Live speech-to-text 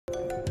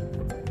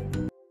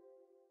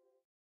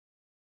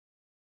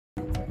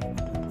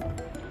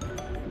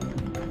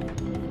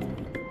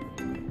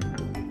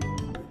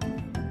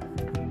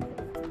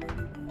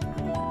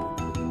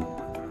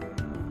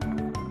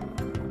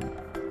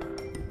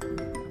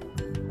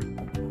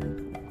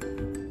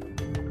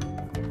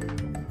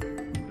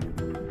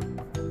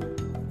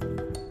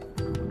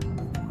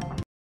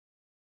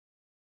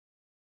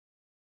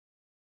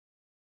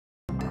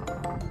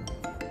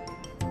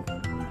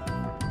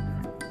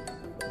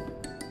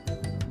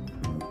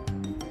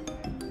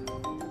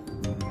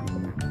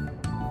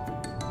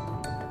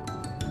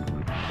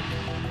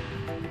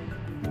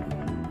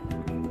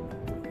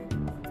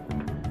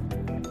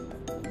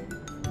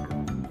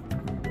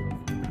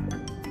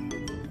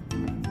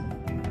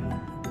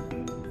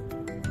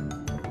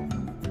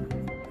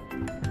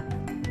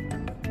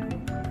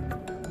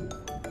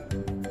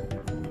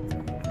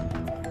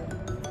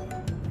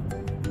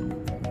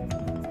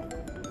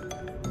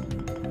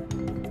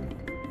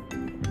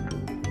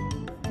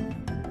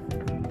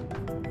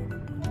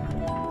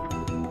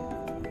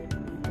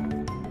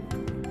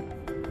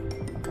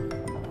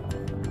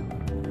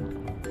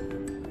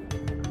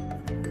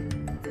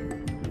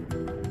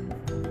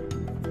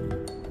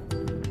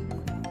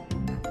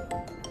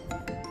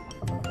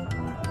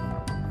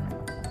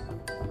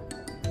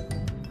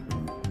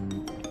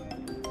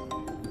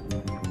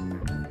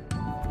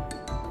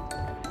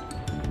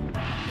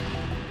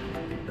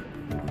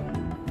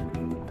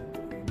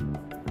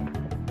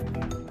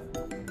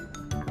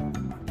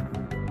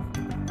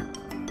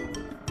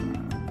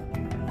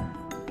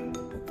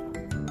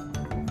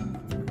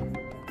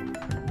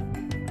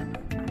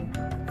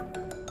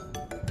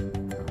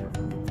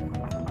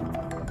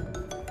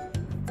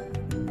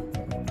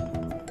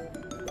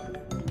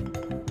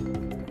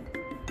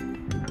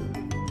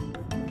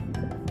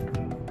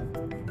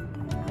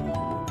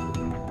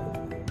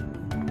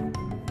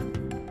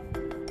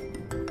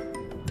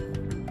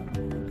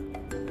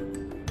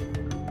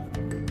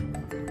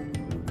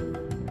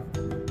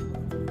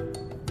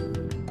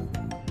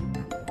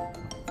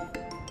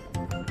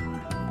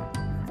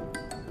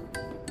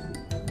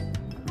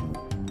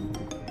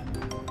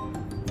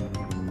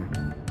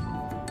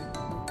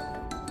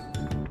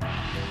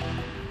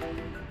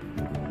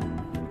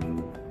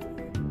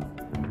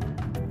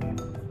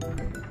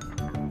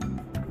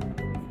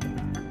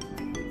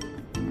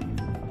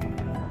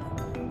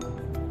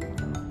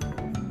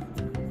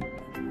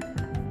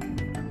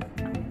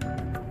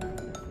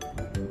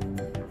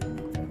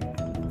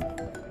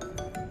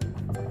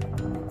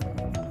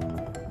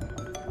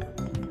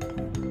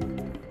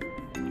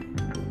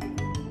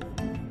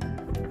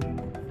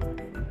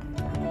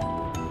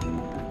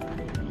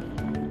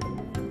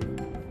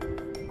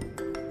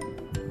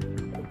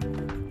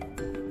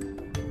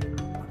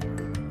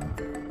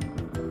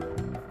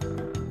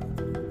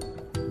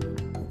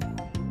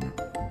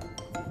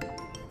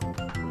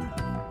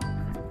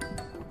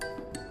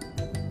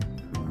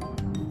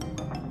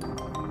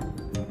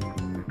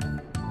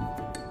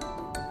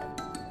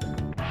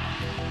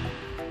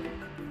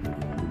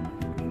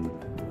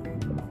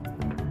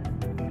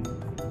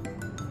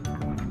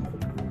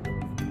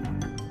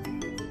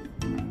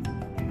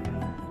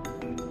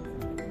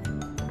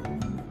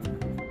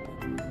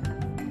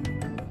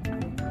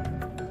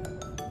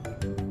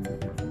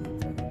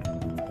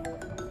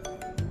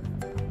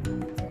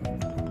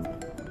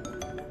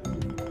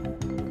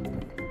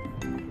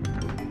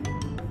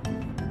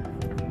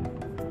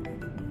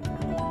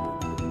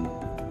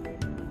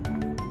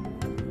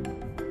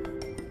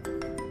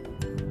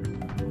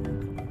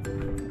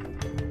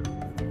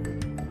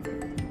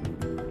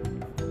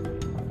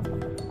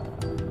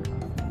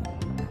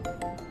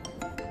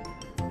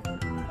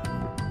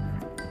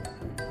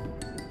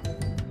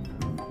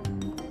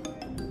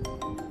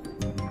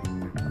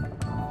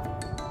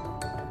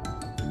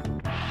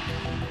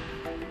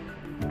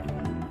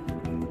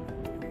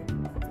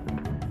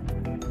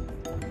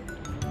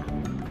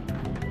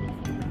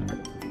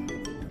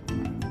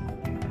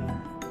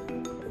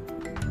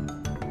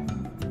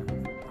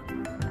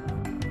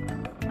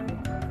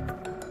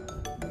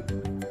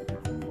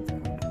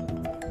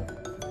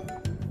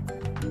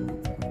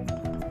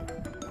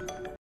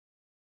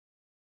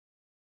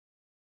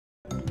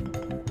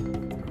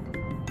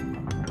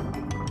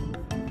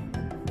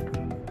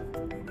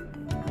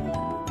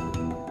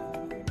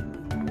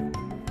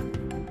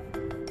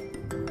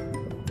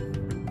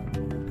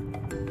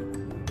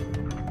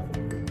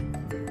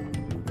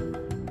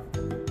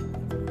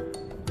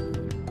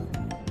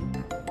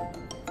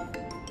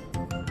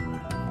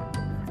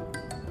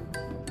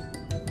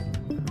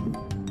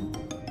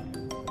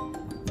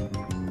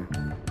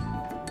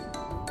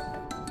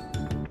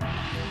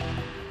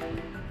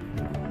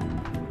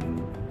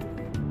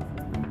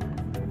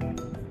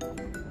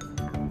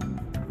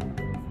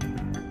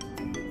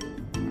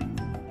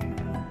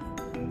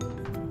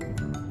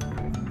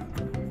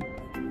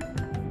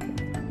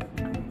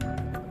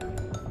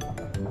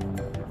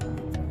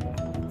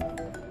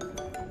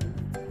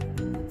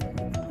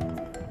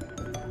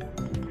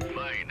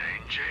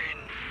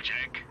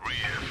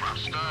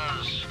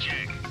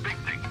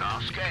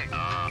skank.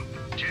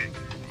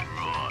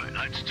 Right,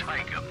 let's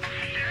take him.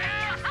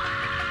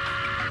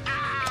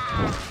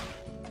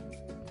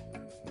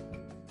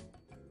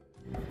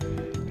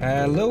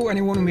 Hello,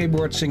 anyone who may be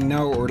watching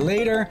now or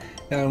later,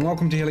 and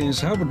welcome to Hillyan's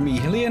Hub with me,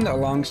 Hillyan,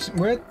 along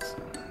with...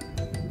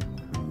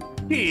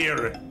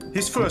 Here,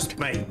 his first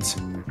mate.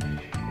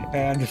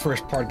 And the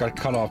first part got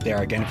cut off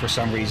there again for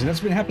some reason.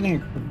 That's been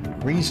happening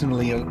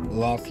recently a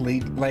lot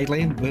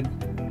lately, but...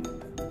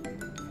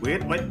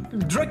 Wait,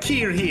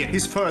 Drakir here,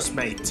 his first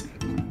mate.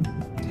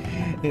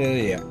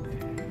 Yeah.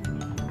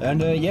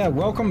 And yeah,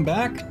 welcome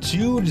back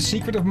to the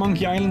Secret of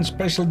Monkey Island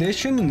Special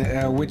Edition,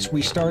 which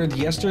we started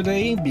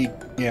yesterday,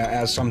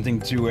 as something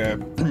to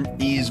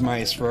ease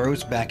my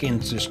throat back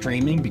into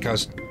streaming,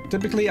 because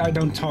typically I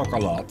don't talk a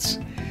lot.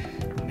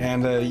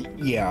 And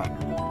yeah,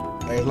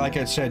 like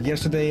I said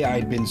yesterday,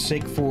 I'd been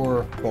sick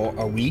for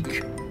a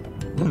week,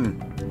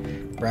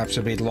 perhaps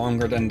a bit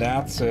longer than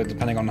that,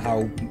 depending on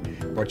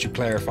what you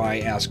clarify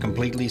as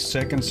completely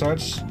sick and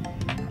such.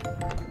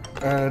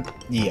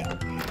 Yeah.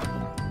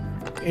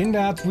 In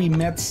that we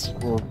met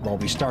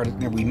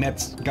Guybrush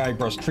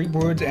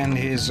Threepwood and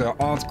his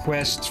odd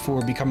quest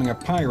for becoming a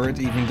pirate,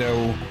 even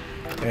though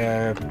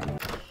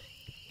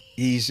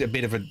he's a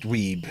bit of a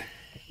dweeb.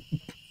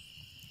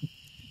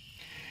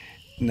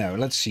 No,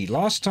 let's see.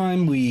 Last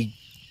time we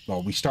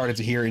started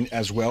here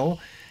as well.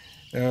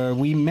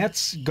 We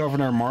met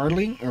Governor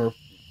Marley, or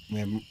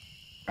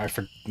I've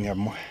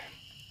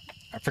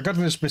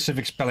forgotten the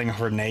specific spelling of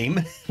her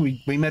name.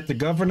 we met the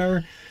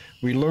governor.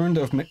 We learned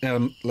of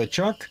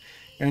LeChuck.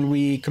 And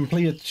we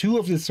completed 2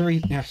 of the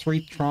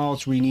three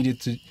trials we needed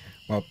to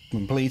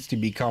complete to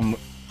become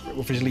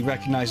officially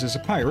recognized as a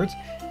pirate.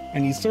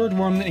 And the third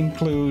one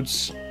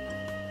includes,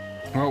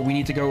 well, we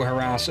need to go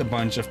harass a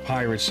bunch of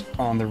pirates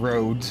on the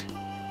road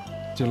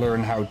to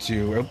learn how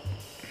to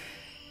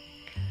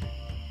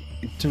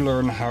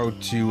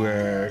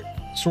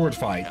sword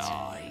fight.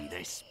 Aye,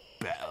 this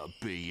better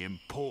be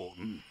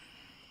important.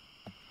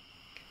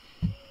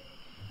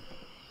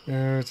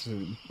 My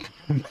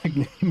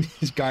name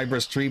is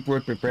Guybrush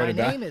Threepwood. Prepare to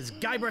die. My name is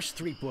Guybrush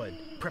Threepwood.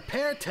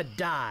 Prepare to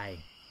die.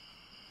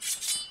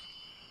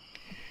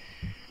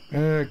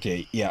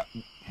 Okay, yeah.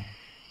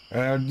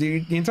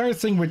 The entire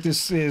thing with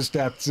this is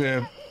that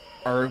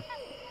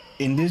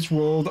in this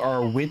world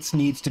our wit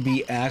needs to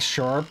be as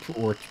sharp,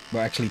 or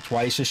actually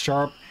twice as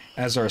sharp,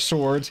 as our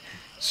sword.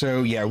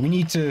 So yeah, we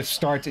need to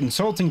start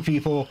insulting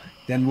people.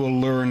 Then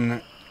we'll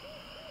learn.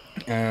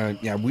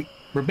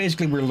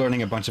 We're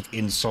learning a bunch of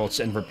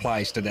insults and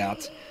replies to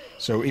that.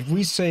 So if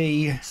we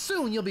say...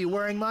 Soon you'll be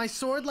wearing my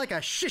sword like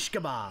a shish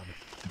kebab.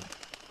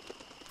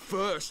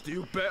 First,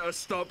 you better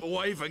stop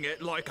waving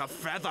it like a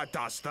feather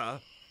duster.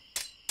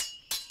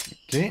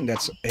 Okay,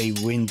 that's a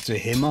win to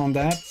him on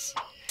that.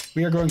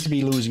 We are going to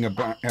be losing a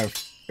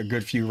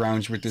good few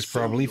rounds with this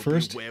probably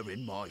first.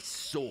 Wearing my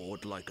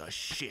sword like a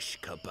shish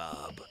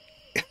kebab.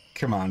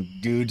 Come on,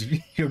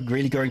 dude. You're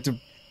really going to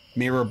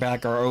mirror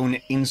back our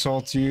own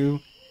insult to you?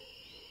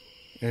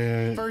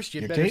 First,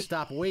 you'd better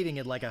stop waving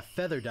it like a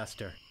feather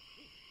duster.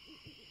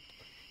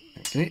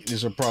 Okay,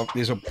 this will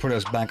put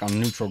us back on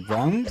neutral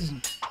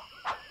ground.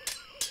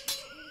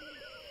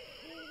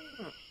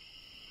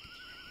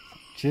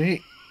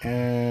 Okay,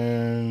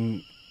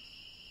 and...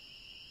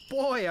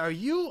 Boy, are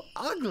you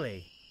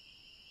ugly!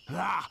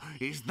 Ah,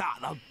 is that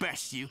the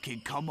best you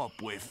can come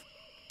up with?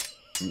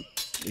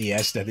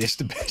 Yes, that is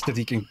the best that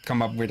he can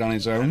come up with on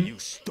his own. Have you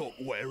stopped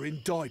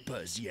wearing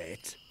diapers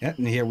yet? Yeah,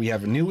 and here we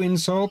have a new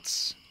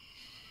insult.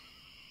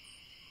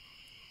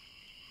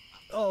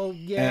 Oh,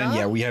 yeah? And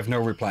yeah, we have no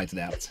reply to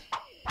that.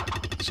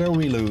 So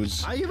we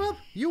lose. I give up.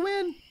 You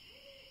win.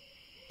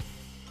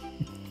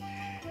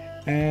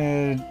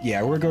 And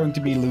yeah, we're going to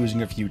be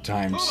losing a few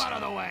times. Move out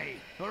of the way,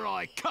 or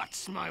I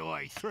cuts my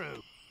way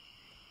through.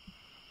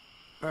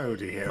 Oh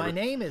dear. My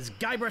name is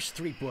Guybrush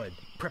Threepwood.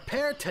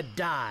 Prepare to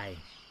die.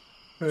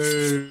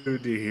 Oh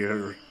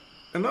dear.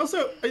 And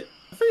also, I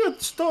think I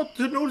started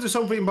to notice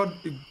something about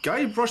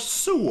Guybrush's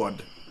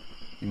sword.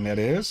 And that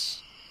is?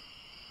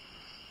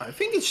 I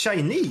think it's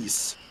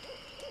Chinese.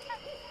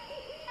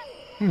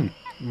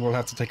 We'll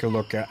have to take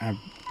a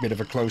bit of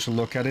a closer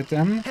look at it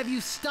then. Have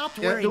you stopped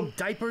wearing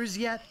diapers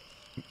yet?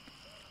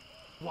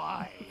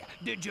 Why?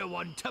 Did you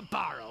want to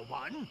borrow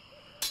one?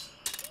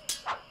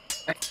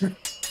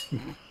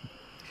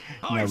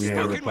 I've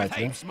spoken with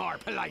heaps more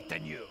polite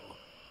than you.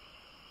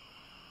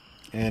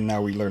 And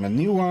now we learn a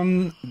new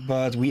one,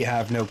 but we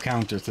have no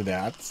counter to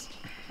that.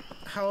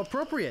 How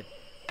appropriate.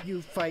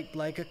 You fight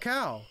like a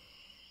cow.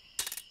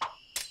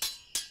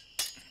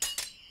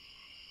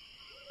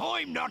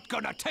 I'm not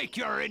gonna take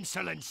your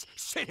insolence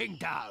sitting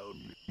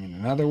down. And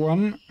another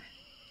one.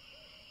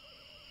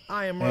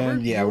 I am rubber.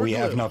 And yeah, we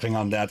have nothing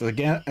on that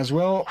again as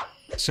well.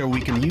 So we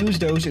can use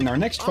those in our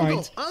next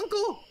fight.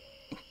 Uncle!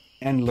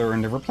 And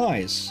learn the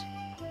replies.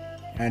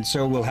 And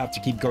so we'll have to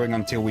keep going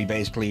until we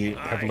basically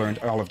have learned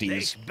all of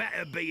these. This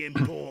better be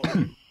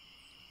important.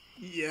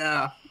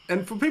 Yeah.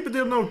 And for people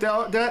who don't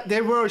know,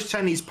 they were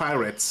Chinese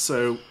pirates,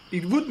 so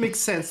it would make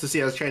sense to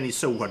see a Chinese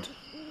sword.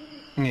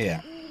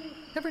 Yeah.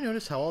 Ever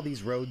notice how all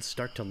these roads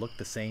start to look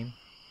the same?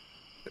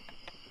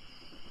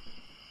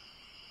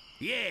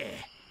 Yeah,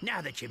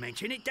 now that you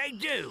mention it, they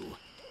do.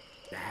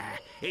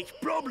 It's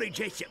probably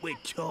just that we're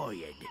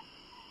tired.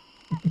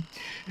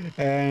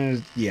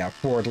 And yeah,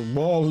 fourth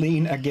wall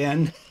lean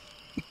again.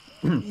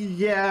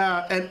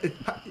 Yeah, and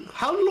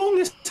how long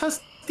has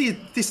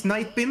this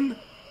night been?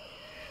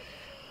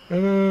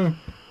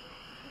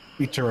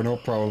 Eternal,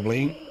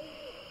 probably.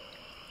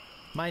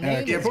 My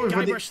name yeah, is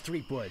probably Guybrush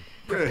Threepwood.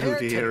 Prepare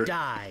to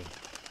die.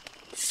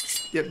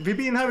 Yeah, we've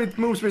been having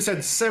moves we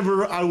said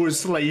several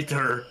hours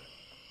later.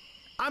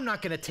 I'm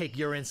not gonna take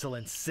your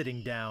insolence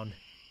sitting down.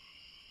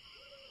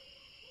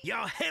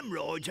 Your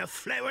hemorrhoids are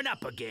flaring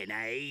up again,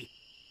 eh?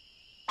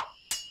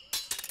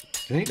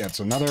 Okay, that's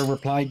another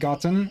reply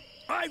gotten.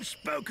 I've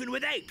spoken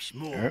with apes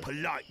more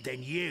polite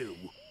than you.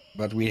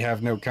 But we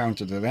have no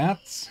counter to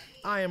that.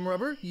 I am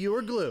rubber, you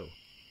are glue.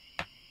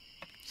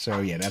 So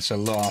yeah, that's a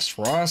loss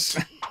for us.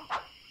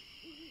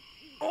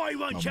 I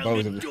once Well,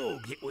 owned both a of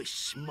dog that was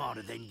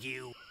smarter than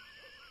you.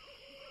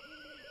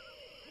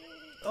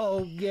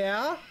 Oh,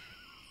 yeah?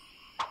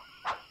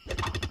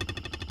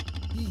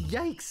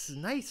 Yikes,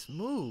 nice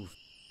move.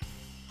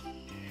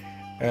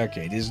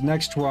 Okay, this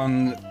next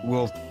one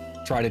we'll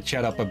try to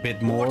chat up a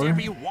bit more.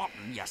 Whatever you want,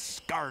 you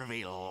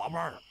scurvy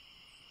lubber.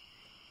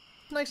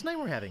 Nice night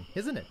we're having,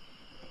 isn't it?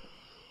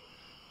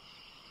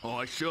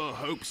 I sure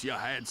hopes you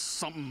had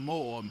something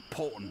more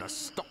important to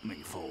stop me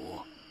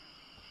for.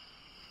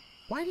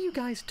 Why do you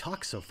guys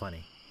talk so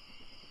funny?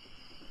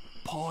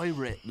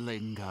 Pirate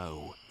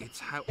lingo. It's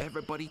how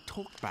everybody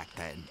talked back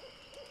then.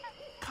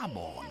 Come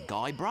on,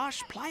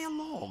 Guybrush, play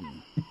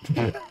along.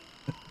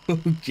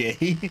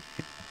 Okay.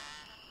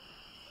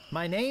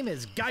 My name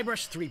is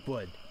Guybrush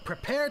Threepwood.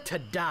 Prepare to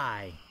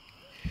die.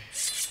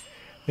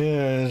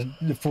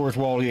 The fourth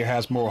wall here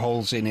has more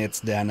holes in it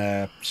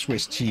than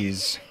Swiss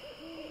cheese.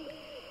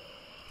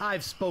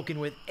 I've spoken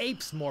with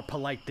apes more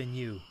polite than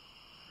you.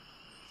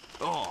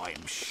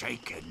 I'm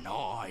shaken,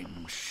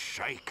 I'm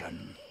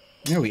shaken.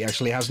 No, he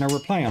actually has no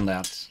reply on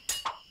that.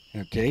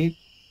 Okay.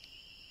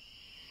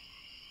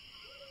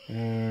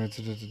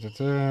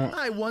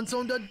 I once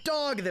owned a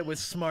dog that was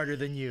smarter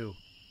than you.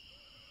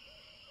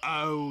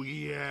 Oh,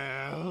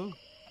 yeah?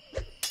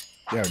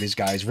 Yo, this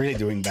guy's really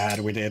doing bad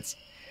with it.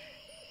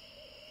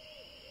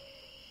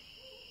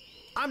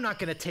 I'm not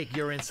gonna take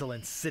your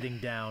insolence sitting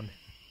down.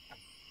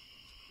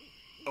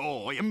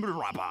 I am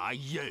rubber,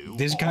 you.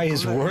 This guy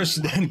is worse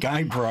than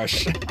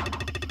Guybrush.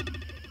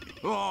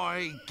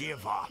 I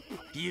give up.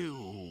 You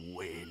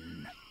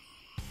win.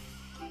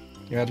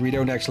 Yeah, we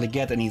don't actually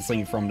get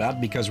anything from that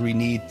because we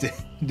need to,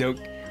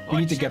 we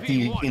need to get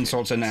the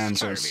insults and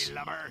answers.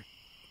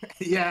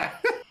 Yeah.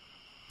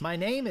 My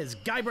name is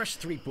Guybrush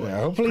Threepwood.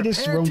 Hopefully this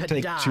Prepare won't to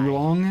take die. too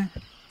long.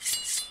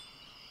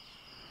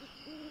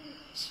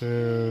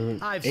 So,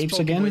 I've apes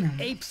spoken again? with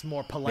apes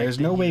more polite There's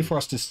than no way you. for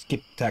us to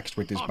skip text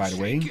with this, by the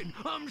way.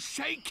 I'm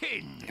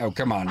shaking. Oh,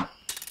 come on.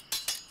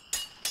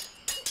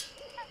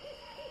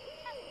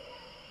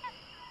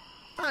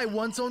 I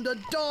once owned a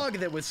dog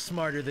that was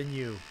smarter than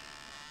you.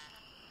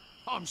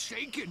 I'm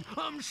shaking.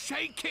 I'm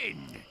shaking.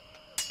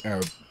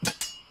 Oh.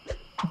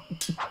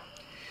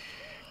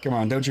 Come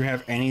on, don't you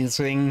have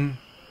anything?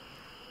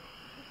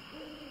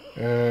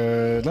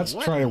 Let's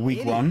What try a weak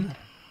idiot. one.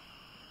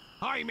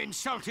 I'm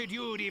insulted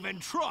you'd even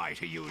try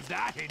to use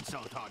that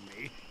insult on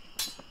me.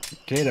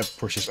 Okay, that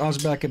pushes us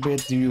back a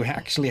bit. Do you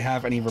actually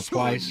have any Soon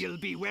replies? you'll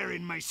be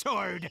wearing my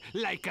sword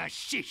like a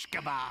shish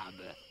kebab.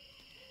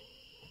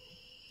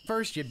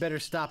 First, you'd better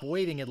stop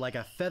waving it like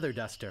a feather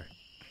duster.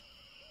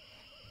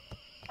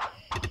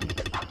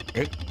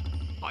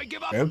 I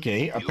give up.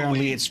 Okay, You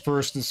apparently win. it's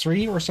first to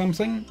 3 or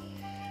something.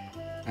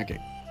 Okay.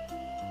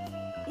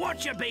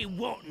 What you be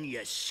wanting,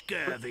 you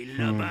scurvy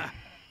lubber?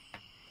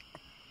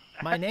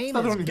 My name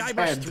not is on his Guybrush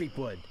head.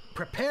 Threepwood.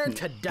 Prepare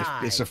to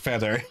die. It's a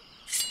feather.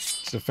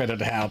 It's a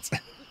feathered hat.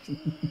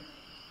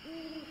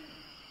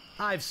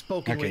 I've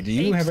spoken Okay, with do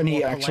you apes have any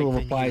more actual polite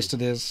than replies you. to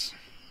this?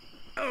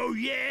 Oh,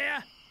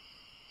 yeah?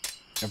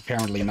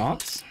 Apparently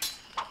not.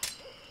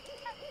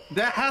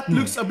 The hat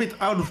looks a bit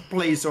out of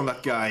place on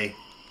that guy.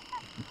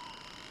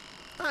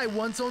 I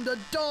once owned a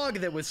dog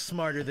that was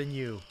smarter than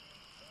you.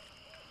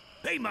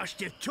 They must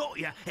have taught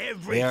you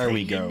everything There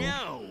we go. you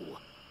know.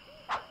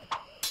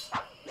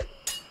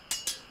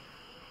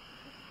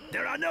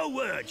 There are no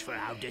words for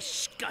how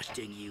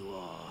disgusting you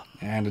are.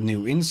 And a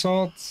new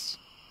insult,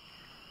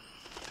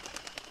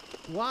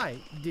 Why?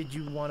 Did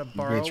you want to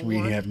borrow which we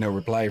one? have no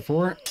reply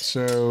for.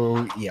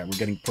 So, yeah, we're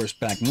getting pushed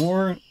back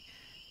more.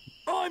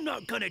 I'm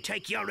not gonna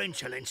take your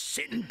insolence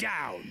sitting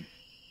down.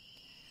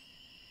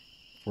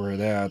 For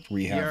that,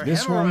 we have Your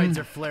this hemorrhoids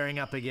one. are flaring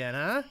up again,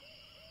 huh?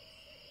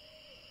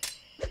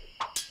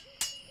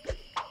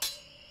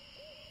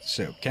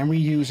 So, can we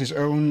use his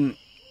own...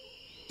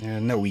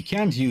 no, we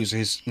can't use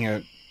his...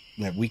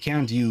 we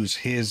can't use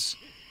his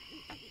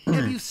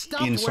Have you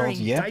stopped insult wearing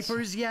yet.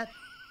 diapers yet?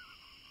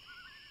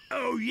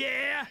 Oh,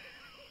 yeah?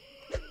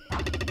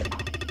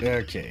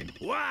 Okay.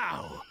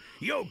 Wow,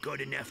 you're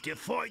good enough to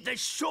fight the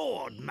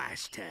sword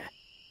master.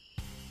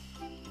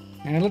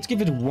 And let's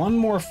give it one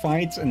more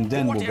fight, and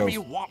then we'll Whatever go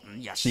you want,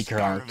 you seek her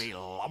out. scurvy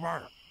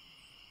lubber.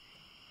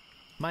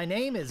 My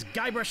name is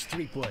Guybrush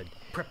Threepwood.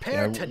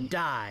 Prepare Yeah, to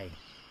die.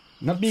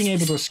 Not being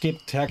able to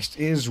skip text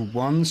is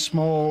one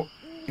small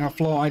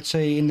flaw, I'd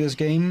say, in this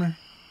game.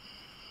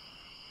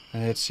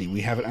 Let's see,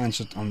 we haven't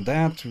answered on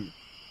that.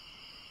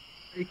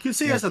 You could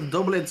see it as a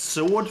double-edged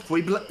sword.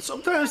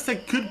 Sometimes there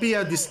could be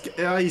a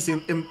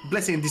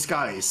blessing in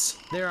disguise.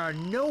 There are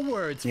no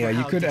words for Yeah,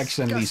 you how could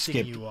accidentally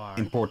disgusting skip you are.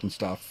 important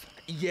stuff.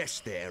 Yes,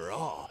 there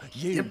are.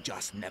 You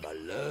just never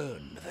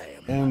learn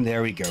them. And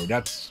there we go.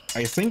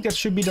 I think that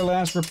should be the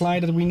last reply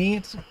that we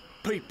need.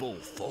 People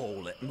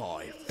fall at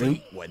my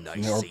feet when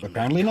they No, see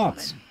apparently me not.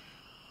 coming.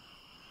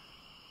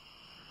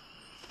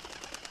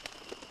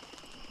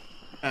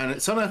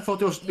 And sometimes I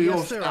thought it was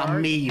Yes, there a are.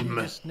 You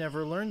meme. just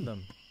never learned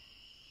them.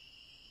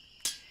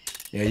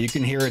 Yeah, you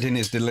can hear it in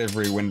his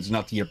delivery when it's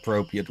not the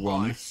appropriate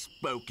one. I've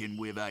spoken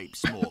with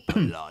apes more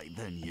polite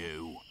than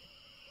you.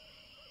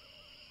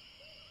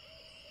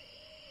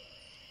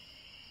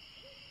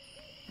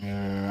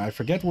 I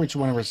forget which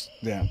one was...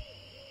 Yeah.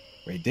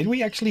 Wait, did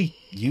we actually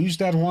use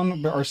that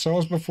one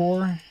ourselves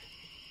before?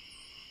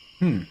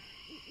 Iva,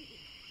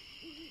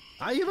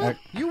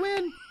 you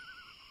win.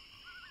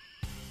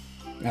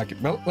 Okay,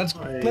 well,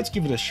 let's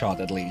give it a shot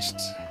at least.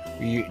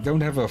 We don't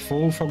have a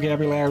full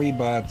vocabulary,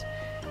 but...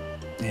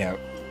 Yeah.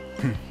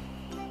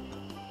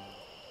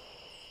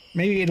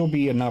 Maybe it'll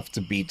be enough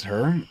to beat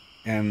her,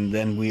 and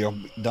then we are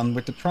done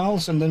with the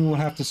trials, and then we'll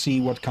have to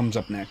see what comes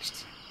up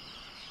next.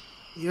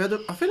 Yeah,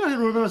 I feel like I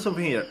remember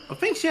something here. I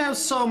think she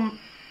has some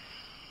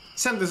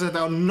sentences that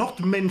are not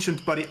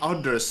mentioned by the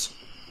others.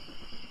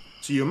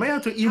 So you may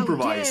have to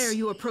improvise. How dare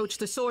you approach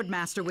the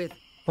Swordmaster with...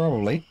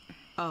 Probably.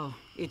 Oh,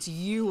 it's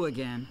you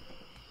again.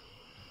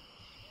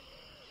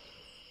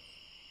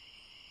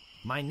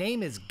 My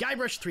name is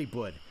Guybrush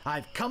Threepwood.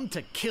 I've come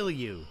to kill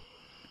you.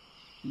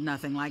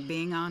 Nothing like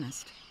being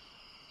honest.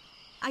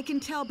 I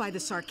can tell by the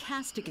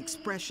sarcastic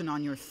expression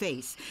on your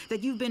face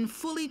that you've been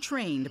fully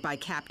trained by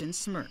Captain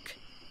Smirk.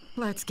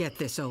 Let's get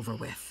this over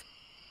with.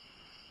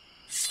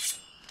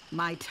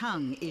 My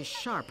tongue is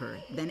sharper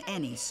than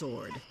any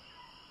sword.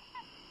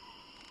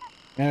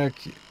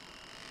 Okay.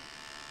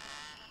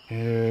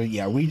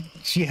 Yeah,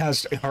 she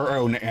has her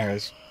own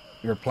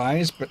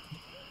replies, but...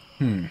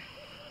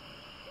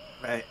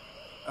 Right.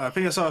 I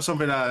think I saw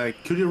something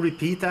could you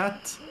repeat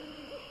that?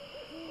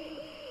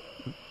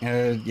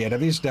 Yeah,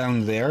 that is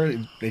down there.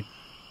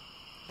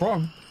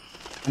 I'm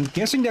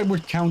guessing that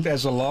would count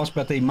as a loss,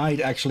 but they might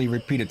actually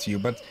repeat it to you.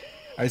 But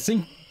I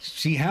think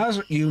she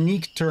has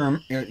unique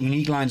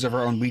lines of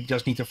her own. We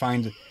just need to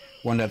find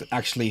one that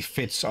actually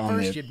fits on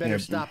it. First, you'd better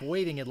stop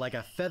weighting it like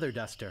a feather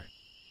duster.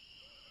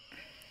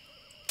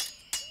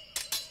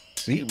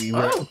 See, we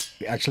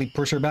actually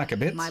push her back a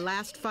bit. My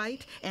last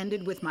fight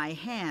ended with my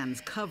hands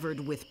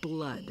covered with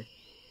blood.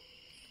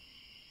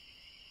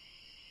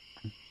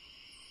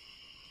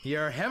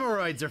 Your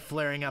hemorrhoids are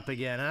flaring up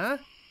again, huh?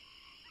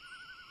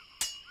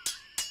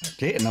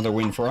 Okay, another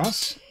win for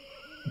us.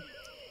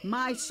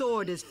 My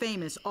sword is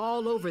famous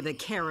all over the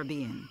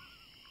Caribbean.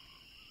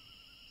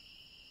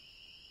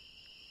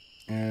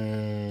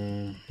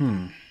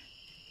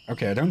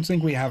 Okay, I don't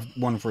think we have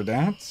one for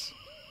that.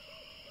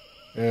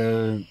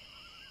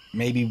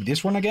 Maybe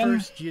this one again?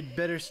 First, you'd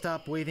better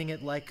stop weighting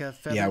it like a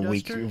feather Yeah, duster.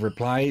 weak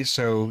reply,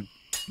 so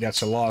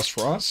that's a loss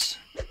for us.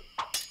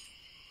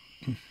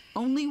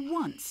 Only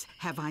once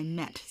have I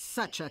met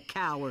such a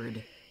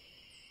coward.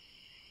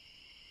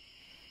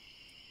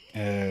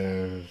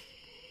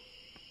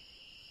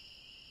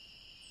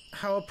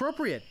 How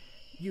appropriate.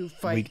 You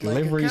fight Weak like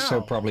delivery, a cow.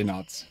 so probably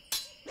not.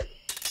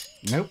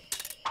 Nope.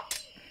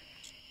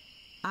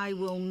 I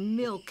will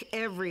milk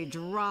every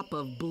drop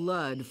of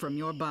blood from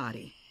your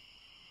body.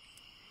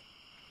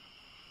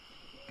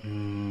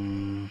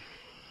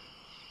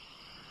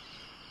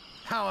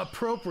 How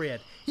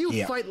appropriate. You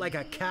Yeah. fight like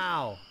a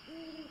cow.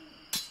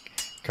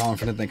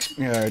 Confident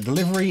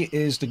delivery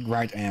is the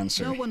right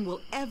answer. No one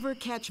will ever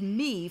catch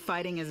me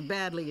fighting as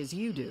badly as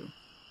you do.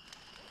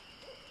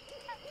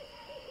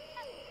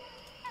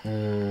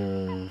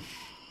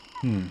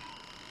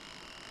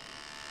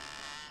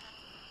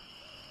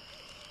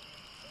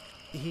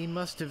 He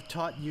must have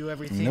taught you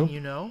everything Nope. you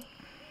know.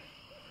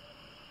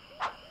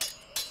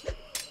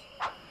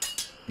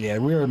 Yeah,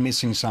 we're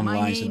missing some My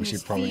lines that name we is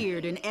should probably...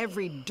 feared in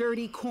every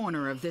dirty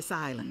corner of this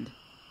island.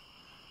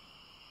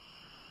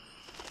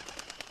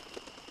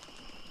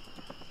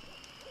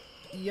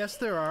 Yes,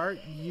 there are.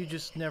 You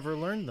just never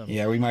learned them.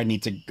 Yeah, we might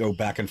need to go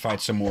back and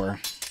fight some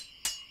more.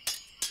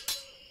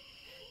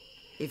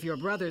 If your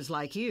brother's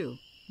like you,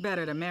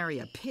 better to marry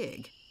a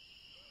pig.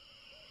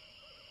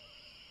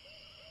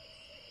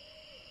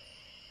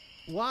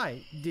 Why?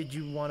 Did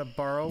you want to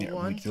borrow Yeah,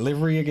 one? weak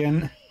delivery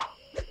again.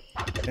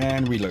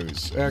 And we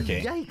lose.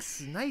 Okay.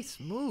 Yikes, nice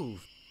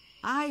move.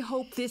 I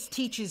hope this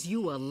teaches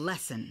you a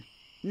lesson.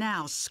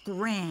 Now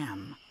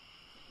scram.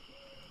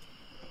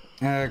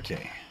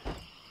 Okay.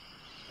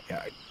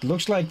 Yeah, it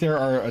looks like there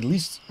are at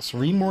least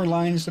 3 more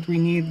lines that we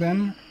need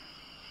then.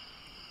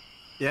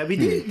 Yeah, we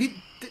did.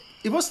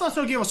 it was nice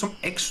to give us some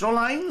extra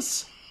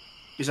lines,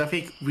 which I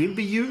think will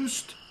be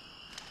used.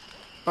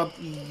 But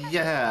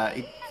yeah,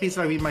 it feels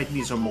like we might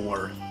need some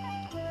more.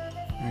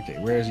 Okay,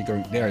 where is he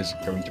going? There is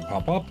going to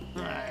pop up.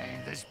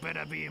 This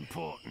better be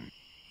important.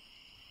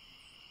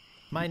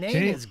 My name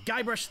Okay. is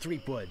Guybrush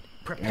Threepwood.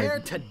 Prepare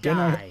to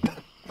gonna- die.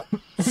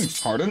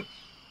 Pardon?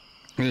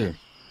 Yeah.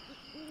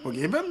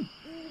 Forgiven?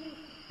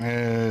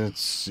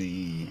 Let's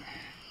see.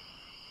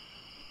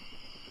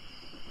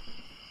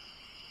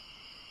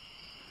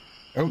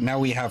 Oh, now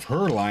we have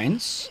her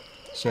lines.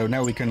 So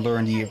now we can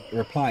learn the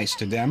replies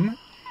to them.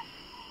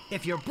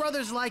 If your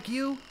brother's like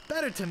you,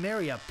 better to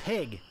marry a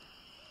pig.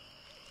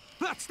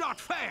 That's not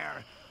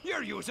fair!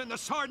 You're using the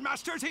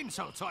Swordmaster's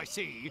insults, I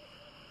see.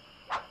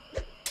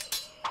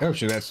 Oh,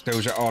 so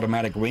those are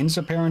automatic wins,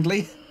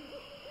 apparently.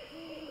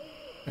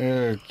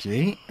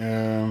 Okay.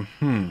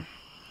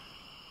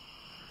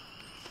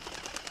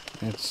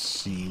 Let's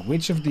see.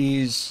 Which of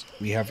these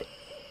we have?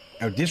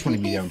 Oh, this one we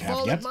People don't have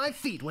fall yet. at my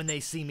feet when they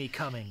see me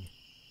coming.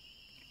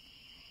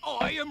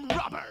 I am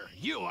rubber,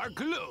 you are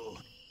glue.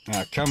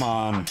 Ah, come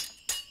on.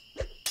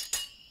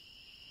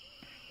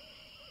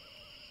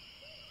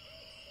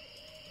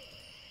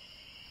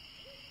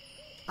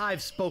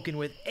 I've spoken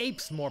with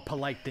apes more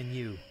polite than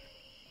you.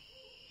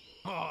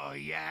 Oh,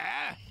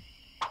 yeah?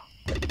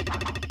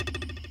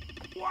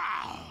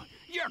 Wow,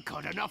 you're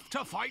good enough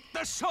to fight the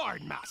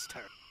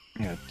Swordmaster.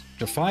 Yeah,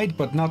 to fight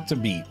but not to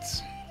beat.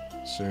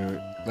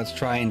 So let's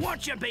try and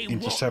What you be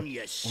intercept. wanting,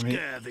 you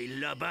scurvy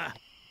lubber?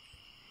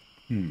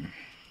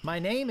 My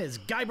name is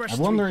Guybrush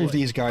I wonder if Threepwood.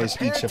 these guys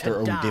Prepare each have to their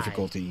own die.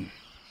 difficulty.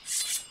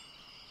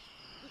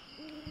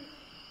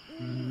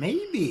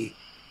 Maybe.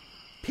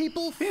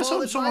 People Here's fall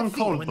at my someone feet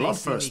called when they see me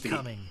Bloodthirsty.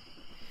 coming.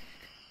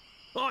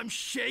 I'm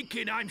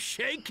shaking, I'm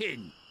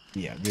shaking.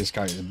 Yeah, this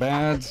guy is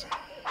bad.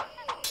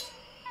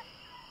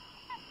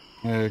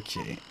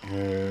 Okay.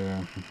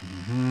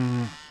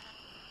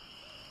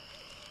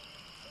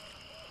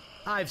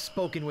 I've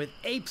spoken with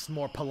apes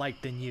more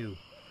polite than you.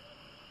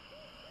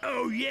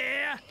 Oh,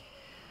 yeah?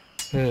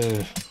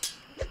 Haven't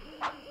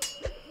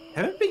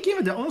we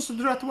given the answer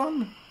to that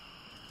one?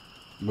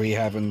 We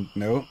haven't.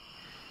 No.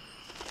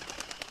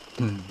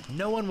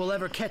 No one will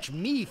ever catch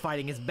me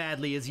fighting as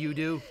badly as you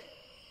do.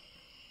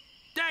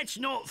 That's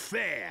not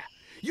fair.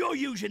 You're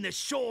using the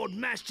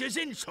Swordmaster's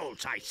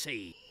insults, I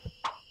see.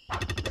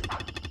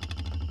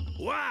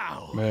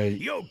 Wow, Right.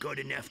 you're good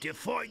enough to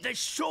fight the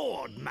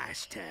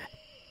Swordmaster.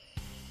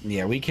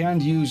 Yeah, we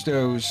can't use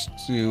those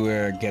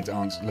to get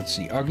on. Let's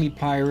see. Ugly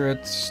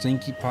pirate,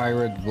 stinky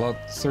pirate,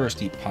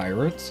 bloodthirsty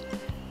pirate.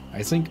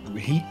 I think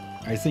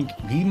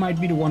he might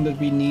be the one that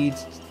we need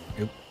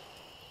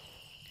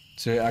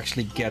to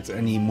actually get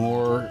any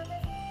more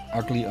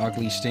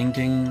ugly,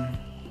 stinking.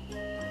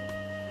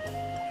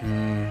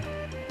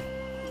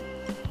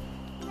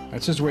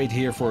 Let's just wait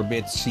here for a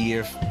bit, see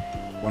if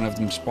one of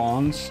them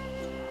spawns.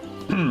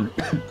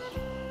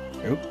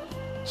 Oh,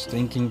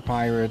 stinking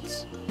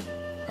pirate,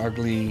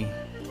 ugly.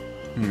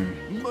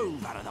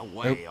 Move out of the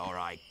way or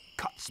I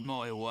cuts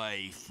my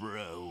way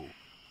through.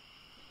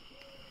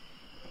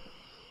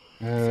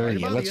 Sorry to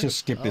Yeah, bother let's you. just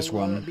skip this I'll,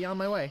 one. Be on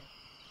my way.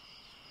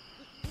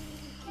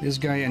 This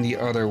guy and the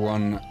other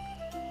one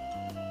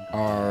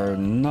are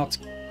not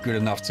good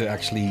enough to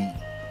actually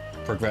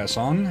progress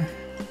on.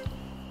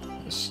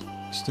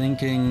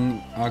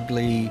 Stinking,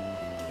 ugly.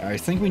 I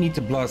think we need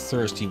the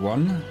bloodthirsty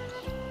one.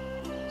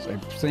 So I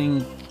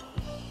think...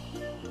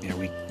 Yeah,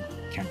 we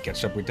can't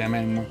catch up with them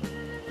anymore.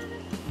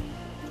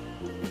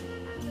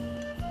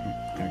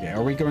 Okay,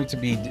 are we going to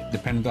be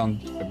dependent on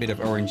a bit of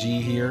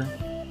RNG here?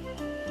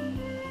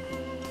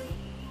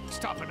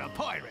 Stopping a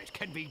pirate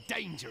can be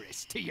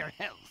dangerous to your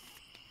health.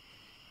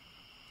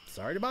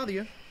 Sorry to bother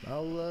you.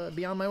 I'll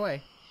be on my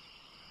way.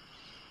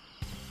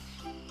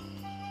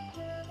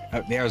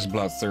 There's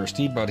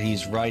bloodthirsty, but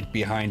he's right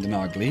behind an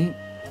ugly.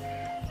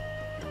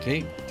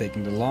 Okay,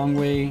 taking the long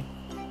way,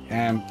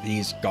 and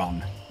he's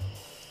gone.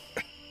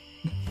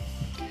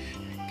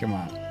 Come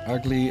on,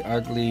 ugly,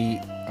 ugly,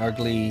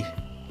 ugly.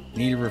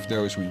 Neither of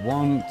those we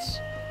want.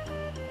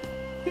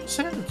 You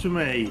said it to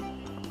me.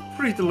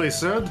 Pretty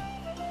lizard.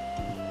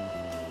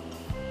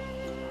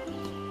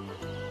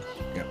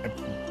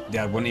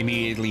 That one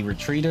immediately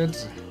retreated.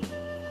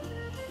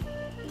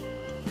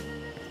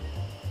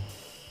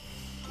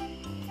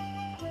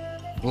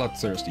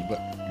 Bloodthirsty,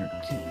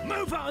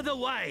 Move out of the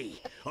way,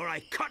 or I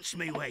cuts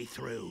me way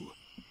through.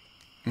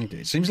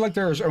 okay, seems like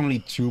there's only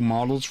 2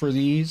 models for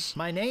these.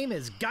 My name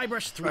is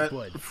Guybrush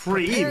Threepwood.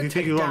 Free Prepare if you to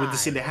pick the one with the die.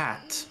 silly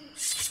hat.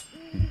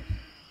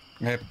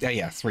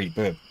 Yeah, 3,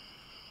 but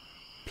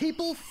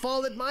People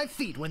fall at my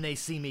feet when they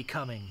see me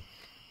coming.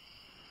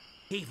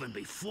 Even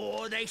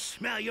before they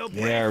smell your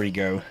breath. there we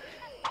go.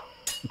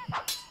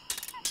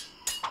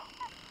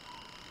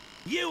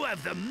 You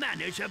have the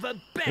manners of a Oh,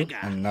 beggar.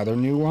 another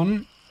new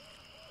one.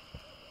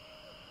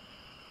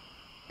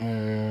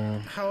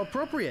 How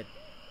appropriate.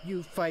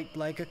 You fight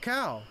like a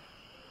cow.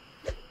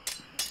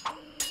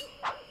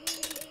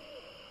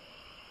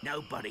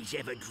 Nobody's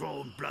ever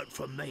drawn blood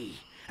from me,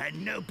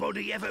 and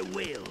nobody ever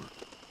will.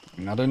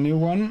 Another new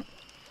one.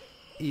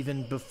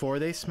 Even before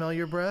they smell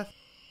your breath?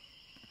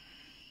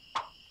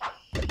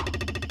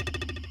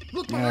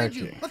 Look behind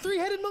you! A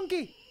three-headed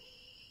monkey!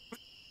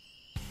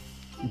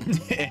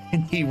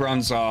 And he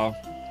runs off.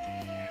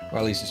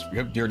 Well, he's just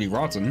dirty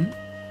rotten.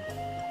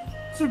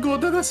 So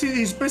good, that's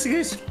he's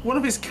basically one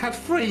of his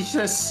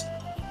catchphrases.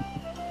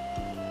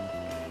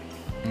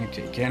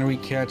 Okay, can we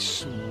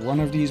catch one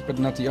of these but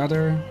not the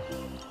other?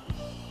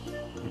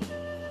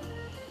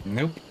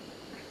 Nope.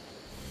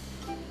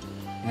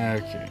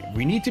 Okay,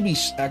 we need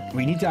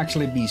to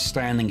actually be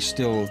standing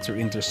still to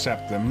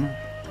intercept them.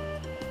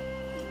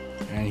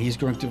 And he's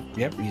going to,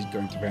 yep, he's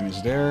going to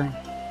vanish there.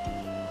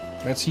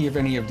 Let's see if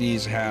any of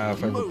these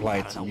have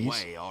replied to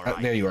these.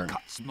 There you are.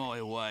 Cuts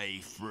my way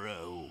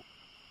through.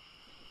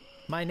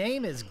 My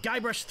name is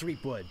Guybrush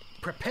Threepwood.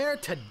 Prepare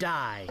to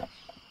die.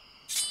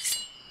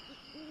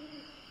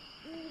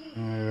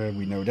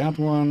 We know that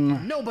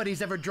one.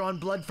 Nobody's ever drawn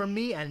blood from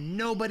me, and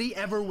nobody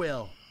ever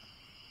will.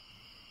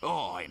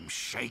 I'm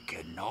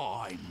shaken,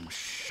 I'm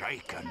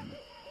shaken.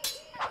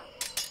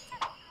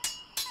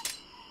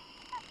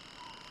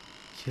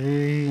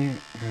 Okay,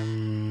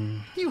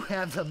 You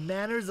have the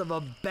manners of a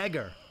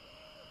beggar.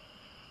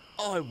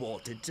 I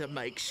wanted to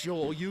make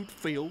sure you'd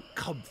feel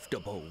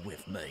comfortable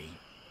with me.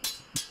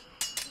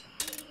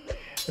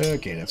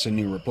 okay, that's a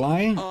new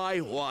reply. I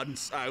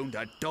once owned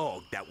a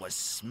dog that was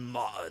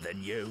smarter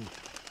than you.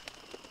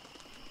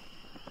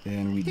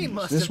 And we He use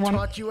must this have one.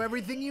 taught you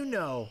everything you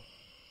know.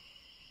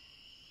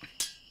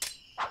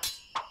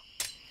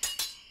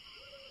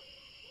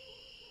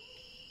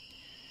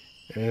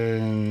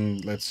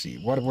 And let's see,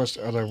 what was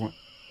the other one?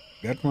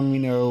 That one we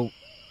know.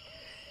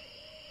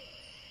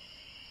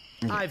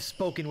 I've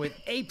spoken with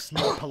apes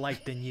more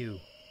polite than you.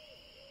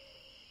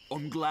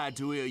 I'm glad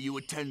to hear you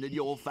attended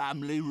your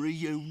family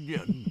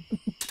reunion.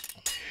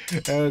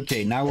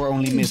 Okay, now we're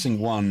only missing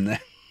one.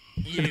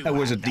 You That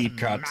was a have the deep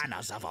cut.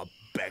 manners of a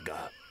beggar.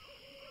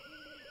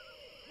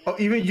 Oh,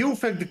 even you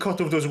felt the cut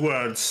of those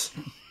words.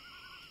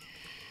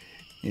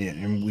 Yeah,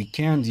 and we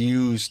can't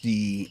use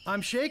the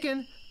I'm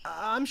shaken.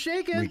 I'm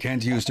shaken. we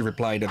can't use the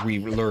reply that we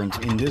learned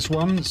in this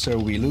one, so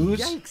we lose.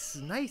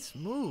 Yikes, nice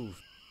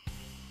move.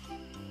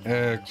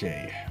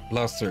 Okay,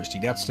 bloodthirsty.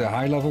 That's the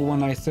high level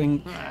one, I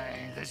think.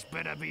 This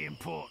better be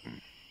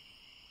important.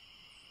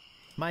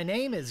 My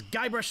name is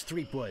Guybrush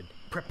Threepwood.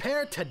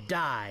 Prepare to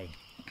die.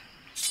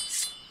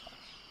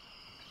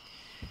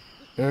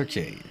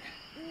 Okay,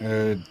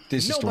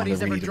 this is the one that Nobody's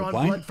we ever need to drawn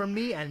reply. blood from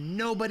me, and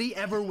nobody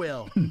ever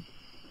will.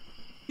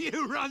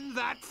 You run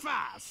that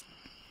fast?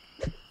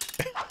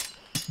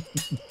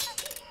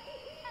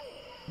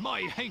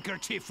 My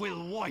handkerchief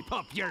will wipe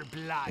up your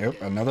blood.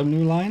 Yep, another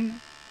new line.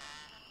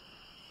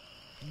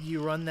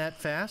 You run that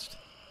fast?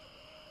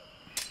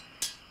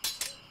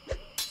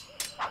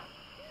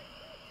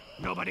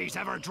 Nobody's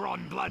ever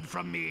drawn blood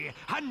from me,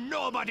 and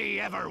nobody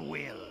ever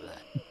will.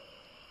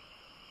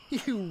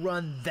 You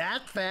run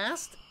that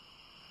fast?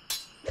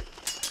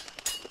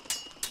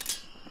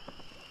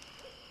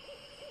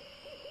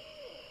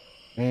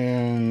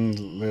 And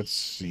let's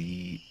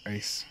see.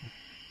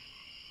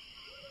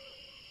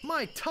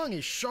 My tongue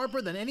is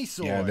sharper than any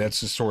sword. Yeah,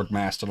 that's the sword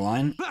master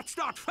line. That's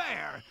not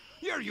fair.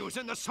 You're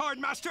using the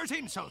Swordmaster's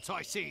insults,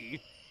 I see.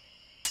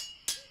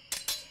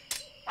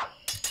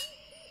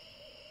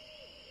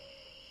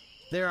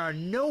 There are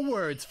no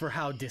words for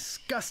how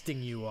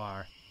disgusting you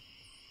are.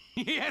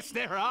 Yes,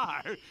 there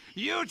are.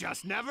 You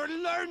just never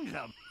learned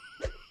them.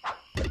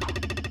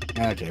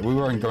 Okay, we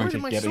weren't going Where to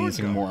did my get sword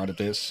anything go? more out of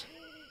this.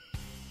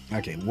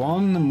 Okay,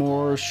 one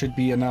more should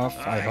be enough,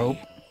 I hope.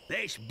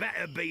 This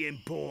better be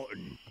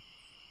important.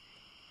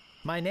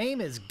 My name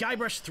is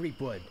Guybrush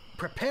Threepwood.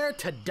 Prepare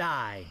to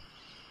die.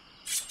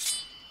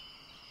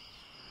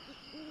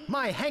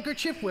 My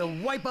handkerchief will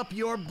wipe up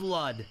your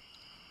blood.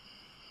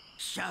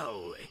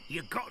 So,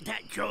 you got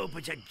that job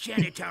as a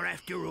janitor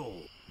after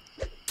all.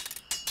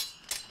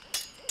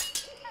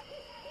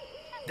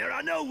 There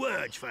are no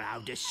words for how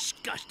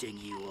disgusting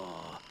you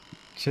are.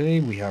 Okay,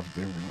 we have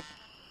the...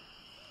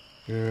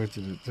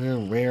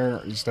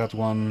 where is that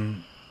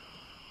one?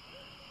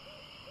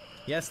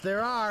 Yes,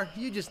 there are.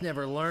 You just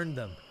never learned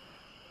them.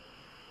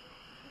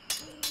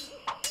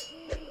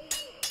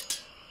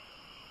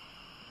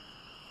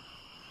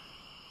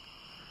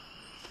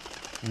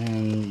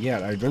 And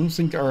yeah, I don't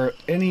think there are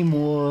any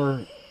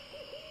more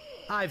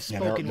I've Yeah,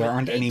 spoken there with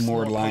aren't any apes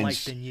more polite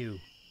lines. than you.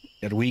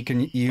 that we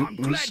can use. I'm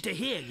glad to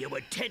hear you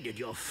attended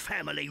your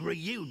family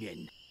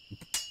reunion.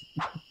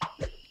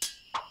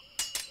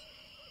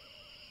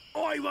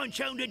 I once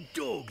owned a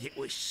dog that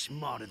was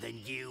smarter than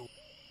you.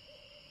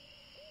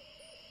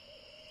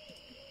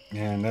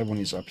 And that one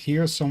is up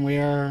here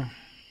somewhere.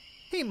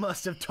 He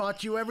must have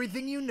taught you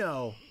everything you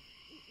know.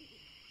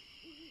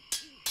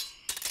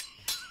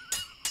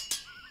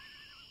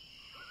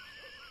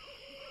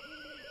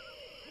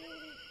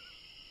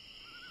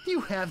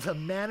 You have the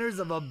manners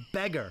of a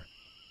beggar.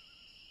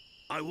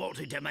 I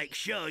wanted to make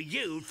sure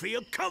you'd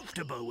feel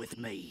comfortable with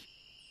me.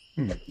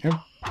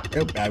 Oh,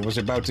 I was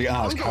about to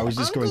ask, how is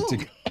this going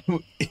to...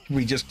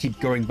 we just keep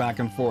going back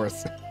and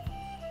forth.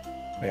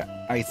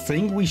 Yeah, I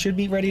think we should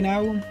be ready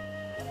now.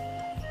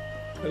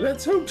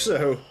 Let's hope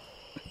so.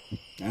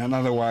 And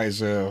otherwise,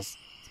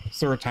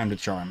 third time the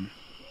charm.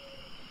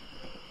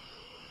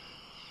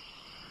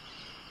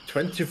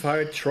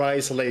 25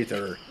 tries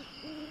later.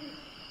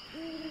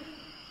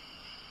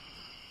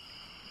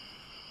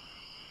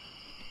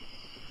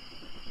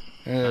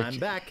 Okay. I'm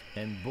back,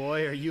 and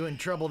boy, are you in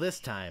trouble this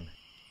time.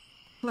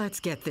 Let's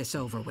get this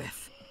over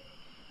with.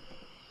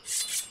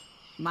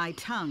 My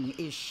tongue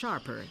is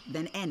sharper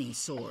than any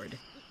sword.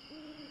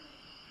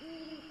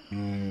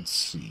 Let's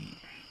see.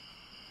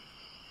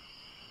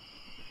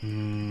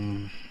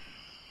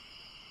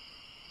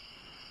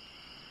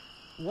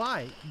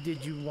 Why?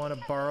 Did you want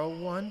to borrow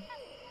one?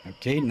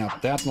 Okay,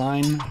 not that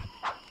line.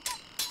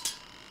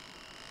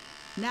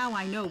 Now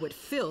I know what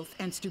filth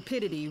and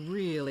stupidity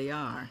really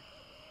are.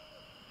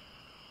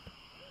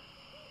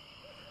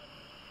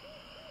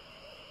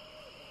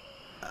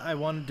 I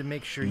wanted to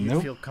make sure you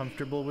Nope. feel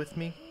comfortable with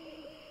me.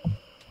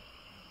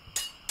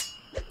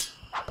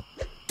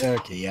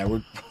 Okay, yeah,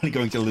 we're probably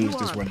going to lose You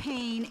this are a one.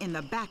 pain in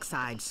the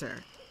backside, sir.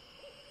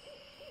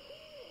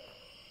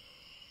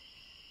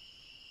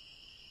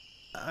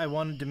 I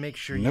wanted to make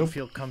sure you Nope.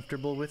 feel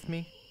comfortable with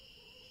me.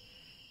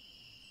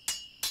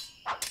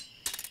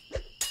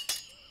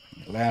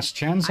 Last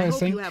chance, I I hope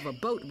think. you have a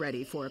boat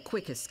ready for a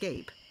quick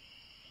escape.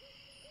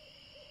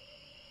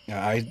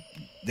 Yeah,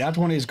 that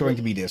one is going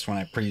to be this one,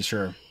 I'm pretty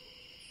sure.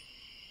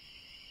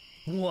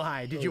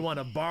 Why? Did you want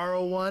to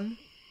borrow one?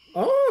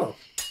 Oh!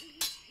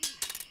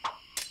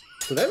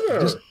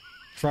 Clever! Just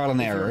trial and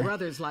If your error.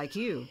 brothers like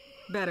you,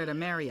 better to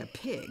marry a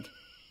pig.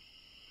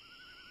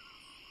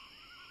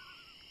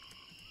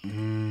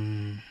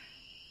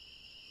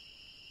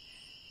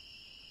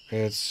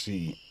 Let's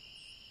see.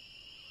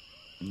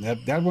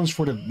 That one's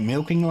for the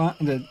milking line,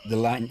 the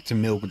line to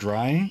milk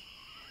dry.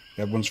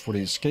 That one's for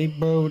the escape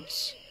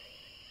boat.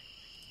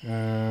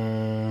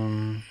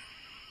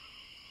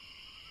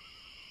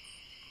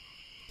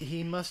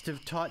 He must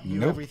have taught you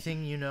Nope.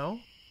 everything you know?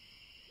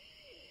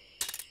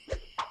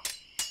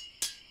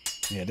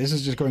 Yeah, this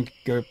is just going to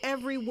go.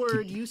 Every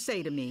word you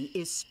say to me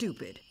is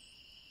stupid.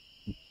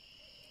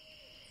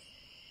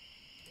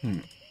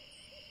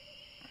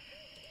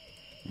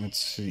 Let's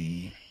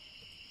see.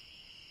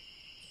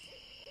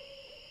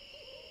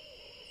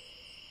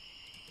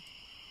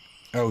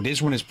 Oh,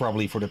 this one is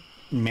probably for the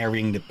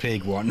marrying the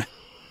pig one.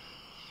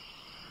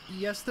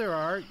 Yes, there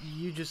are.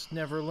 You just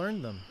never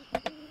learned them.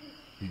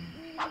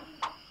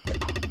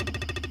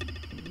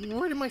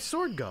 Where did my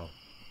sword go?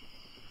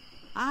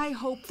 I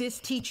hope this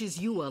teaches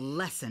you a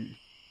lesson.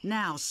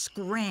 Now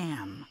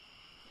scram.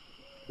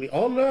 We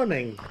are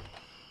learning.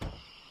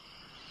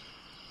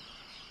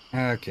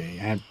 Okay,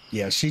 and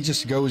yeah, she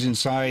just goes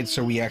inside,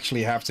 so we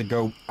actually have to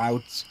go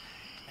out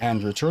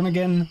and return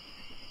again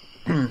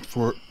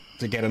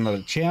to get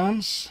another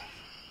chance.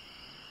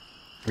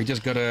 We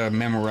just gotta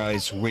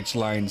memorize which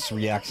lines are in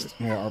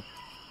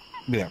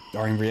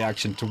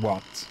reaction to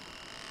what.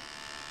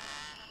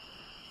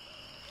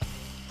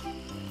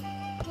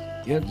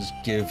 Yeah, just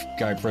give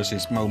Guybrush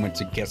his moment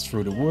to get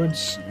through the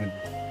woods and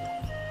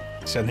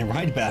send him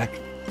right back.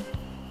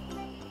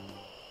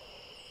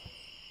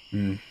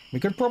 We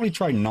could probably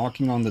try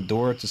knocking on the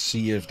door to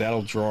see if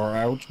that'll draw her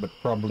out, but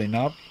probably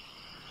not.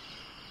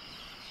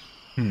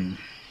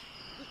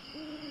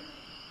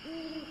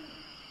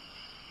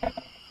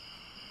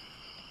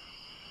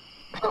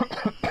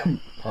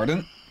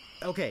 Pardon?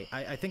 Okay,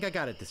 I think I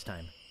got it this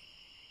time.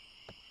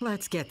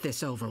 Let's get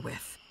this over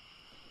with.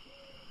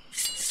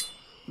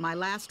 My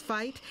last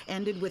fight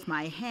ended with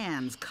my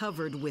hands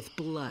covered with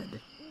blood.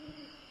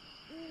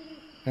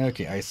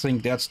 Okay, I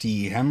think that's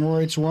the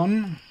hemorrhoids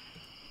one.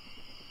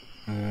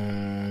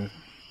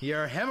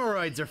 Your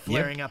hemorrhoids are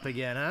flaring up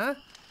again, huh?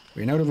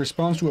 We know the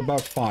response to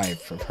about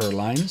 5 of her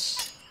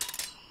lines.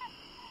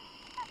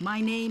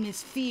 My name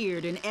is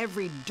feared in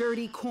every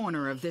dirty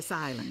corner of this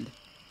island.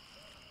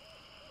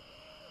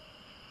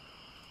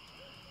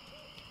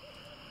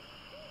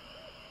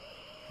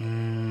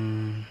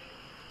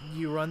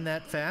 You run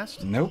that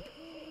fast? Nope.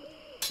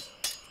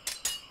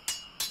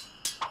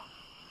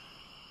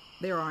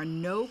 There are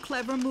no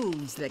clever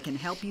moves that can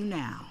help you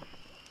now.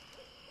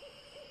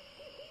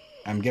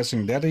 I'm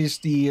guessing that is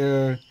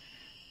the,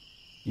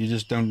 you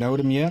just don't know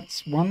them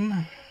yet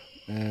one.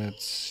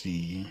 Let's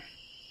see.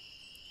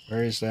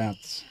 Where is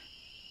that?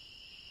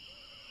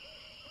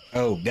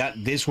 Oh,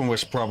 this one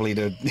was probably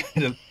the,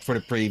 for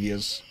the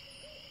previous.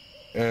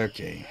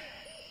 Okay.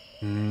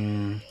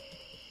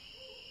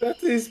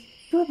 That is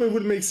probably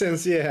would make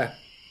sense, yeah.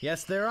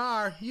 Yes, there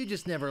are. You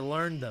just never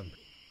learned them.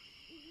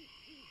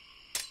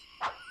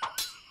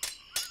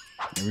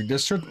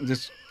 There's certain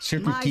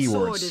My keywords.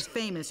 sword is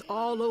famous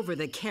all over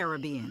the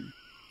Caribbean.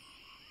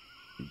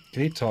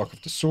 Okay, talk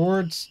of the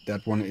swords.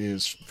 That one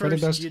is feather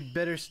First, dust. you'd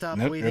better stop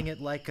Nope, waving nope.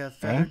 it like a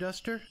feather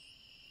duster.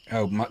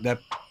 Oh,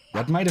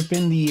 that might have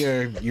been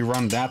the you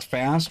run that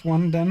fast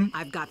one then.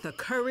 I've got the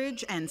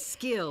courage and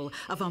skill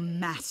of a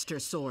master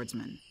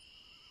swordsman.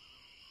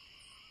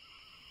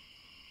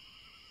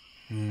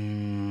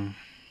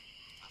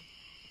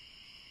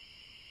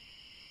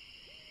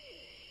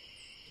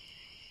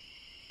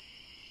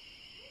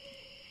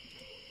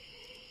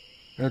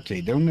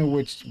 Okay, don't know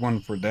which one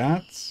for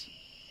that.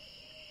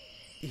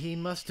 He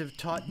must have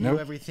taught you Nope.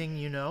 everything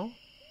you know?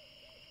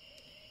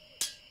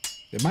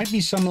 There might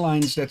be some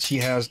lines that she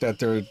has that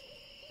there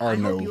are I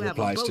no hope you have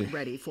a replies to. boat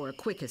ready for a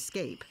quick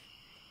escape.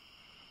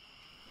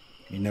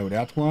 We know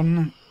that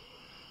one.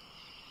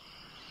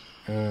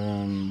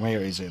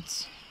 Where is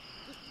it?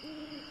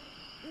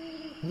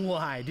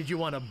 Why? Did you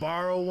want to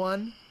borrow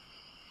one?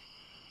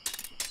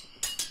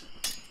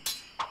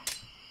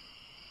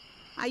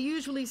 I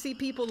usually see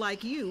people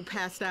like you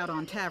passed out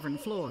on tavern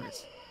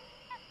floors.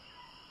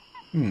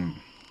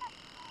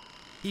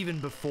 Even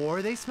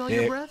before they smell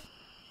Yeah. your breath?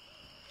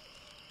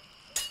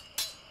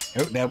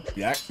 Oh, no,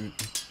 yeah.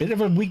 Bit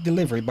of a weak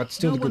delivery, but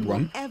still No a good one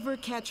will one. ever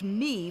catch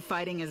me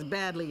fighting as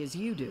badly as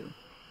you do.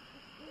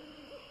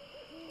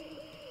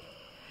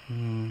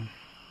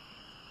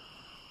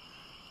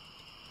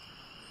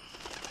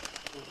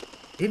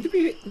 Did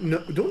we no,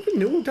 don't we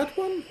know that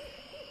one?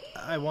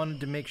 I wanted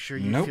to make sure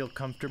you Nope. feel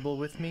comfortable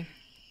with me.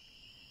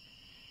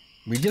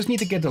 We just need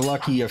to get the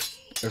lucky of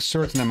a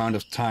certain amount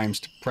of times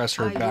to press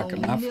her I back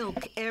will enough.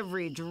 milk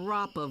every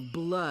drop of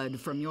blood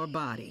from your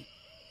body.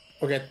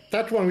 Okay,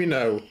 that one we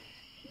know.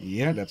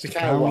 Yeah, that's The the cow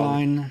cow one.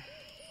 line.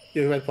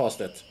 You went past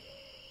it.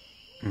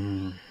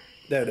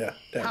 There.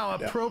 How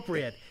there.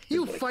 appropriate.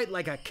 You fight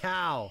like a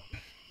cow.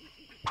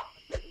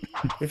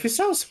 If it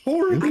sounds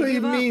horribly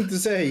give up. mean to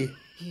say.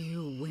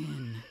 You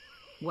win.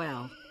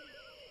 Well,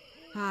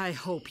 I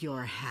hope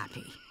you're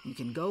happy. You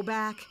can go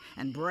back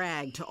and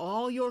brag to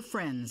all your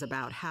friends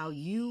about how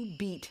you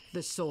beat the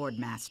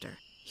Swordmaster.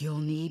 You'll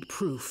need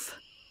proof.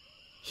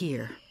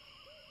 Here.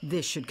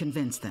 This should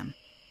convince them.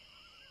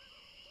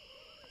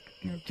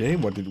 Okay,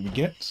 what did we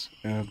get?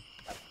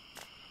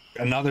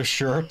 Another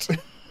shirt.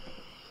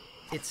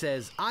 It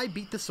says, I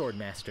beat the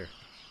Swordmaster.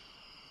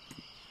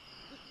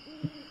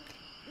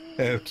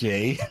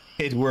 Okay,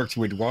 it worked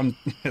with one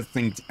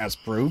thing as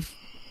proof.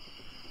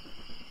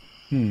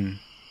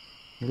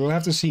 We'll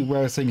have to see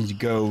where things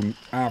go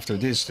after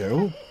this,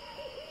 though.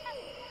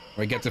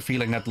 I get the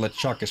feeling that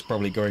LeChuck is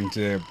probably going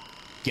to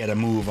get a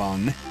move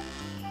on.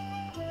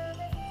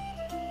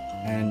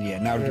 And yeah,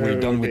 now that we're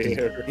done with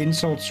dear. the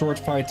insult sword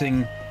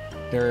fighting,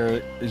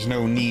 there is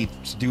no need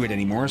to do it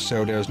anymore,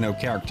 so there's no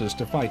characters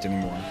to fight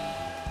anymore.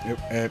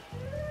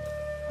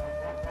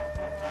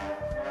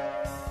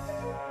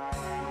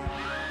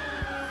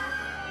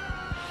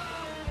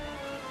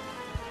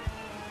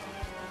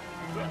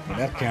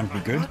 That can't be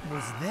good. What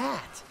was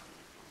that?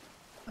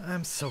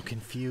 I'm so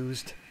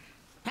confused.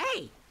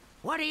 Hey,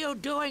 what are you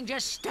doing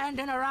just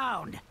standing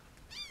around?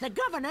 The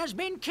governor's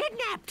been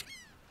kidnapped.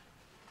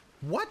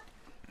 What?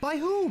 By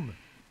whom?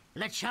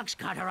 LeChuck's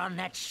got her on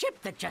that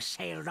ship that just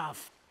sailed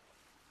off.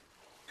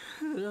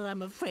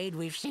 I'm afraid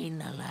we've seen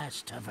the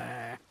last of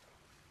her.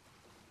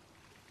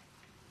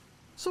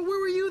 So where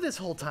were you this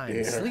whole time?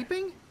 Yeah.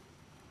 Sleeping?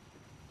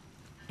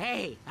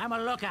 Hey, I'm a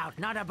lookout,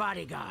 not a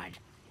bodyguard.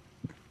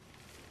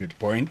 Good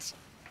point.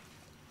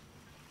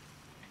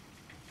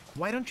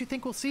 Why don't you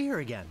think we'll see her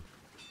again?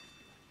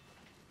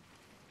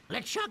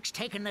 LeChuck's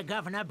taken the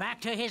governor back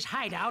to his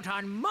hideout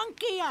on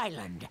Monkey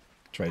Island. I'm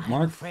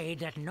Trademark. afraid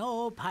that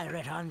no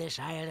pirate on this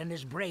island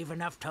is brave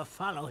enough to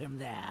follow him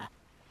there.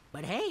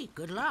 But hey,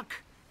 good luck.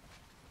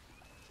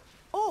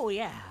 Oh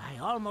yeah, I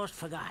almost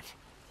forgot.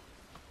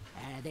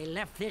 They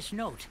left this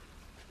note.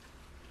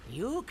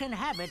 You can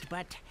have it,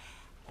 but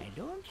I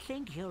don't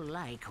think you'll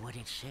like what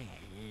it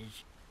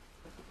says.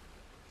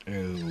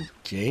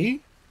 Okay.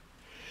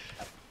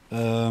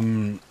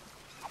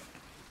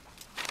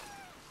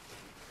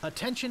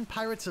 Attention,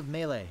 pirates of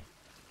Melee.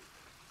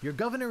 Your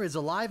governor is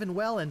alive and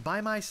well and by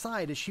my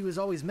side as she was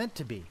always meant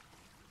to be.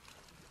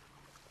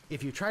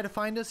 If you try to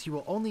find us, you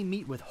will only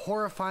meet with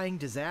horrifying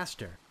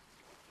disaster.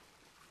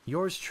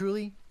 Yours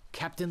truly,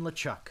 Captain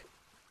LeChuck.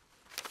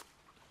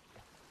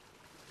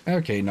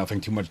 Okay,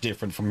 nothing too much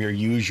different from your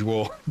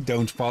usual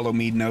don't follow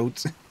me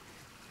note.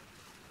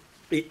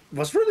 It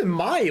was really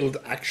mild,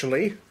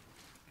 actually.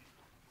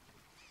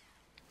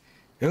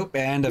 Oh,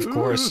 and of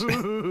course...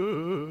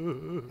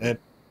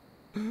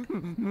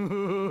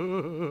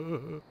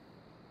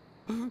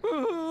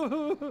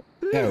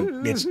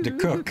 Oh, it's the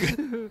cook.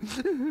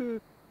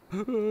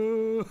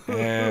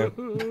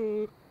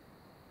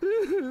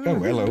 Oh,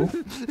 hello.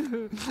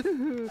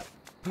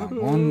 That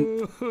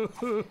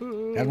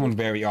one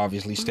very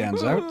obviously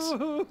stands out.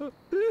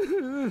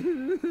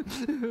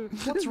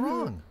 What's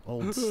wrong,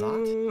 old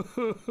sot?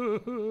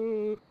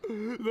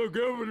 The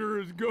governor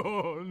is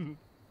gone.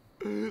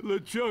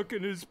 LeChuck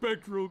and his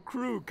spectral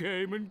crew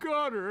came and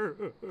got her.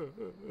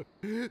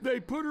 They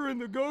put her in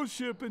the ghost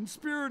ship and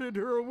spirited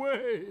her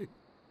away.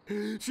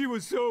 She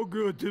was so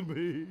good to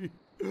me.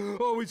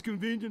 Always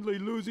conveniently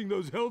losing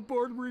those health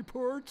board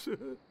reports.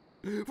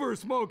 For a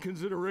small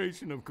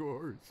consideration, of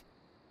course.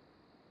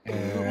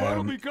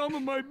 What'll become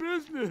of my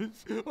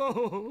business?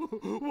 Oh,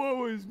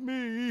 woe is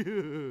me.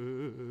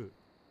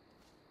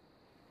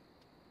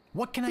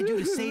 What can I do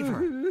to save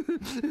her?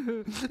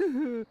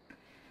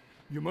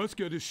 You must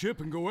get a ship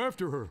and go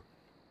after her.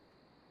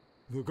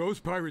 The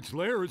ghost pirate's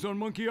lair is on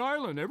Monkey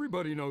Island.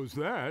 Everybody knows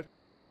that.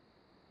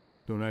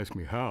 Don't ask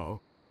me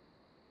how.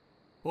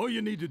 All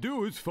you need to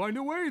do is find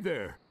a way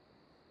there.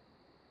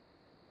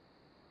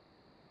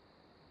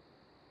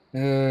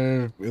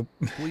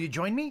 Will you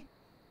join me?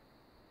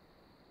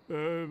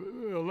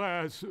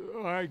 Alas,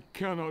 I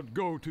cannot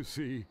go to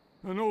sea.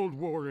 An old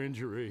war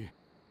injury.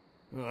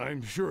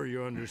 I'm sure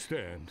you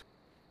understand.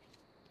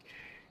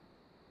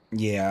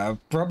 Yeah,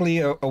 probably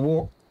a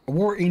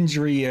war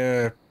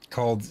injury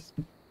called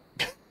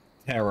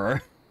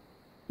terror.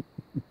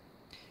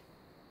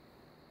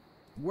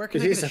 Where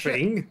can It I is get a a ship?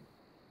 thing.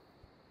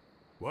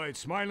 Why, it's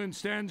Smiling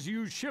Stand's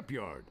used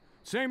shipyard.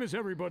 Same as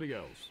everybody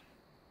else.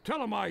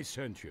 Tell 'em I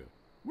sent you.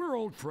 We're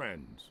old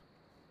friends.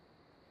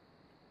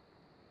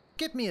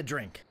 Get me a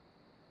drink.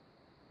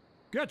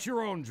 Get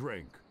your own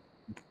drink.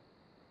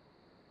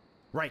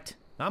 Right.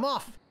 I'm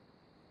off.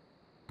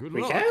 Good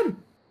We luck.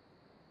 can.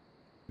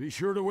 Be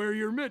sure to wear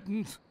your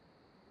mittens.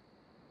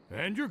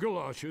 And your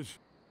galoshes.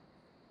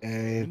 Uh,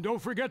 And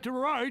don't forget to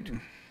write.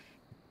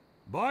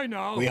 Bye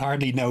now. we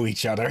hardly know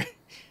each other.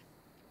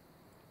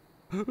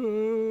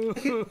 Oh,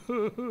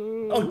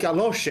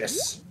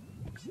 galoshes.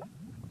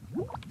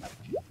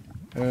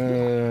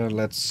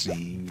 Let's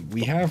see.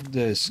 We have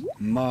this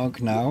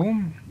mug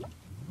now.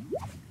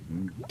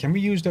 Can we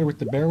use that with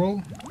the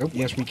barrel? Oh,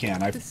 yes, we can.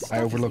 This stuff I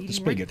is overlooked the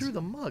eating right spigot. through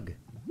the mug.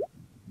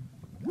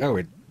 Oh,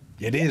 it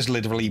is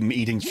literally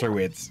eating through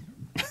it.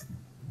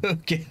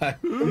 Okay, I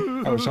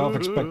was half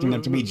expecting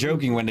them to be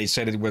joking when they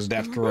said it was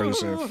that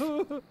corrosive.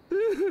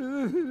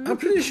 I'm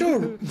pretty sure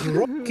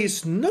Grog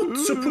is not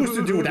supposed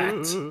to do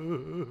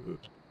that.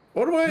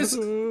 Otherwise,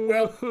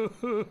 well,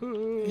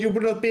 you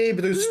would not be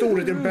able to store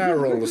it in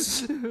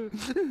barrels.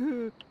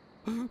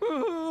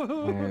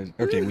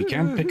 Okay, we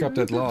can pick up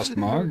that last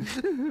mug.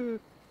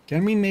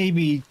 Can we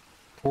maybe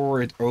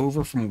pour it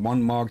over from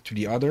one mug to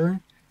the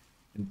other?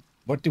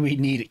 What do we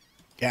need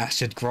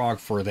acid grog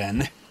for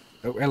then?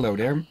 Oh, hello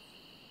there.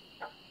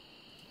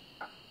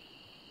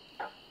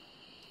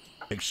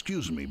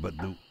 Excuse me, but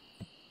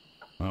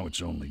oh,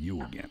 it's only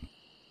you again.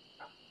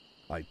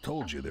 I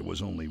told you there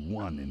was only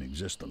one in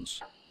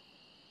existence.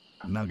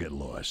 Now get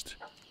lost.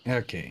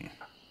 Okay.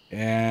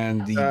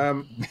 And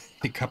the,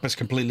 the cup is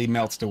completely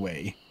melted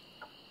away.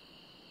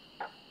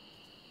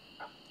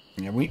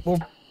 Yeah, we'll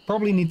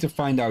probably need to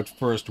find out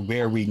first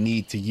where we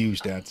need to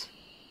use that.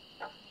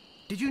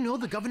 Did you know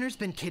the governor's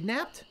been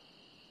kidnapped?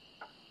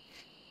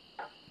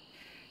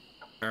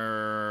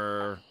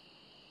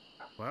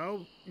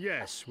 Well,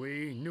 yes,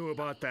 we knew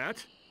about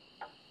that.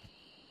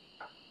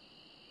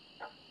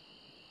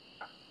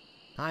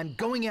 I'm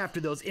going after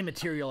those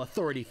immaterial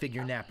authority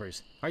figure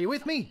nappers. Are you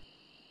with me?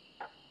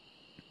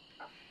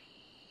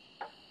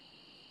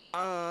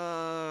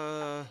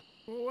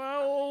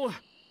 Well,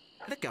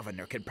 the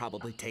governor can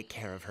probably take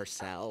care of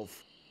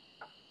herself.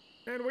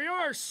 And we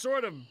are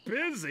sort of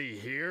busy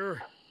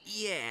here.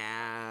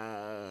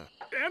 Yeah.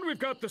 And we've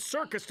got the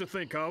circus to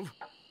think of.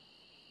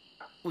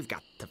 We've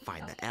got to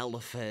find the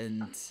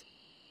elephant.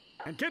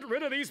 And get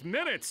rid of these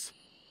minutes.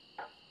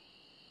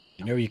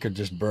 You know, you could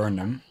just burn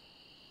them.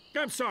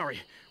 I'm sorry.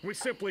 We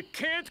simply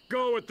can't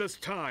go at this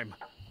time.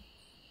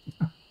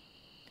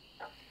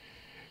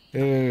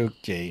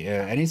 Okay,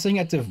 anything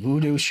at the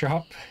voodoo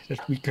shop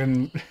that we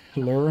can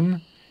learn?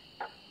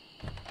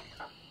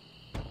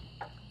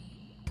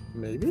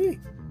 Maybe.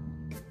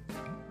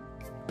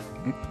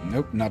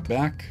 Nope, not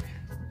back.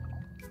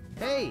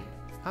 Hey,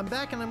 I'm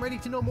back and I'm ready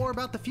to know more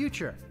about the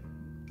future.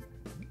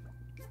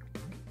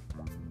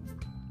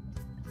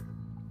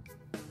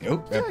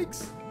 Nope,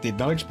 Yikes! did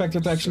not expect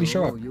it to actually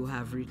show up. So you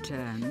have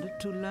returned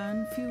to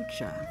learn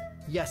future.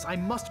 Yes, I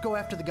must go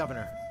after the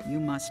governor. You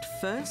must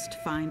first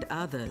find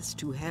others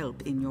to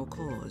help in your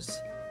cause.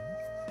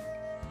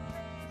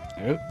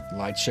 Oh,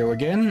 light show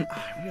again.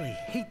 I really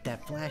hate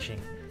that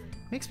flashing.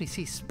 Makes me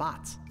see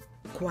spots.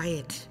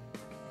 Quiet.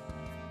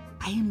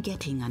 I am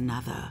getting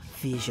another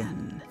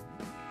vision.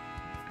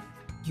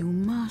 You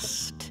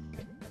must.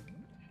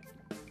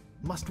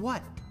 Must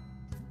what?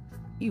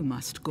 You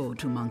must go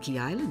to Monkey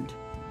Island.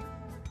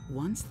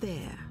 Once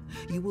there,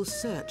 you will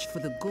search for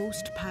the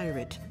ghost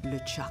pirate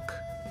LeChuck.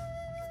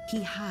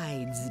 He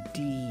hides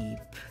deep,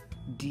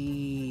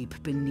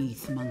 deep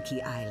beneath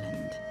Monkey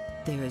Island.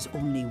 There is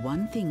only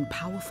one thing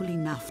powerful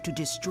enough to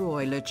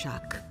destroy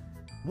LeChuck.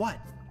 What?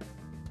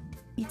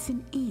 It's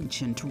an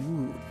ancient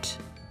root.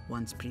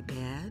 Once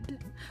prepared,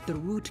 the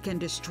root can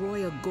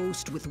destroy a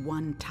ghost with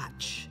one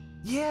touch.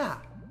 Yeah!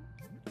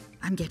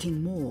 I'm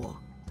getting more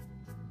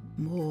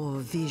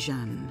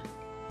vision.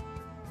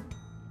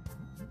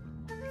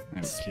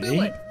 Spill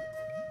Okay. it!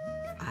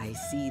 I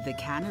see the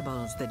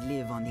cannibals that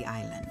live on the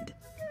island.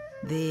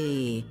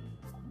 They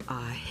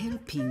are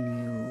helping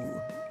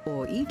you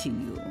or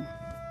eating you.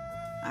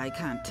 I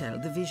can't tell.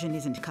 The vision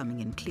isn't coming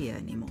in clear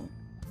anymore.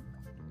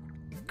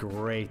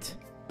 Great.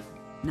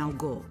 Now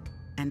go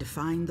and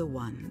find the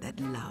one that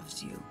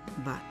loves you.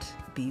 But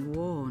be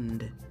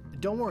warned,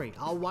 Don't worry,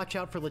 I'll watch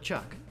out for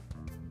LeChuck.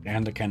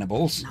 And the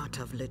cannibals. not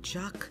of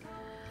LeChuck,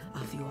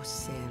 of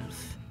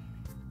yourself.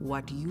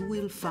 What you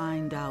will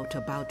find out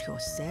about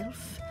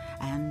yourself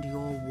and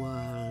your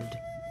world.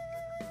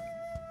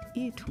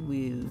 It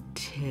will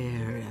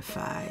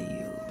terrify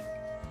you.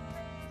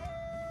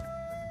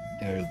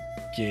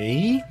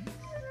 Okay.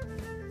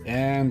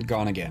 And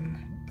gone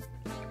again.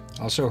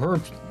 Also,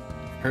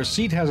 her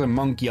seat has a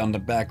monkey on the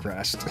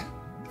backrest.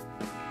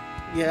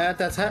 Yeah,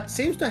 that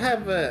seems to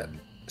have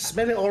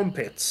smelly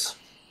armpits.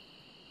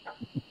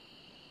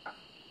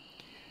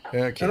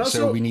 Okay, And also,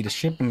 so we need a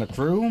ship and a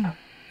crew.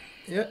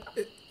 Yeah,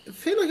 I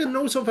feel like I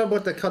know something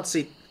about the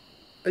cutscene.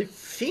 I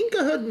think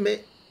I heard,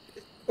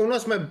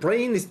 unless my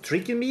brain is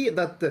tricking me,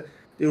 that the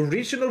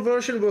original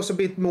version was a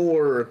bit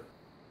more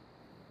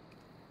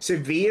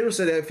severe,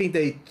 so I think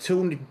they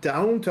toned it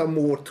down to a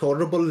more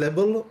tolerable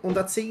level on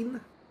that scene.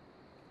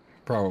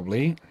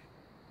 Probably.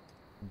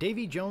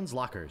 Davy Jones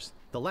lockers.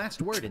 The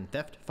last word in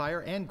theft,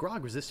 fire, and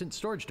grog-resistant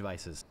storage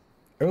devices.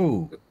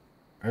 Oh,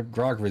 a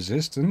grog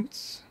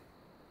resistance.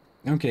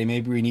 Okay,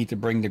 maybe we need to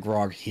bring the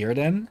grog here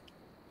then.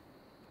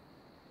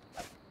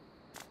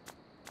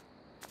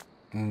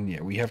 And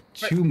yeah, we have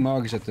 2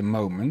 mugs at the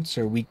moment,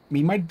 so we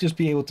might just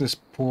be able to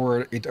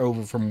pour it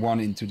over from one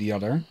into the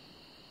other.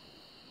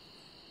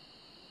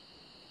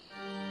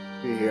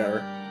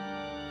 Here.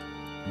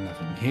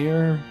 Nothing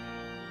here.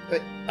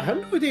 I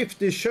don't know if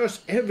the church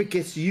ever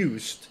gets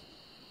used.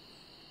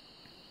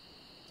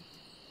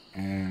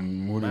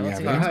 And what do I we don't have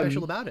see here? anything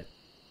special about it.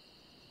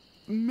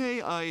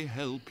 May I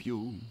help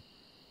you?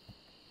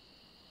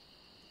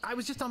 I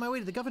was just on my way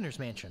to the governor's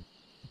mansion.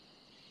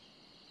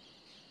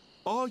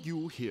 Are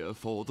you here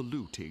for the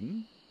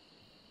looting?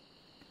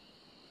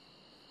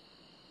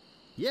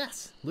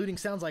 Yes, looting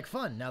sounds like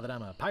fun now that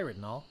I'm a pirate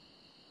and all.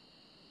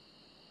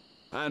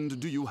 And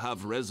do you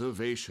have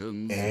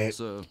reservations,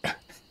 sir?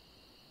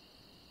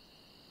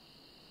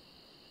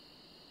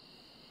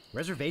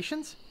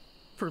 Reservations?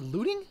 For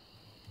looting?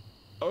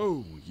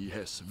 Oh,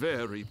 yes,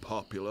 very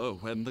popular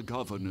when the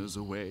governor's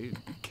away.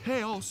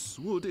 Chaos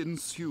would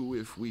ensue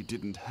if we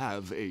didn't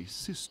have a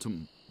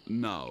system.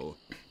 Now,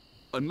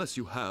 unless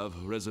you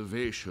have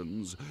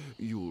reservations,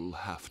 you'll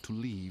have to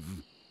leave.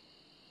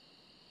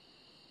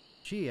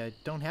 Gee, I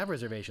don't have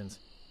reservations.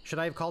 Should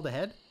I have called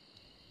ahead?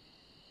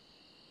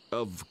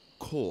 Of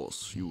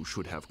course you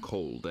should have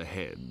called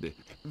ahead.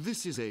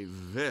 This is a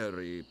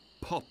very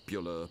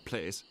popular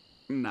place.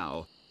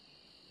 Now,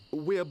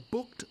 we're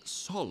booked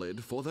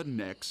solid for the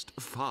next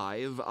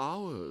 5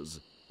 hours.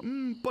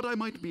 But I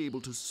might be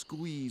able to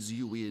squeeze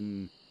you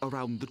in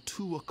around the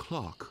 2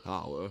 o'clock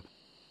hour.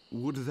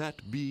 Would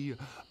that be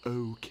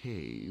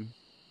okay?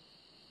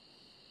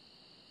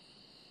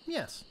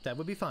 Yes, that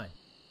would be fine.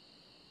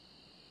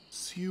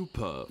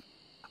 Super.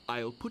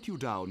 I'll put you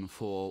down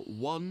for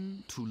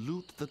 1 to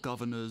loot the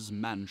governor's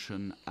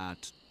mansion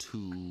at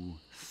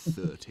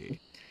 2:30.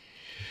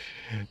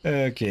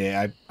 Okay,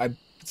 I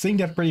think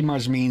that pretty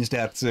much means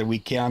that we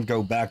can't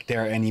go back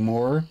there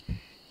anymore,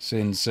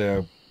 since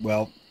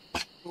well,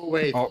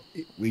 Wait.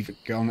 we've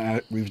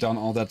done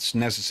all that's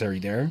necessary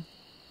there.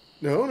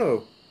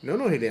 No,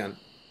 Hillyan.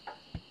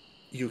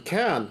 You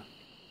can.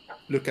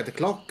 Look at the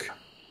clock.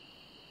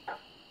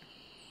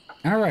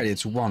 All right,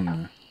 it's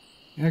 1.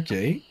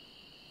 Okay.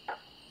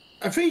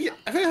 I think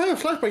I have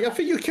a flashback. I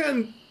think you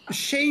can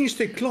change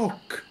the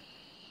clock.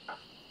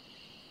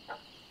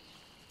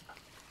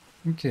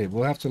 Okay,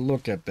 we'll have to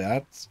look at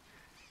that.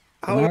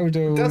 How, Now,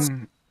 though,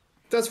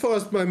 that's far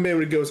as my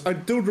memory goes. I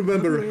don't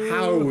remember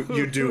how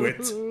you do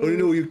it.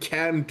 Or you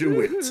can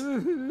do it.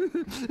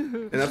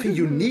 And I think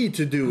you need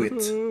to do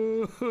it.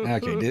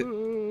 okay,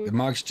 the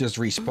mugs just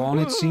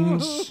respawn, it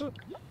seems.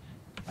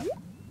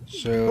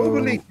 So,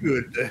 Probably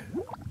good.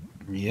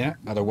 yeah,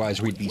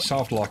 otherwise we'd be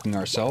soft-locking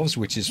ourselves,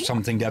 which is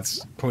something that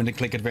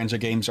point-and-click adventure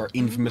games are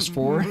infamous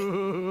for.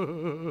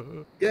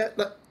 Yeah,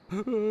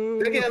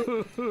 again.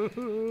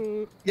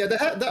 Yeah,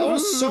 there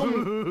was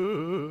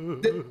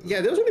some.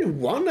 Yeah, there's only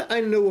one I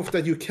know of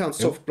that you can't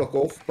soft block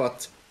off,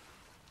 but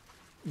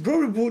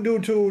probably due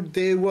to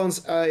the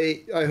ones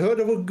I heard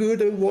of were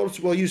good and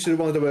ones were usually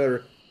the ones that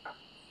were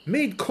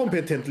made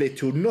competently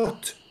to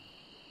not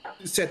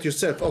set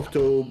yourself up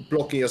to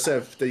blocking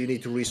yourself that you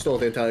need to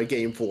restart the entire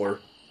game for.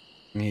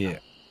 Yeah.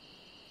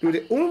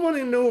 The only one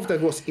I know of that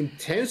was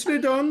intentionally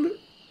done,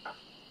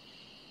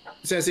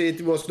 since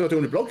it was not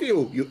only blocking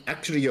you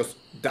actually just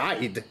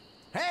died,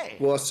 Hey,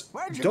 was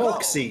where'd you go?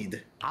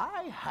 Darkseid.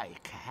 I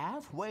hike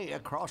halfway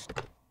across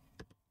the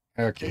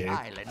Okay.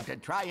 island to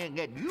try and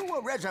get you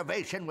a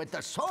reservation with the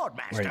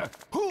Swordmaster. Wait,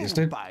 who, is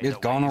it by the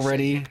gone way,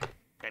 already?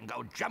 Can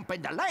go jump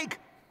in the lake.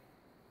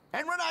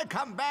 And when I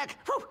come back,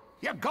 whew,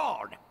 you're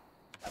gone.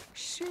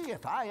 See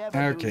if I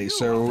ever do Okay, you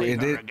so a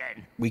favor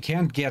again. we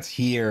can't get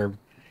here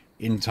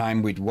in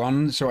time with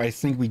 1, so I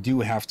think we do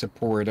have to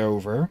pour it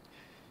over.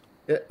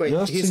 Wait,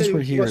 Just he since said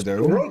we're it here, was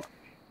though. grog.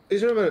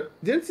 Remember,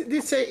 didn't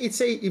it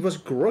say it was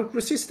grog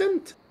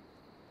resistant?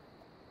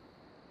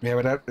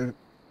 Yeah, but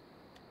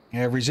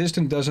that...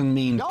 resistant doesn't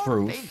mean Don't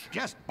proof. think,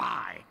 just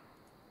buy.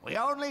 We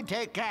only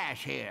take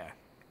cash here.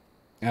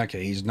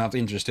 Okay, he's not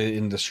interested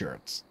in the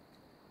shirts.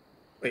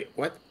 Wait,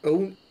 what?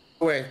 Own?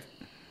 Wait.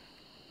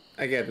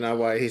 I get now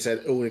why he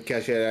said own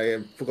cash. I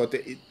forgot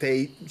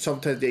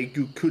that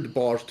you could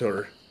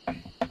barter.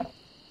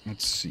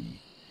 Let's see.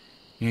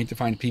 You need to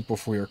find people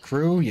for your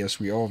crew. Yes,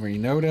 we already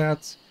know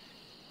that.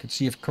 Could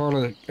see if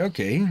Carla...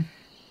 Okay.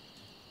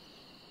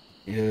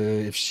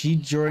 If she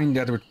joined,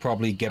 that would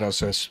probably get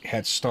us a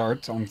head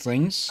start on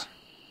things.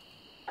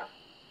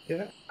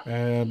 Yeah.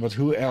 But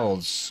who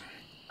else?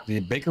 The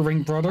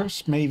Bickering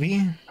brothers,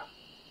 maybe?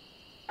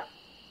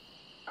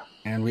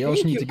 And we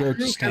also need to go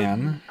to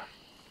Stan.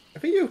 I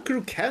think your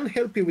crew can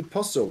help you with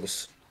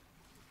puzzles.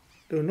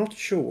 They're not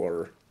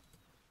sure.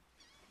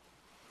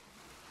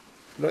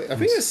 Like, I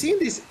think I've seen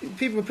these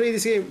people play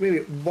this game maybe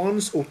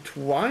once or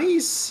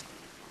twice.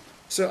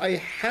 So I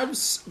have,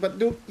 but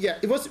no, yeah,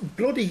 it was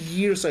bloody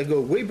years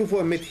ago, way before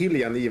I met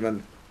Hillyan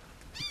even.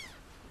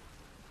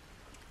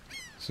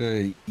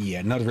 So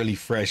yeah, not really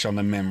fresh on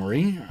the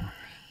memory.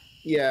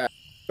 Yeah,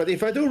 but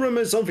if I do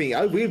remember something,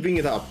 I will bring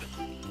it up.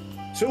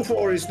 So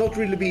far, it's not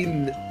really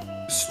been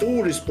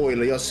story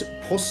spoiler, just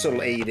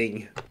puzzle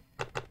aiding.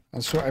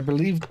 Also, I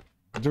believe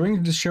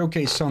during the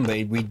showcase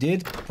Sunday, we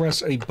did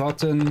press a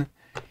button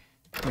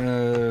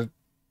to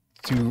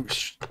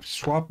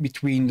swap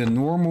between the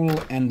normal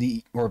and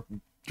the, or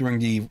during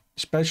the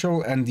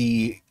special and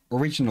the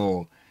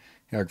original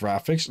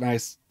graphics, and I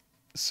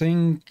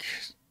think,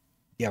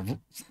 yeah,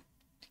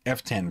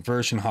 F10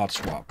 version hot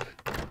swap.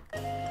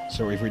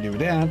 So if we do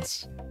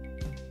that,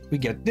 we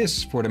get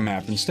this for the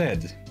map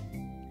instead.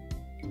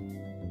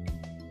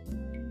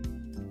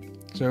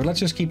 So let's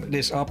just keep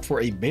this up for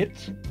a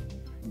bit.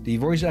 The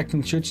voice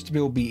acting should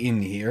still be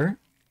in here.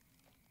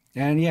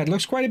 And yeah, it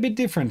looks quite a bit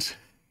different.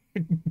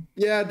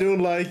 Yeah, I don't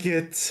like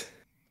it.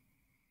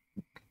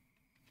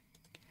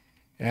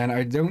 And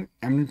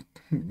I'm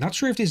not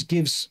sure if this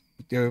gives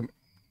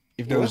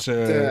if those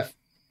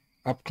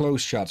up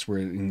close shots were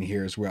in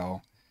here as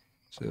well.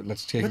 So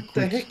let's take a quick... What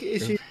the heck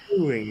is he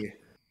doing?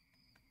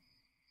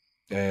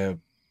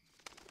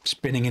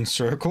 Spinning in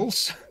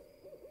circles.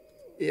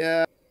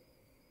 Yeah.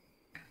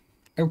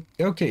 Oh,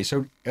 okay,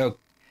 so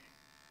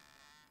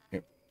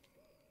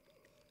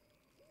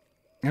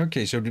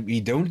okay, so we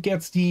don't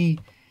get the...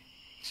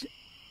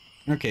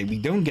 Okay, we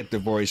don't get the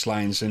voice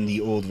lines in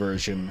the old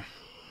version.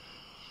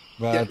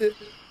 But...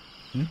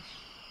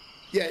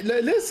 Yeah,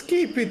 let's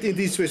keep it in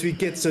this way so we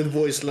get some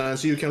voice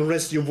lines so you can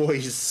rest your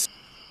voice.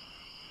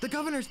 The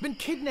governor's been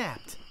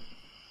kidnapped!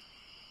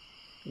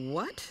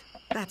 What?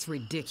 That's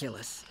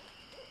ridiculous.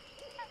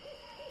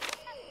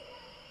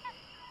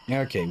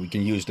 Okay, we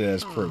can use that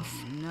as proof.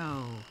 Oh,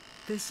 no.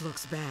 This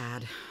looks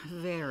bad.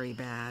 Very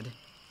bad.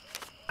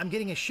 I'm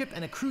getting a ship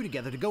and a crew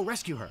together to go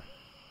rescue her.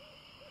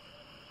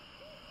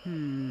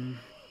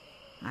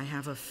 I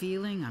have a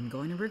feeling I'm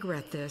going to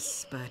regret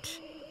this, but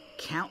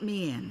count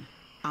me in.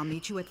 I'll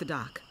meet you at the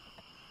dock.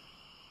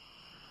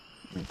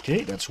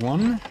 Okay, that's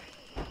one.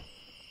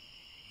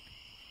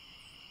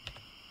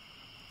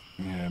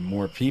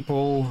 More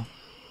people.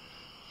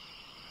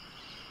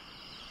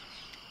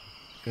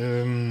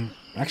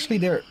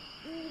 Actually,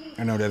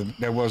 I know that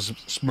there was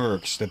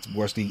Smirks. That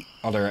was the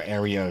other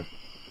area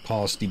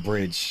past the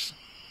bridge.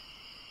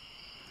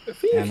 I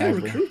think you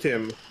can recruit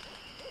him.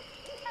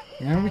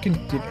 Yeah, we can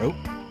do... Oh.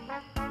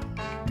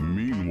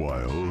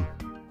 Meanwhile,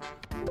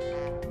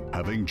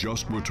 having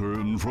just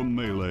returned from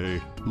Melee,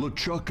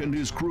 LeChuck and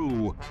his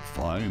crew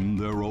find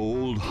their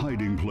old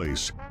hiding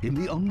place in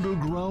the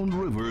underground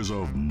rivers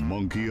of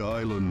Monkey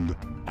Island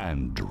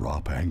and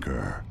drop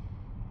anchor.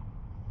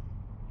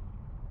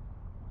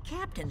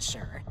 Captain,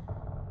 sir,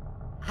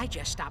 I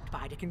just stopped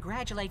by to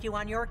congratulate you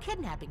on your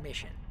kidnapping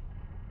mission.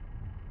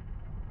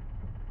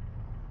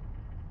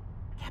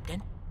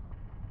 Captain?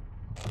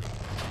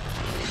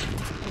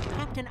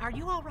 Captain, are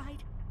you all right?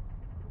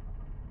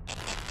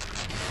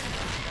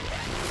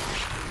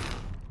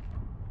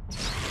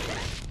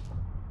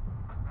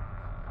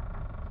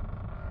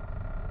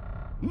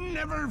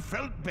 Never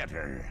felt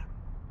better.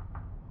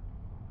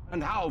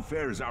 And how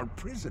fares our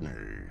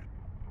prisoner?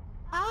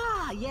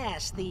 Ah,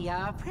 yes,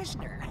 the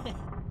prisoner.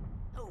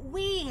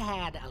 We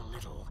had a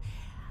little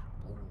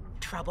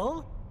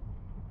trouble.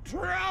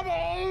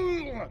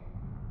 Trouble!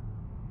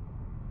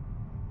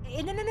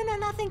 No,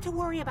 nothing to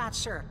worry about,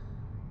 sir.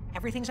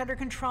 Everything's under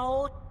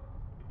control.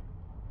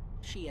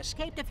 She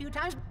escaped a few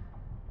times,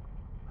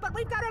 but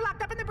we've got her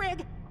locked up in the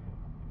brig.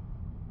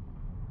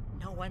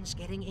 No one's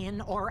getting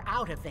in or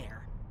out of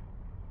there.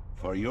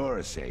 For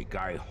your sake,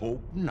 I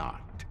hope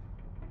not.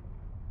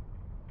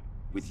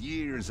 With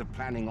years of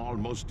planning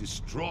almost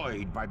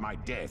destroyed by my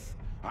death,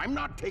 I'm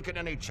not taking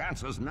any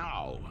chances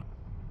now.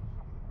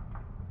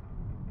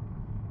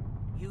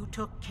 You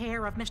took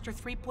care of Mr.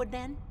 Threepwood,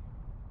 then?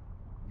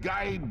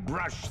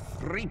 Guybrush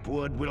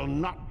Threepwood will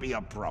not be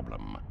a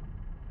problem.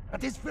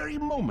 At this very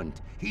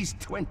moment, he's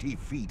 20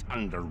 feet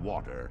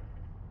underwater.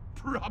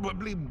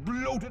 Probably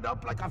bloated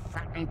up like a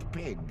fattened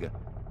pig.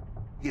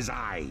 His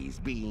eyes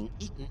being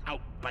eaten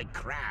out by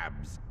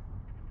crabs.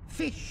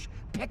 Fish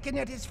pecking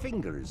at his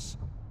fingers.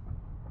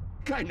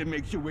 Kinda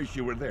makes you wish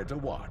you were there to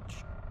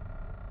watch.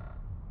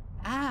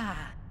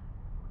 Ah,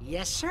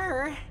 yes,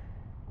 sir.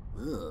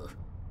 Ugh.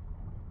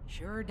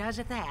 Sure does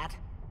at that.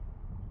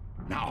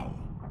 Now,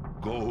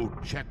 go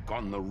check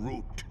on the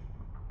route.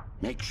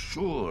 Make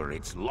sure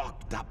it's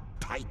locked up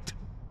tight.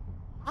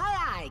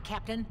 Aye, aye,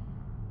 Captain.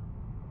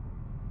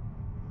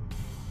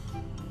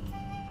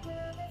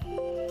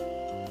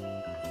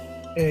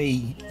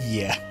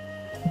 Yeah.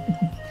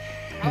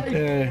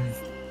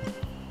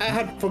 I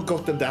had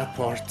forgotten that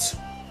part.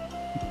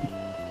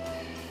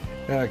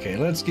 Okay,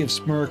 let's give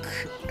Smirk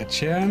a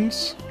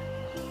chance.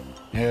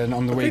 And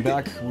on the way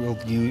back,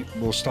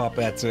 we'll stop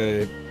at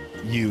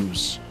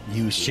Use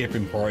Ship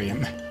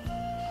Emporium.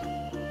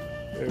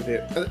 Oh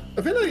dear.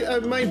 I feel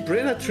like my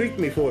brain had tricked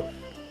me for.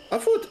 I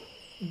thought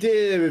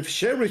the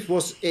sheriff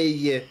was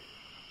a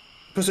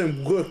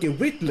person working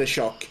with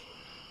LeChuck.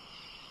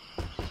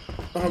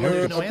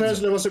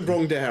 Apparently I was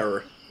wrong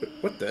there.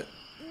 What the?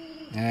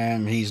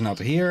 And he's not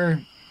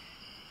here.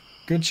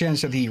 Good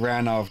chance that he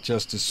ran off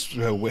just as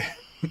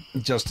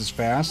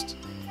fast.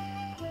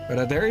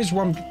 But there is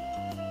one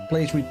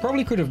place we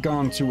probably could have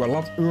gone to a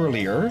lot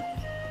earlier,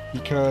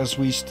 because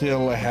we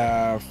still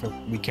have...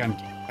 we can't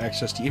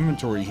access the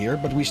inventory here,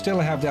 but we still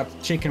have that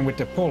chicken with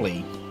the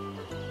pulley.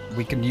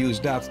 We can use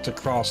that to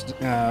cross...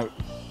 to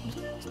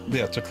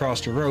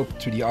cross the rope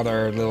to the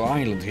other little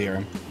island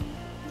here.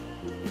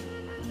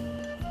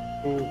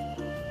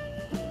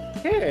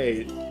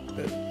 Hey,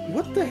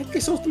 what the heck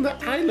is on the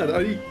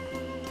island?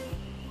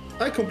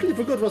 I completely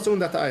forgot what's on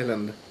that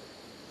island.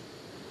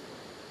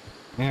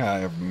 Yeah, I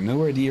have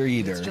no idea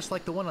either. It's just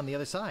like the one on the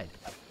other side.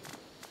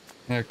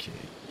 Okay.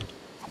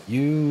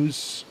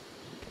 Use...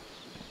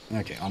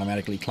 Okay,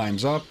 automatically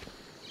climbs up.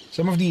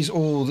 Some of these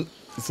old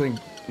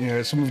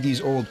some of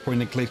these old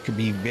point and click could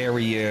be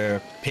very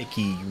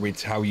picky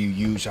with how you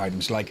use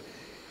items. Like,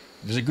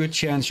 there's a good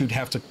chance you'd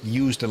have to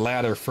use the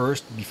ladder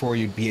first before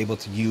you'd be able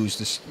to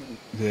use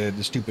the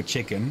stupid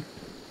chicken.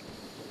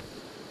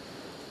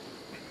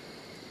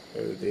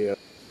 Oh dear.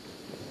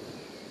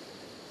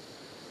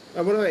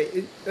 By the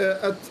way,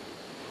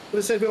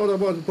 let's say we all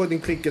about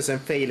putting clickers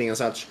and failing and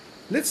such.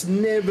 Let's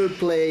never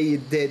play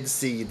Dead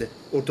Seed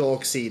or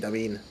Dark Seed, I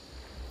mean.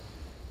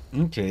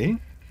 Okay.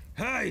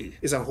 Hey!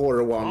 It's a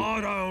horror one.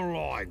 I don't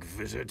like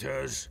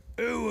visitors.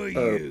 Who are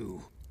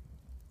you?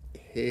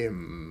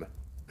 Him.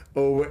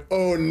 Oh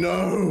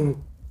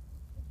no!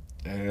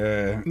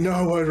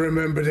 No, I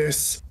remember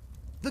this.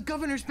 The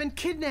governor's been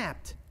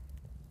kidnapped!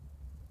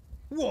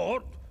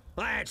 What?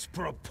 That's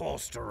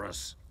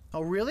preposterous.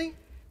 Oh, really?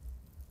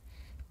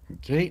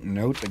 Okay,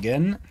 note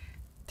again.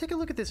 Take a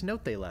look at this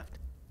note they left.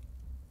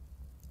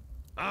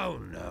 Oh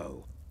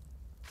no.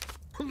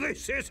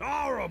 This is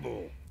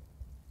horrible.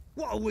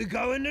 What are we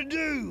going to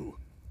do?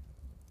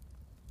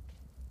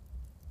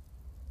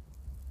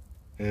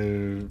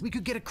 We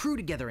could get a crew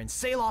together and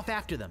sail off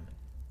after them.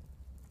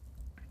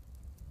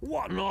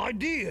 What an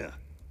idea.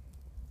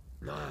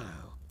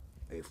 Now,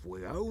 if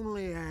we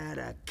only had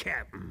a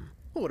captain.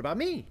 Well, what about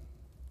me?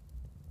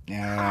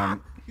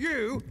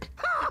 You?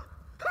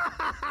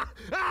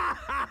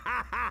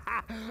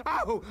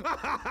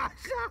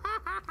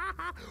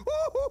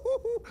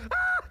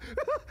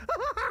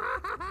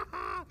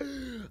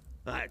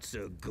 That's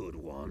a good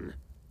one.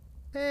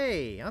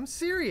 Hey, I'm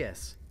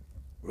serious.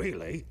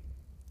 Really?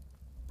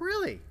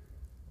 Really?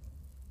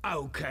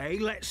 Okay,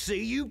 let's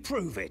see you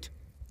prove it.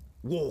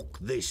 Walk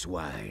this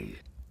way.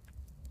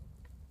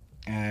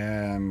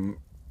 Oh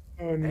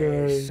no.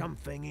 There's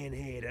something in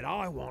here that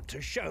I want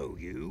to show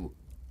you.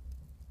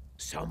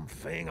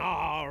 Something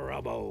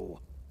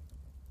horrible.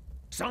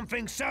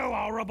 Something so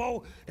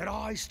horrible that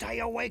I stay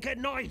awake at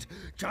night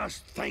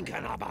just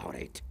thinking about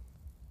it.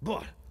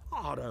 But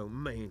I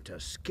don't mean to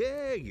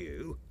scare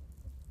you.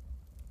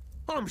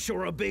 I'm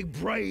sure a big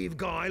brave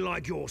guy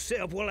like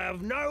yourself will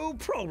have no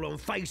problem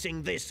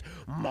facing this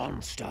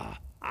monster.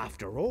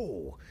 After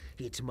all,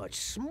 it's much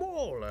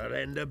smaller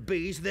than the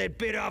beast that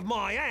bit off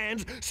my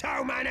hands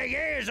so many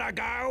years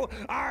ago.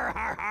 Arr,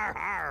 arr, arr,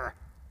 arr.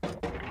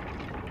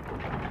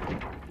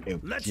 Okay.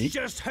 Let's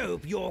just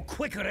hope you're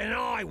quicker than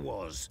I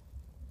was.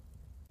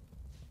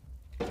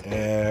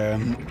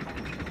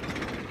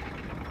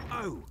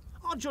 Oh,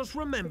 I just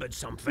remembered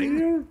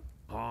something.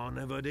 I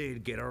never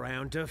did get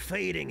around to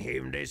feeding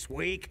him this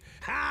week.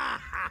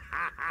 Ha ha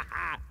ha ha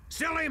ha!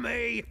 Silly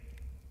me!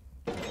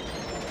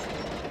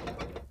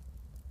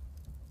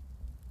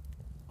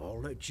 I'll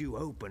let you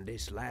open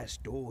this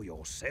last door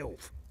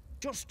yourself.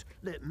 Just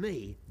let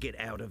me get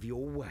out of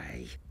your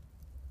way.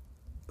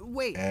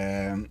 Wait.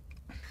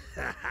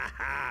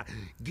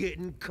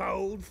 Getting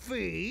cold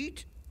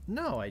feet?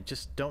 No, I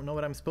just don't know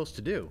what I'm supposed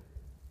to do.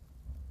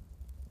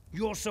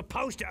 You're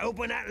supposed to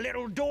open that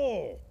little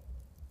door.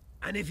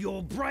 And if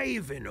you're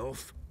brave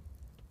enough,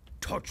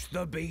 touch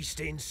the beast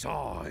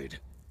inside.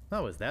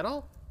 Oh, is that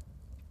all?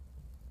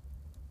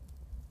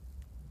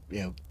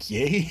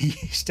 Okay,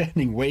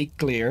 standing way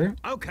clear.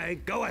 Okay,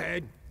 go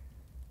ahead.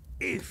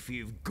 If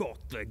you've got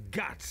the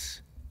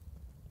guts.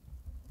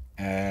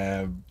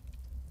 I'm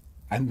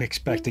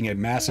expecting a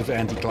massive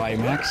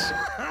anticlimax.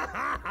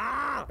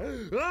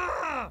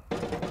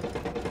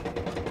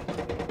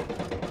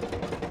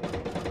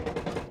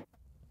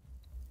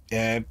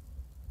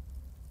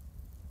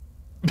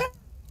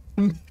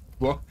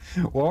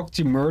 Walk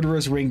to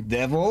murderous ring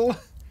devil?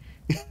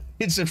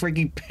 It's a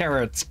freaking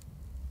parrot.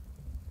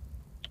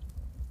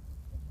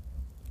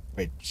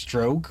 Wait,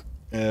 stroke?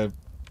 I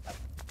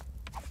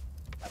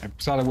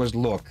thought it was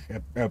look.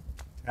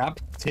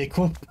 Tap,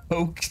 tickle,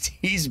 poke,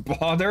 tease,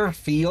 bother,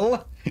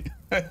 feel.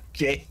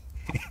 Okay.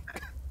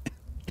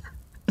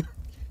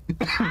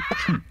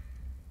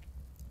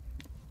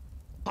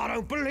 I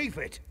don't believe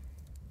it.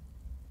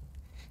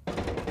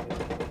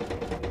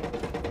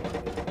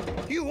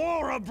 You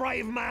are a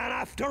brave man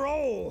after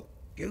all.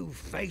 You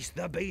faced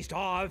the beast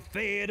I've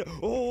feared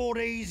all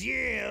these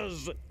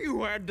years.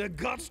 You had the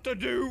guts to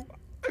do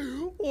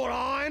what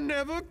I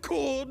never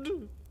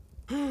could.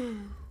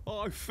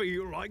 I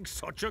feel like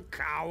such a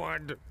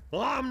coward.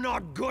 I'm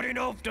not good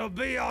enough to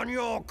be on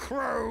your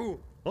crew.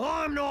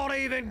 I'm not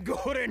even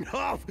good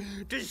enough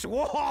to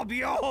swab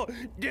your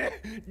decks.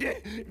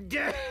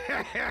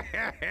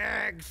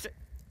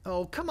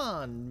 Oh, come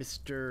on,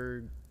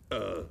 Mr.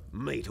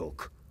 Meat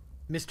Hook.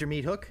 Mr.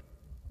 Meat Hook.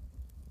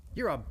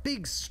 You're a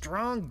big,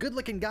 strong,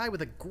 good-looking guy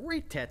with a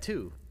great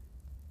tattoo.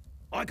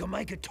 I can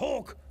make it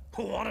talk.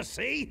 Wanna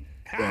see?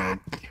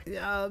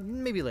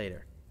 Maybe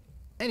later.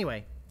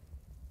 Anyway,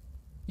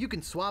 you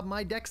can swab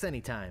my decks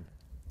anytime.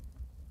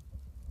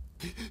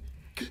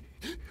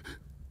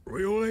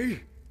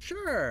 Really?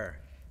 Sure.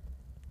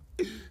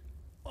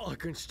 I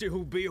can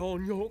still be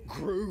on your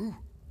crew.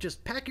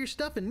 Just pack your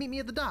stuff and meet me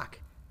at the dock.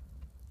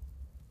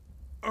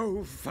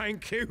 Oh,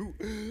 thank you.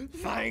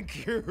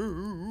 Thank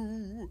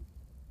you.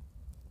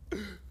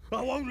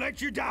 I won't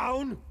let you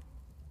down.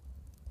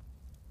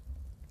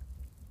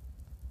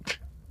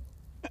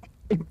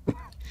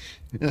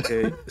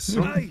 Okay,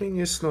 something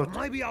is not...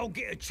 Maybe I'll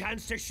get a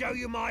chance to show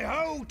you my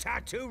whole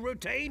tattoo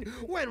routine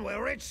when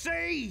we're at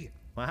sea.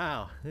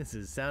 Wow, this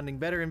is sounding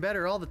better and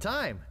better all the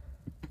time.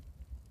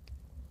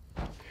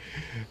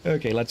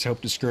 Okay, let's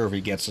hope the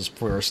scurvy gets us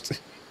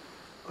first.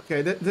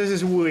 Okay, this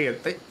is weird.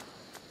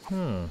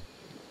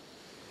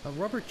 A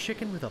rubber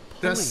chicken with a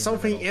pulley. There's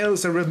something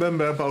else I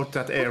remember about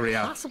that area.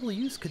 What possible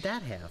use could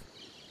that have?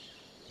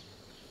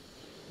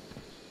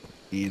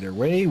 Either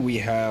way, we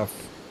have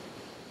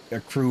a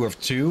crew of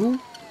 2.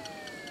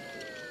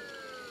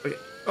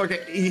 Okay,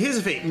 here's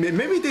the thing.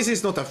 Maybe this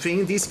is not a thing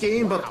in this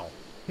game, but... Wow,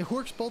 it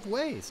works both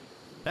ways.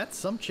 That's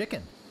some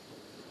chicken.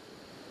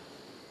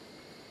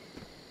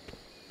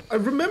 I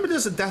remember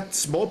there's that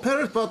small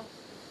parrot, but...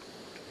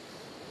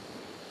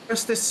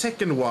 Where's the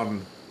second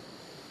one?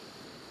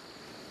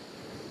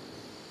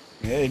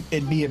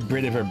 It'd be a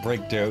bit of a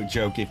brick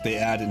joke if they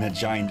add in a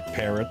giant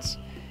parrot.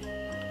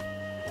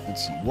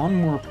 Let's see, one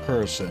more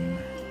person.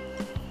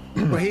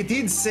 Well, he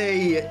did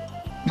say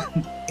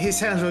his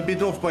hands were a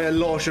bit off by a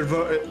larger,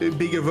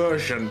 bigger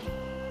version.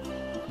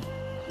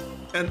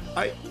 And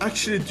I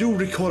actually do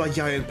recall a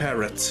giant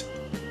parrot.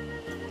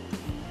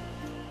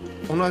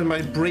 Oh no,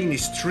 my brain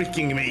is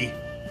tricking me.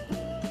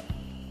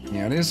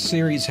 Yeah, this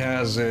series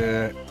has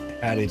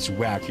had its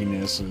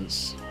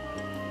wackinesses.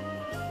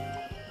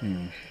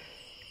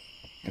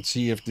 Let's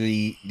see if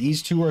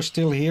these 2 are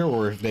still here,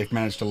 or if they've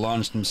managed to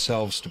launch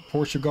themselves to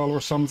Portugal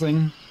or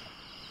something.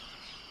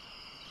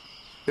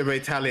 They were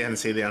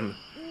Italians, Hillyan.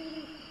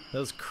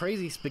 Those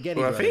crazy spaghetti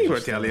Well, I brothers think are we're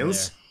still in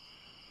Italians. there.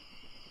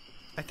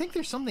 I think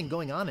there's something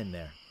going on in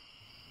there.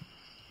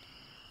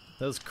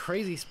 Those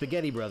crazy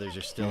spaghetti brothers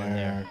are still in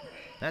there.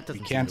 That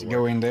doesn't We seem can't to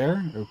go work. in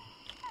there.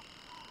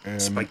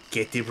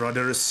 Spaghetti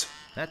brothers.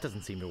 That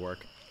doesn't seem to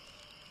work.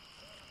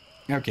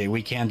 Okay,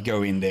 we can't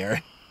go in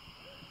there.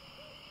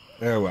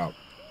 Oh well.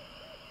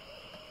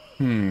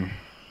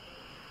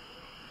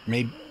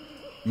 Maybe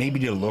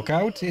the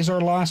lookout is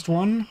our last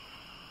one?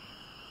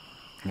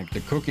 Like, the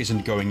cook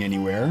isn't going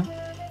anywhere.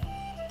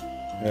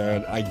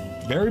 I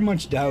very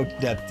much doubt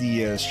that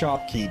the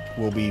shopkeep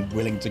will be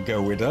willing to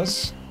go with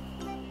us.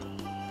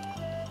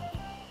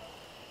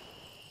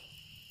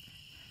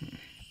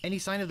 Any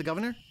sign of the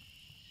governor?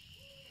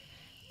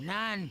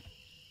 None.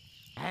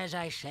 As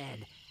I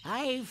said,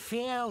 I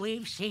fear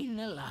we've seen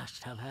the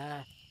last of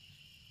her.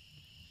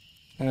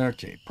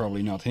 Okay,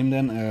 probably not him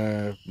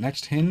then.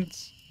 Next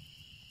hint.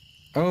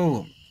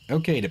 Oh,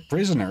 okay, the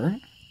prisoner.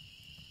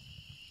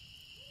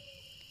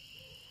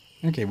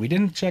 Okay, we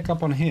didn't check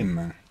up on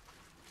him.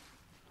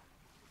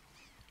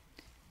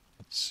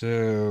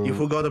 So... You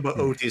forgot about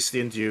Otis,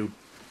 didn't you?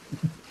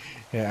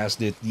 Yeah, as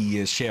did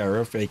the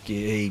sheriff,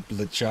 aka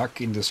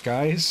LeChuck in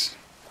disguise.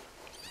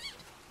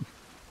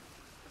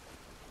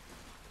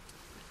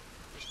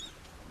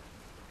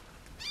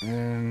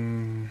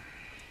 I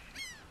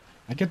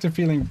get the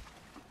feeling...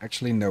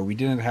 Actually, no, we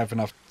didn't have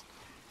enough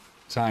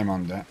time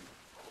on that.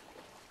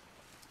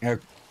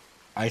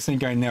 I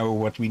think I know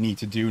what we need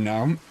to do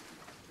now.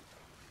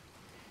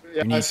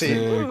 Yeah, We need I see.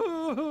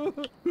 to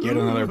get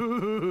another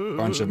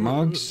bunch of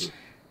mugs.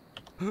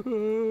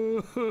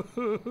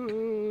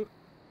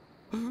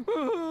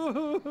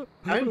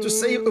 Time to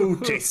save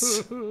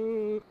Otis.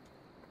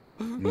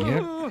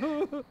 Yep.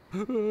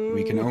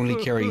 We can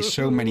only carry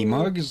so many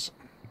mugs.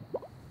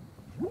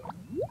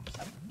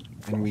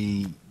 And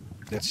we...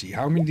 Let's see,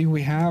 how many do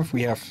we have?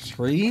 We have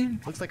 3.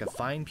 Looks like a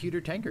fine pewter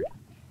tankard.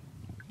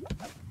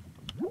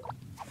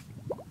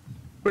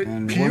 Wait,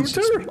 And once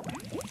pewter?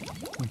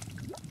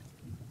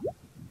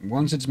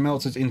 once it's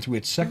melted into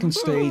its second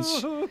stage,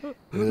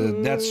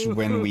 that's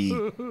when we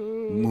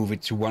move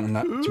it to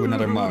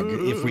another mug,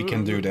 if we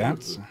can do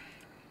that.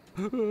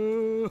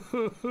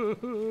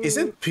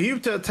 Isn't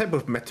pewter a type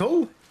of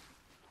metal?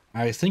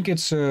 I think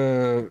it's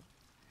a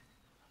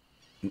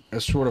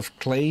sort of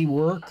clay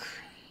work.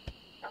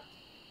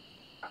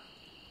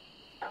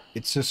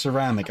 It's a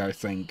ceramic, I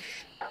think,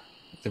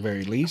 at the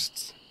very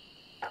least.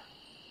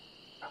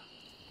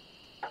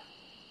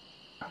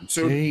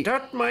 So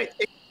that might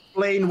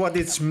explain what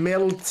it's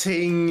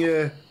melting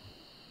I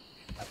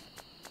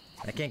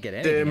can't get the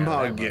anything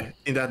out of mug that mug.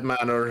 in that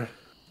manner.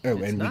 Oh,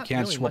 It's and we not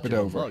can't really swap much it of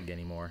a over. mug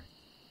anymore.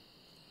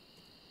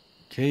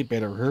 Okay,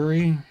 better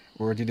hurry,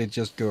 or did it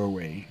just go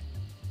away?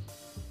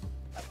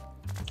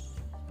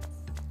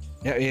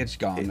 Yeah, it's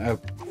gone. Oh,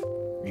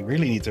 we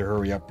really need to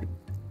hurry up.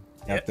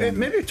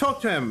 Maybe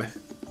talk to him.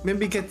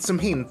 Maybe get some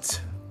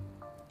hint.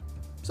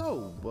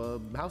 So,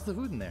 how's the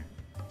food in there?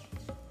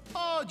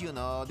 Oh, you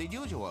know, the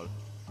usual.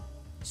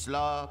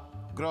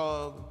 Slop,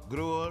 grog,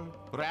 gruel,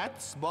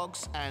 rats,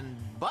 bugs, and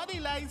body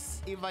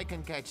lice if I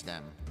can catch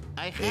them.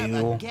 I have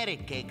Ew. a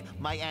carrot cake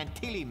my Aunt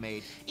Tilly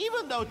made,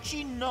 even though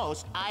she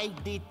knows I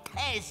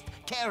detest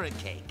carrot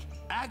cake.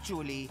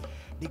 Actually,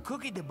 the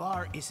cook at the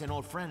bar is an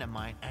old friend of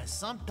mine, and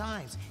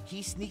sometimes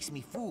he sneaks me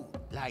food,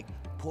 like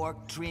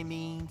pork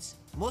trimmings,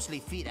 mostly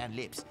feet and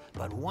lips.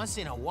 But once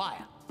in a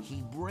while,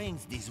 he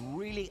brings this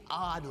really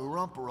odd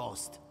rump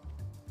roast.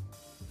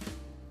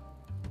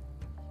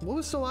 What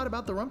was so odd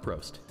about the rump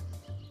roast?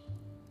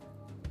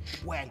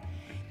 Well,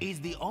 it's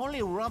the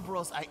only rump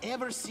roast I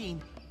ever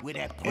seen with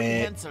a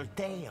prehensile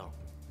tail.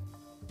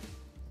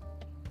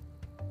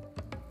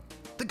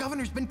 The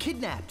governor's been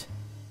kidnapped.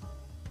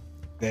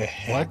 The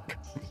heck?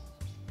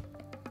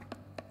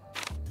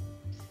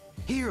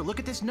 Here, look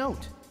at this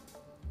note.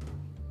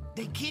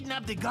 They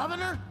kidnapped the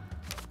governor?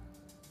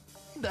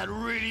 That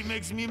really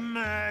makes me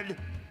mad.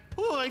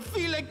 Oh, I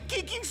feel like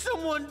kicking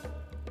someone.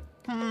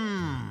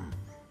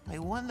 I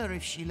wonder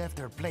if she left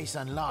her place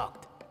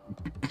unlocked.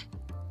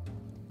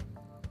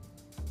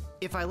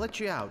 If I let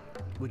you out,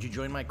 would you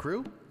join my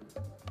crew?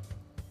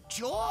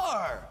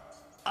 Sure!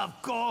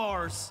 Of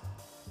course!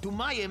 To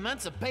my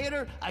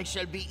emancipator, I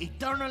shall be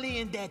eternally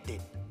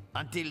indebted.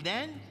 Until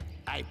then,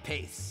 I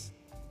pace.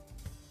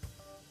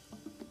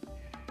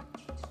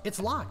 It's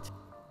locked.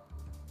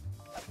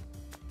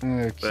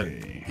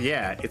 Okay.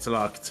 Yeah, it's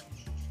locked.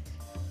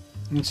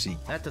 Let's see.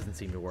 That doesn't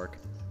seem to work.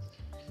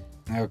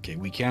 Okay,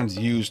 we can't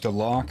use the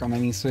lock on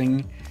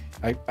anything.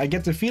 I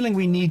get the feeling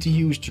we need to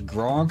use the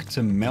grog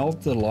to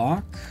melt the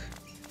lock,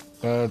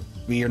 but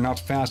we are not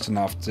fast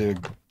enough to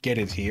get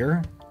it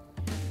here.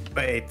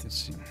 Wait, Let's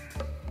see.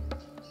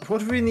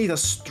 what if we need a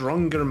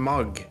stronger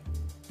mug?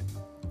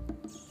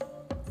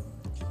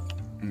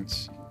 Let's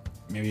see.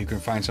 Maybe you can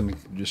find something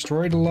to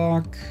destroy the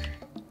lock.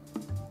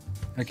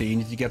 Okay, you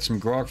need to get some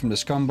grog from the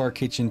scumbar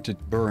kitchen to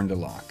burn the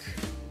lock.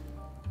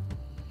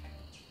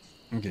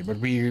 Okay, but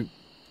we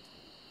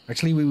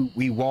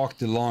walked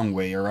the long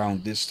way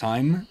around this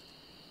time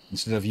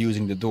instead of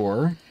using the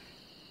door.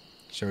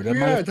 So that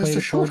might have that's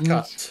played the a part in it.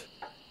 shortcut.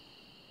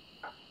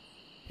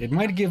 It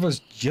might give us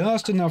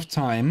just enough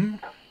time,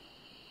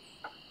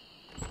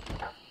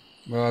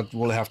 but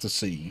we'll have to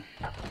see.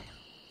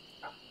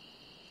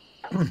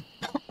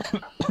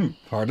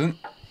 Pardon?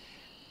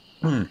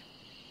 I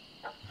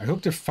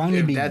hope to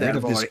finally be rid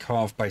of this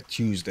cough by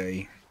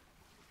Tuesday.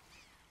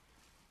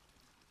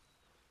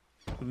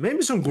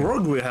 Maybe some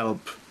grog will help.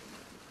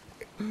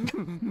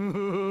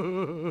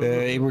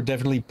 It would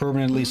definitely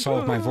permanently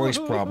solve my voice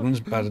problems,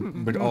 but it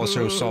would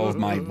also solve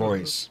my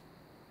voice.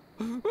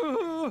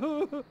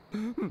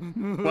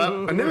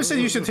 Well, I never said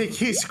you should take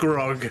his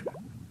grog.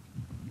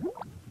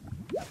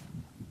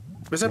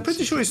 Because I'm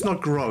pretty sure it's not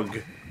grog.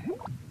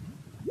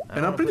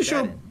 And I'm pretty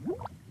sure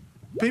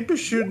people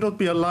should not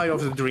be alive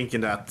after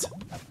drinking that.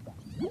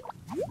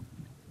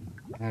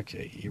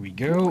 Okay, here we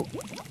go.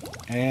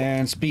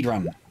 And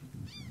speedrun.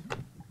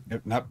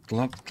 Not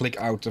click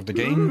out of the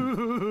game.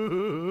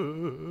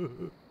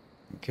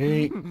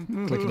 Okay,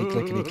 clickety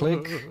clickety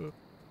click.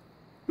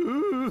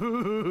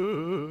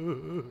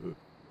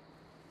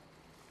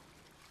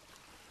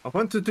 I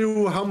want to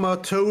do hum a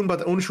tone,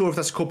 but unsure if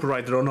that's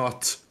copyrighted or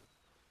not.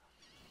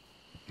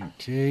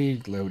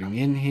 Okay, loading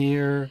in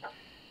here.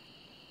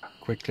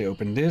 Quickly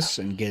open this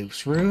and get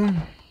through.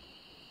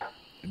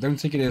 I don't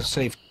think it has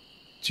saved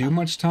too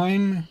much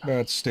time,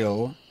 but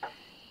still,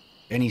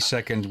 any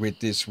second with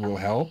this will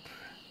help.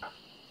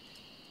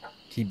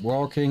 Keep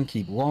walking,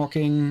 keep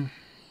walking.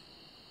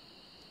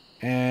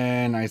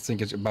 And I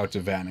think it's about to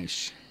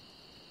vanish.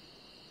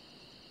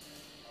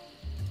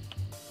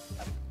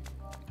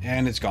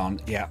 And it's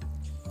gone, yeah.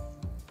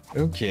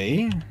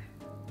 Okay.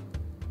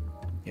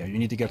 Yeah, you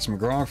need to get some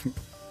grog from...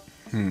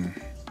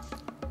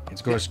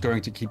 It's just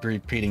going to keep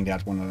repeating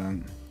that one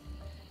then.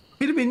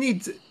 Do we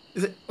need...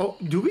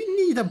 do we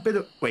need a bit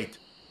of... Wait.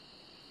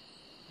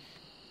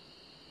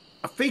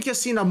 I think I've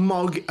seen a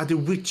mug at the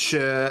witch...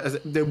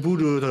 the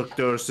voodoo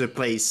doctor's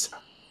place.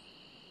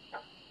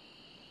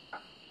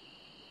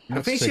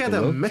 I think she had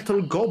a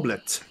metal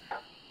goblet.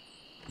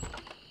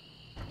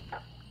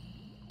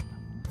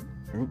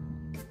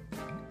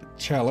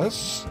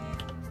 Chalice.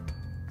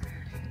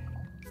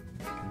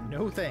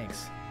 No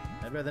thanks.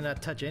 I'd rather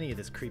not touch any of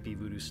this creepy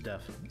voodoo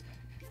stuff.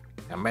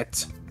 Damn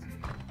it.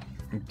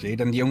 Okay,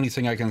 then the only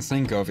thing I can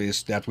think of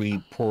is that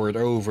we pour it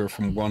over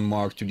from one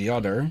mug to the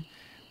other.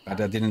 But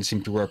that didn't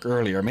seem to work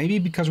earlier. Maybe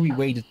because we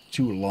waited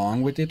too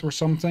long with it or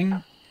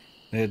something.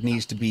 It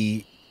needs to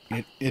be...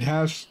 It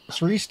has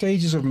 3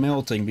 stages of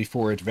melting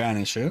before it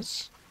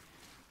vanishes.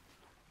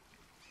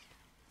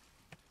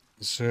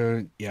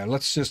 So, yeah,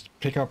 let's just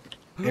pick up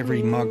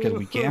every mug that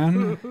we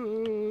can.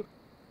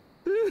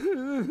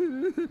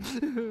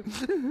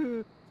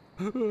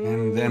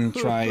 And then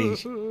try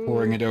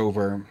pouring it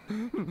over.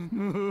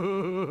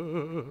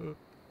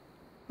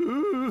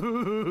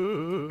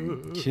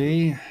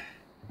 Okay.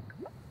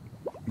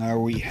 Now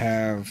we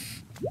have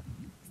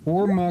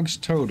 4 mugs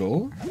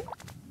total.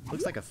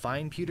 Looks like a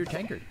fine pewter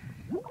tankard.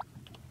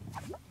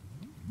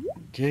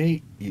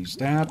 Okay, use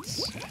that.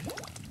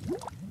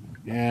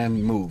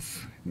 And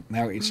move.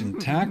 Now it's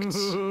intact.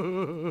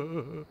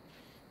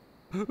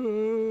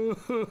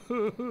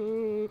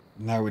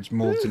 Now it's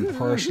molten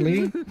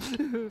partially.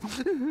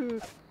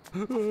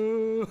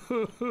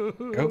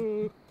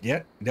 Oh,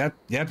 yeah,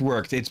 that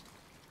worked. It's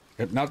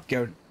not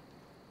good.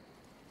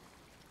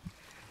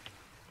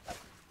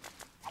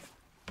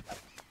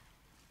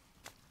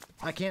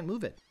 I can't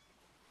move it.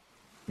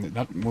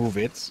 Not move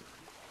it.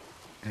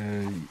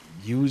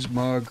 Use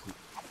mug.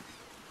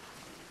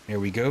 There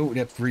we go.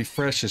 That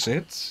refreshes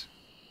it.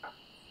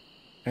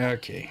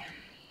 Okay.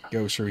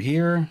 Go through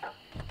here.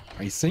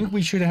 I think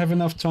we should have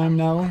enough time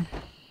now.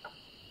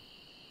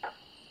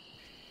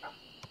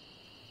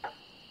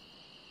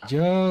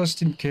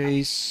 Just in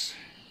case.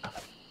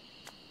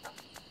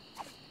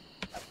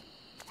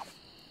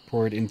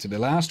 Pour it into the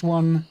last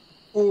one.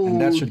 Oh,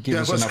 and that should give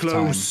us enough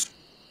close. time.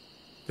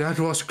 That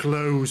was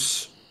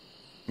close.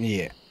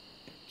 Yeah.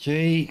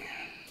 Okay.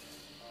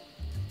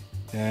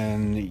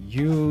 And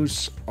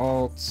use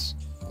Alt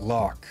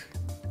Lock.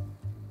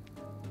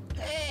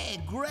 Hey,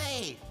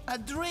 great! A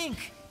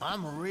drink!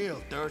 I'm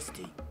real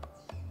thirsty.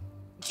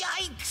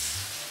 Yikes!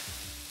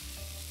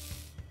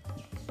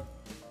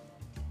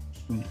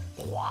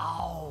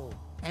 Wow!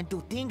 And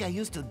to think I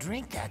used to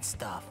drink that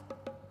stuff.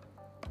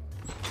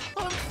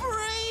 I'm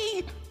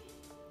free!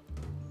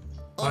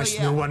 Why is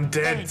no one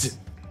dead? Thanks.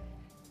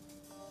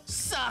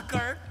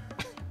 Sucker!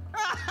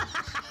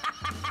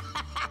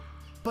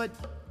 But...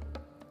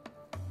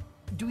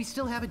 do we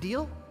still have a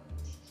deal?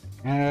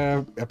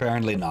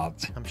 Apparently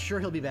not. I'm sure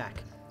he'll be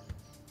back.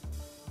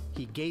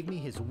 He gave me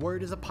his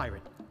word as a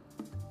pirate.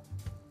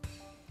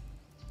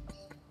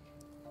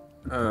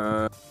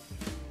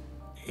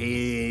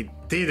 He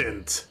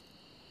didn't.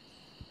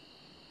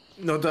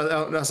 Not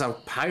as a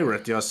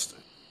pirate, just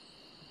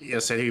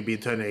said he'd be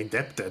turning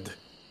indebted.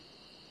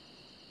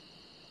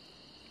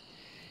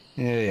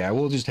 Yeah,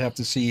 we'll just have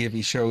to see if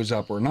he shows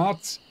up or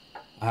not.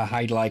 A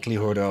high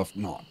likelihood of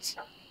not.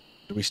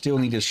 We still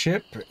need a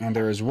ship, and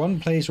there is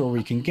one place where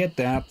we can get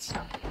that.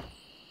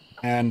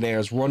 And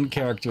there's one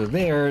character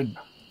there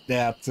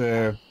that,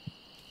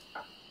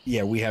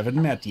 yeah, we haven't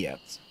met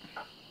yet.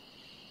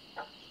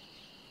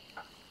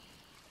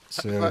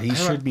 So he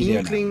should be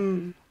there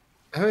now.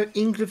 I have an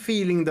inkling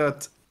feeling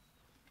that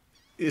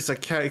is a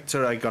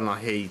character I'm gonna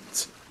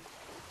hate.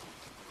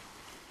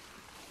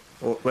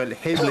 Or, well,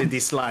 heavily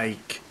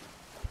dislike.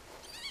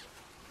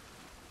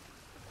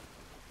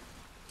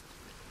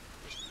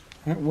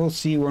 We'll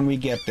see when we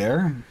get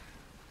there.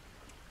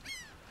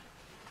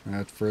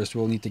 At first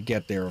we'll need to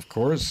get there, of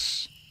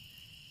course.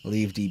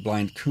 Leave the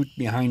blind coot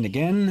behind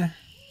again.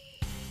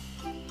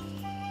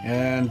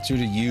 And to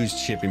the used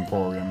ship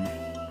emporium.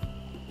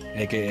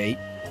 AKA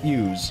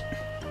use.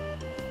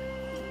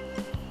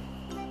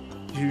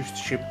 Used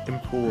ship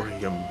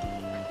emporium.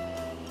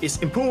 Is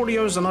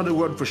emporium another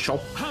word for shop?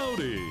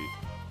 Howdy!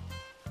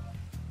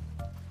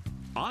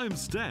 I'm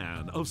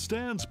Stan of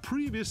Stan's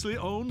previously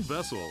owned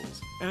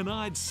vessels, and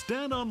I'd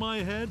stand on my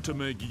head to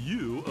make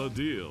you a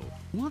deal.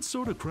 What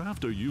sort of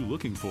craft are you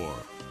looking for?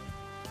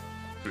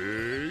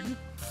 Big,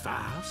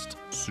 fast,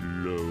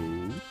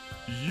 slow?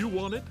 You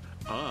want it?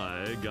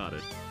 I got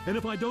it. And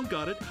if I don't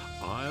got it,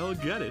 I'll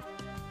get it.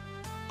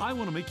 I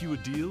want to make you a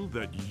deal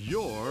that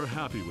you're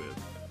happy with.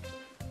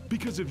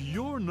 Because if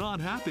you're not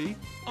happy,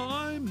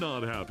 I'm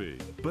not happy.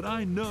 But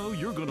I know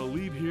you're gonna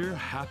leave here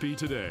happy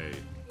today.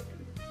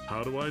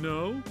 How do I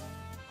know?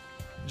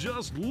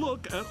 Just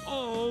look at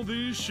all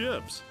these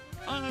ships.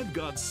 I've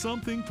got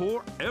something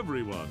for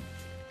everyone.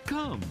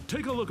 Come,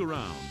 take a look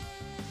around.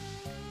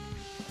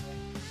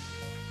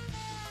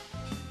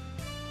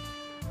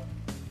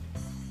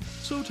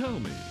 So tell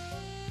me,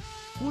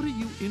 what are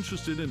you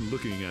interested in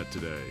looking at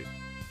today?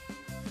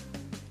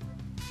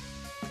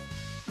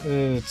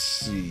 Let's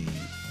see.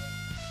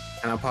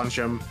 Can I punch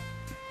him?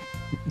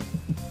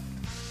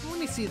 Let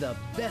me see the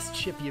best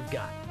ship you've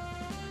got.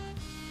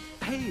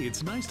 Hey,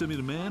 it's nice to meet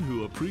a man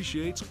who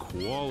appreciates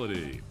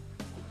quality.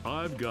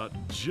 I've got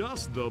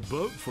just the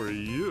boat for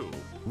you.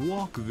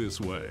 Walk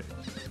this way.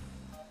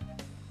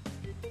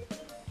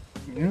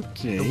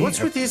 Okay.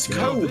 What's with his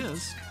Now coat?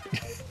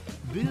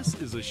 This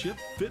is a ship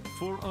fit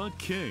for a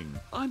king.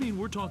 I mean,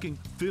 we're talking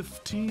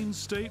 15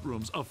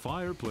 staterooms, a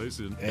fireplace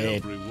in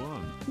every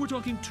one. We're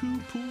talking 2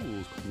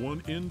 pools,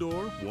 1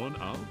 indoor, 1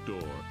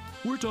 outdoor.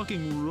 We're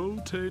talking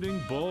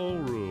rotating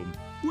ballroom.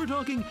 We're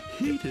talking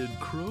heated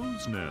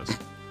crow's nest.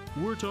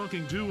 We're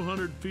talking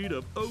 200 feet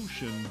of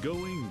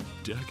ocean-going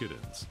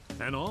decadence.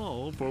 And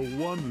all for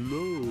one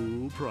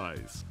low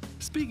price.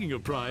 Speaking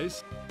of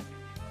price,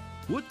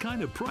 what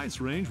kind of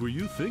price range were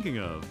you thinking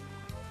of?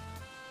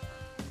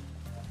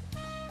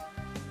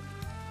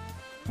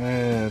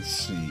 Let's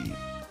see.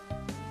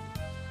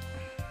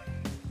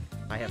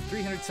 I have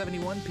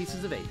 371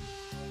 pieces of 8.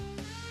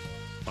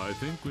 I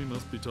think we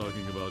must be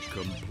talking about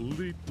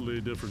completely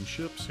different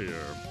ships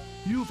here.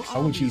 You've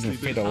How would you even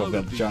obviously fit been all out of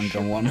of that the junk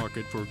ship on one?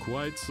 market for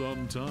quite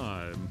some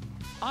time.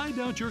 I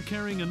doubt you're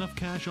carrying enough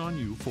cash on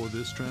you for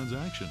this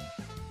transaction.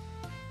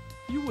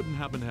 You wouldn't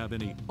happen to have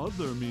any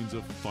other means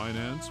of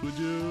finance, would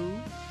you?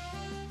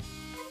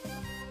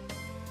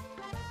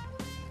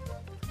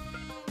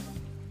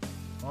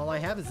 All I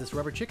have is this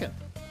rubber chicken.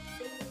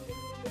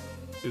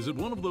 Is it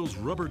one of those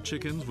rubber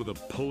chickens with a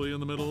pulley in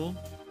the middle?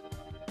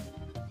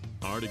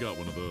 I already got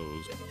one of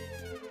those.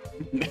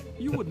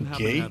 You wouldn't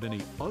happen to have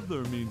any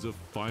other means of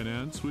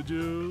finance, would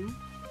you?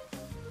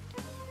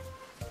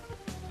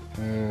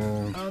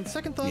 On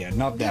second thought, yeah,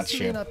 not that this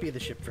may ship. not be the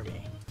ship for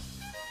me.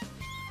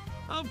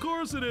 Of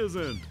course it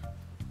isn't.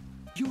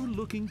 You're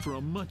looking for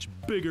a much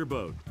bigger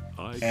boat.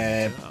 I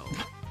can tell.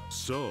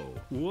 So,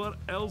 what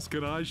else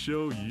can I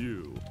show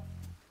you?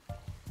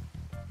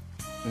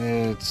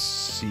 Let's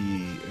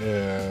see.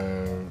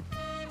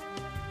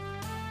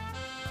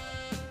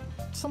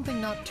 Something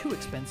not too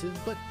expensive,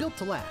 but built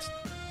to last.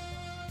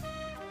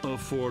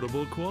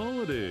 Affordable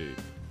quality.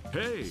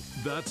 Hey,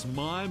 that's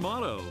my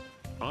motto.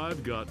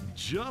 I've got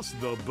just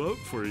the boat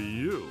for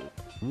you.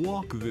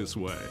 Walk this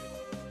way.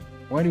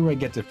 Why do I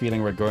get the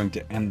feeling we're going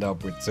to end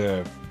up with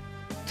oh,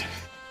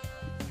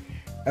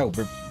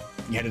 we're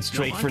headed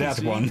straight for that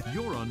one.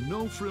 You're a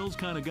no-frills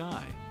kind of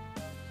guy.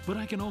 But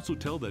I can also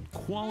tell that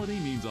quality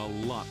means a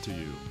lot to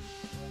you.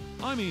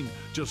 I mean,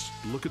 just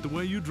look at the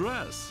way you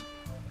dress.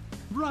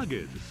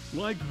 Rugged,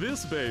 like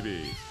this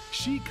baby.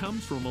 She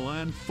comes from a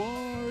land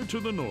far to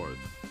the north,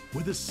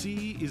 where the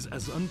sea is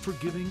as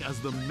unforgiving as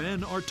the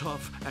men are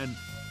tough, and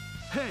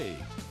hey,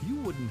 you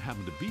wouldn't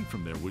happen to be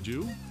from there, would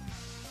you?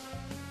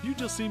 You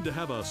just seem to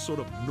have a sort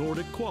of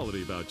Nordic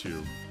quality about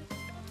you.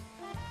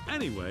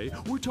 Anyway,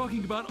 we're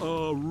talking about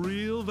a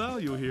real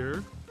value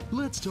here.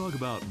 Let's talk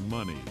about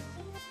money.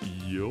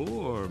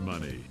 Your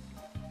money.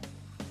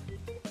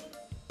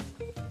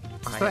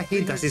 Vad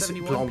hittas is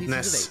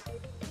blondness.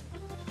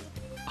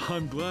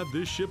 I'm glad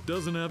this ship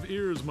doesn't have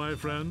ears, my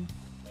friend.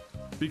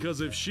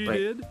 Because if she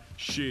did,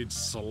 she'd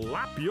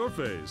slap your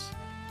face.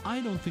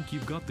 I don't think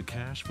you've got the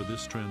cash for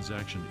this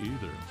transaction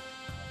either.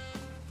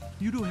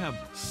 You do have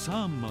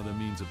some other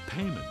means of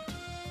payment,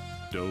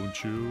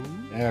 don't you?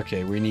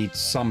 Okay, we need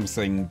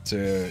something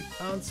to...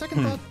 On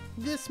second thought,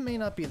 this may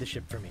not be the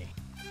ship for me.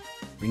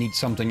 We need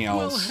something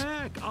else. Well,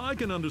 heck, I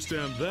can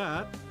understand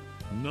that.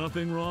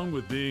 Nothing wrong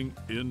with being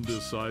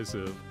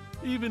indecisive,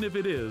 even if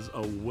it is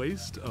a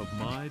waste of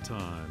my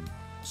time.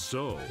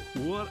 So,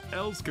 what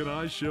else can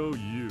I show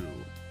you?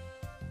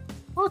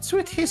 What's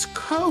with his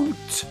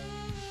coat?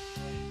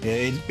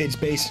 It's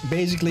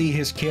basically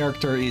his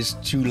character is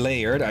too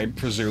layered, I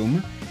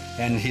presume,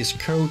 and his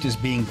coat is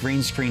being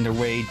green screened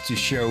away to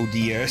show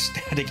the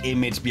static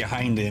image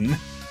behind him,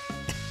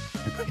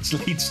 which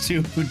leads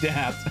to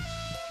that.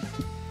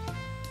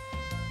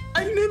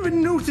 I never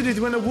noted it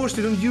when I watched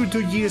it on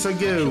YouTube years ago,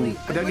 Actually,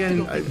 but I'd like to again,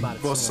 go think about I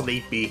it was some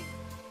more. sleepy.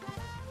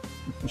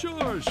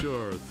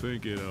 Sure,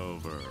 think it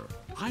over.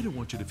 I don't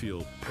want you to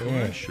feel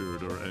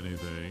pressured or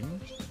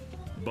anything.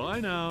 Bye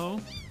now.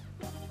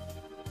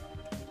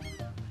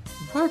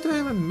 Why do I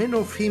have a min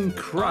of him I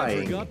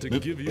crying? forgot to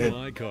give you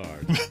my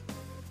card.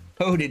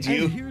 Oh, did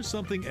you? And here's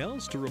something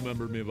else to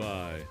remember me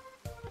by.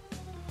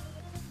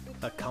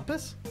 A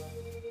compass?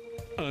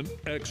 An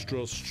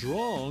extra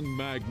strong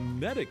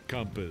magnetic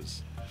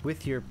compass.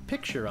 With your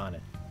picture on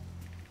it.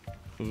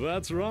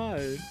 That's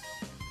right.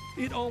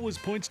 It always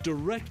points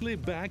directly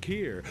back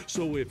here,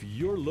 so if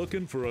you're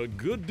looking for a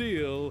good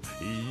deal,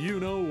 you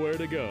know where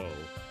to go.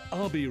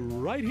 I'll be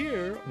right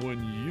here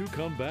when you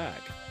come back.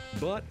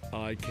 But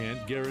I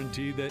can't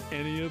guarantee that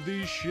any of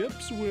these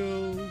ships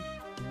will.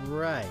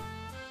 Right.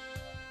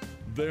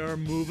 They're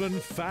moving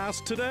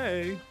fast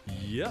today.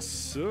 Yes,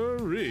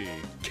 sirree.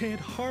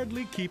 Can't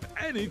hardly keep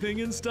anything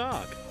in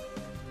stock.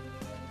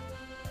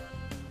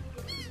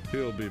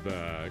 He'll be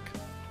back.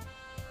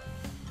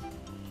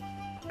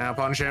 Now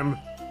punch him.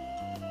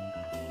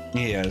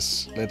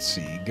 Yes, let's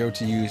see. Go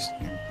to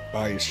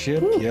buy a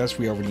ship. Ooh. Yes,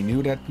 we already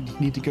knew that.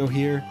 We need to go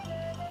here.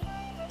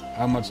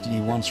 How much do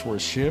you want for a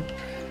ship?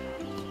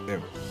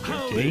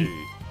 Okay.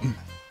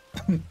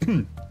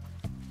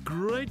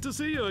 Great to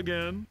see you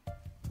again.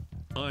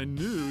 I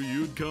knew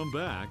you'd come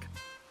back.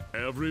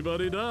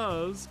 Everybody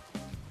does.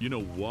 You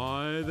know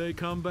why they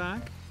come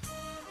back?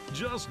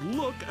 Just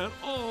look at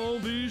all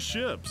these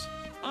ships.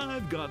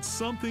 I've got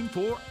something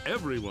for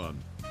everyone.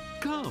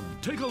 Come,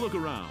 take a look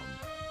around.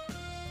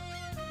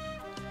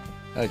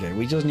 Okay,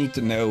 we just need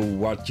to know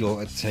what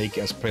you'll take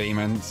as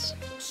payment.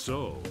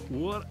 So,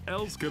 what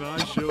else can I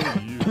show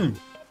you?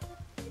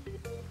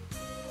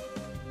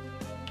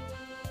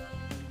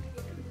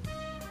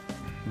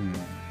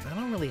 I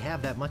don't really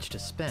have that much to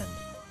spend.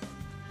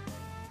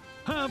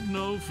 Have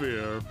no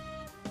fear.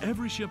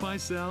 Every ship I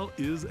sell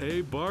is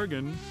a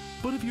bargain.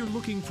 But if you're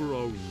looking for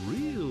a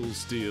real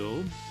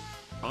steal,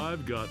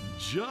 I've got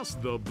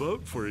just the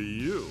boat for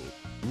you.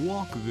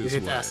 Walk this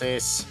way.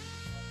 Is.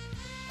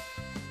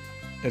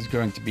 It's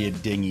going to be a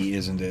dinghy,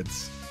 isn't it?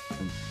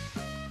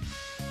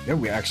 Yeah,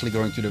 we're actually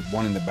going to the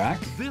one in the back.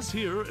 This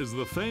here is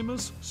the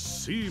famous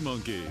Sea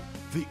Monkey,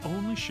 the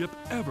only ship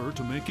ever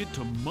to make it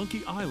to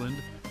Monkey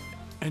Island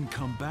and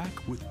come back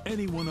with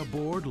anyone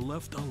aboard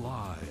left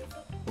alive.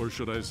 Or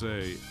should I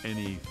say,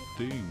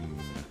 anything.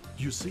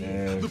 You see,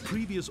 the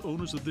previous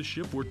owners of this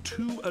ship were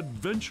two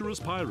adventurous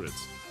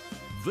pirates.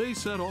 They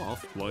set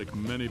off, like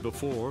many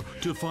before,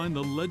 to find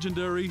the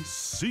legendary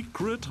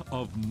secret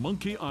of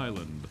Monkey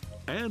Island.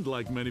 And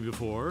like many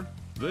before,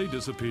 they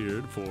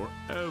disappeared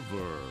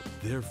forever.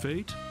 Their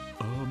fate?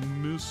 A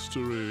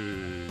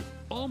mystery.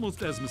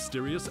 Almost as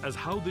mysterious as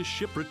how this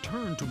ship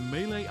returned to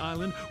Melee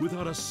Island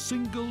without a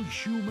single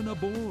human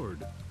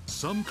aboard.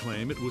 Some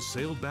claim it was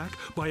sailed back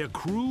by a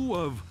crew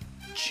of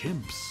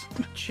chimps.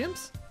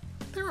 Chimps?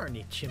 There aren't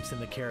any chimps in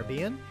the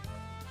Caribbean.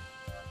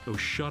 Oh,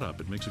 shut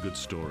up. It makes a good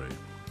story.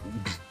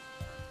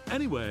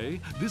 Anyway,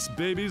 this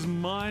baby's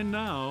mine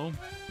now.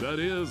 That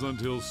is,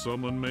 until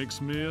someone makes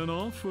me an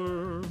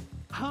offer.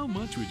 How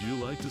much would you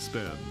like to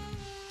spend?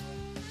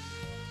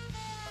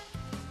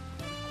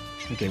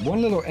 Okay,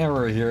 one little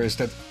error here is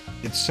that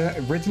it's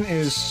written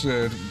is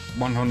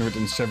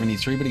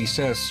 173, but he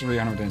says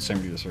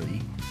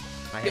 373.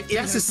 He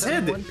actually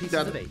said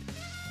that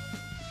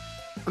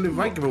on the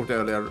Viking boat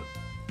earlier.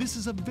 This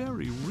is a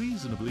very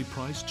reasonably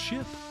priced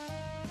ship,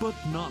 but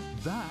not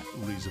that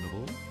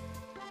reasonable.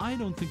 I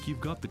don't think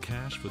you've got the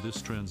cash for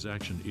this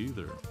transaction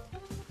either.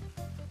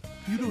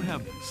 You do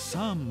have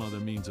some other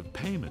means of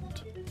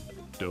payment,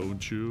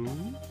 don't you?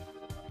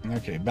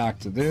 Okay, back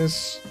to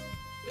this.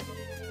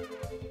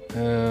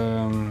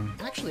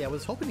 Actually, I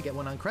was hoping to get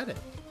one on credit.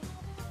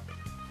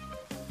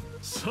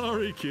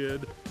 Sorry,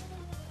 kid.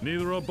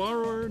 Neither a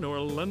borrower nor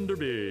a lender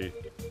be.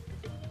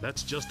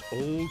 That's just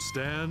old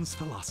Stan's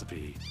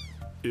philosophy.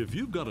 If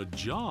you've got a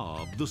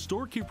job, the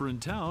storekeeper in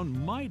town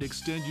might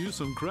extend you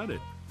some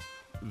credit.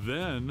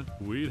 Then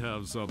we'd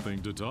have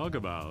something to talk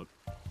about.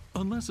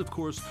 Unless, of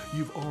course,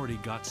 you've already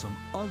got some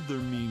other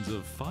means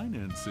of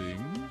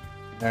financing.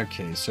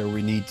 Okay, so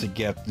we need to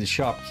get the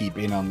shopkeep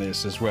in on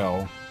this as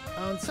well.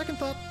 On second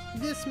thought,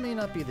 this may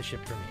not be the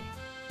ship for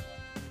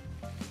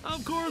me.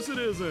 Of course it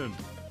isn't.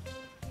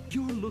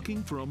 You're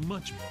looking for a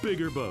much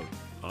bigger boat,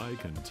 I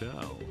can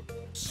tell.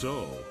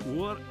 So,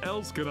 what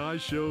else can I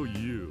show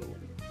you?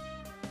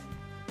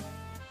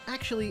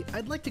 Actually,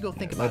 I'd like to go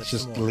think about it Let's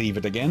just some more. leave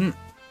it again.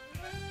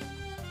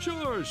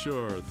 Sure,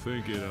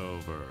 think it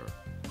over.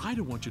 I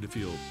don't want you to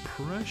feel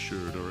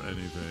pressured or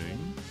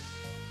anything.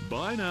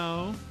 Bye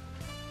now.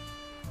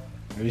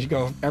 Are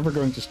you ever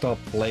going to stop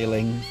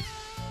flailing?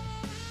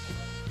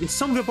 It's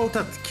something about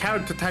that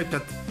character type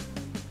that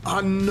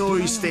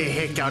annoys the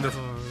heck out of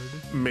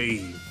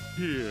me.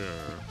 Here.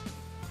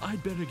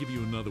 I'd better give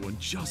you another one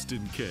just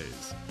in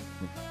case.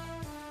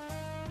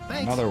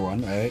 Thanks. Another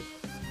one, right?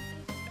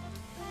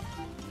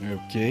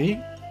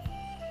 Okay.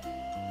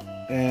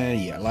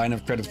 Yeah, line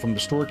of credit from the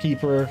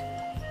storekeeper.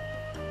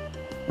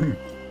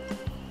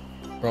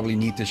 Probably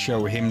need to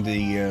show him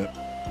the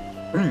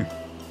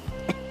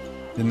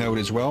the note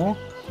as well.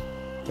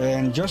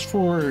 And just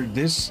for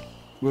this,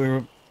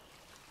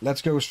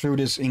 let's go through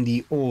this in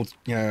the old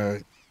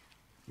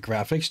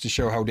graphics to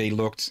show how they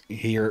looked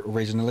here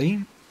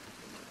originally.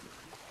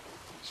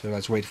 So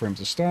let's wait for him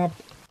to stop.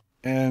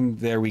 And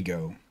there we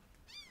go.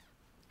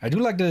 I do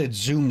like that it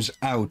zooms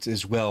out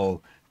as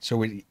well, so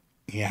we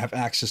have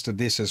access to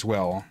this as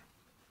well.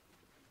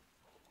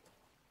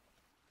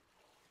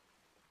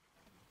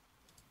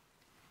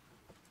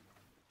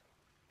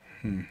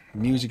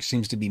 Music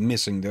seems to be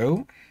missing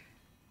though.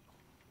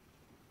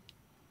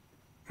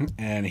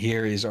 And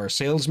here is our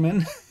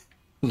salesman,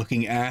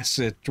 looking as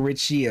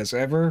twitchy as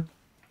ever.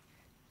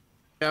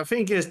 I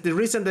think is the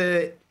reason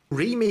the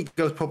remake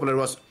got popular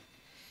was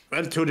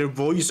well to the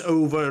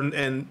voiceover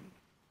and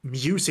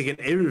music and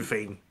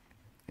everything.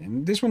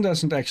 And this one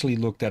doesn't actually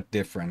look that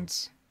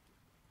different.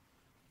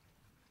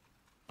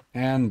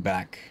 And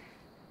back.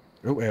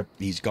 Oh,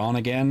 he's gone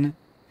again.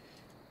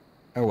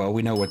 Oh well,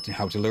 we know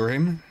how to lure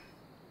him.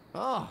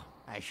 Oh,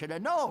 I should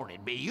have known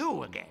it'd be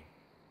you again.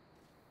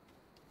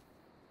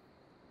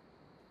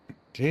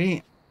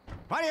 Okay.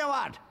 What do you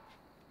want?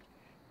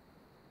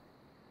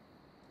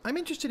 I'm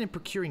interested in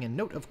procuring a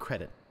note of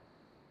credit.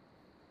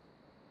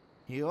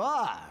 You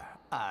are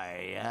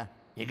you?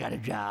 You got a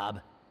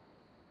job?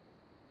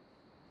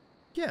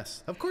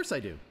 Yes, of course I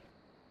do.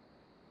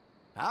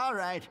 All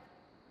right.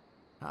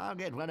 I'll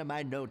get one of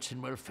my notes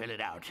and we'll fill it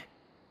out.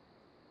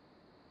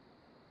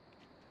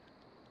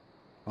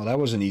 Well, that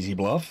was an easy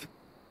bluff.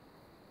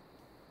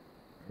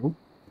 Oh,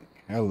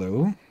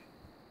 hello.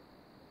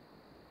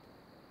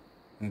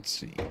 Let's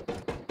see.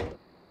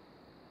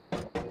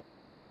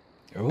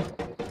 Oh.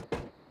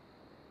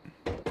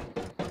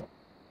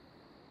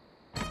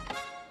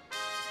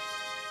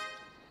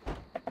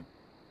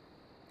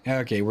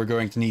 Okay, we're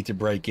going to need to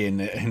break in,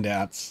 and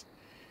that's...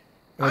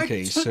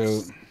 Okay,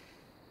 so...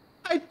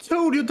 I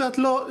told you that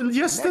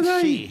yesterday!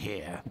 Let's see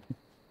here.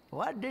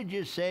 What did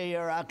you say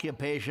your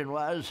occupation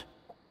was?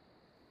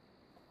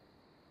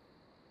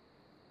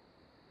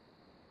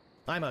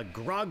 I'm a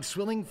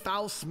grog-swilling,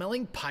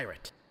 foul-smelling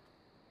pirate.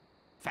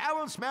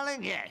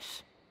 Foul-smelling,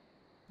 yes.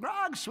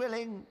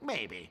 Grog-swilling,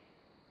 maybe.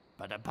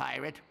 But a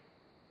pirate?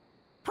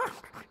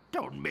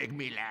 Don't make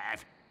me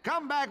laugh.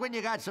 Come back when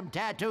you got some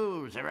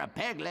tattoos, or a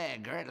peg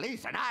leg, or at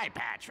least an eye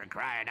patch for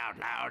crying out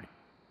loud.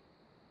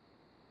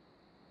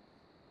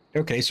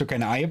 Okay, so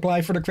can I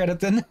apply for the credit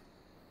then?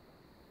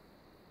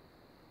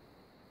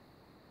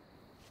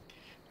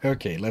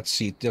 Okay, let's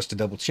see, just to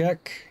double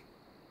check.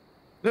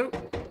 No.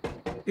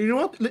 You know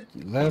what?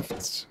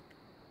 Left,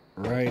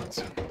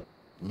 right,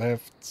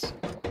 left,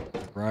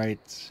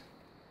 right.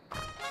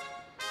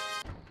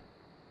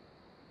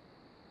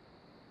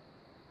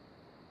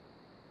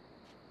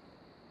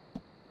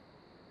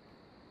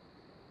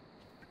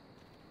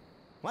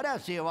 What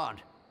else do you want?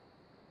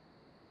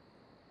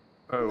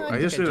 Oh,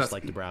 I just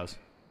like to browse.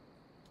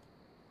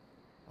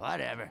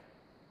 Whatever.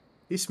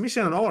 He's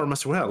missing an arm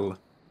as well.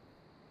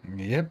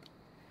 Yep.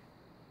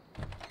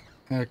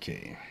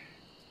 Okay.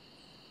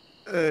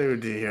 Oh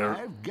dear.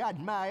 I've got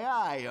my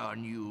eye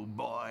on you,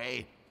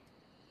 boy.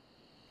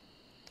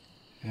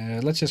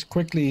 Let's just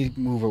quickly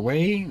move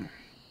away.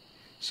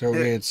 So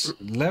it's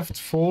left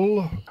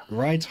full,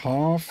 right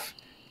half,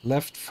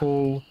 left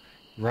full,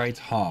 right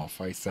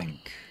half, I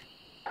think.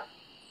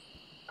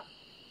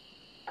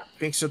 I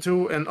think so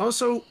too. And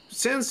also,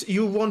 since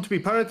you want to be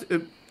pirate,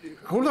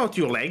 hold out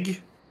your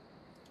leg.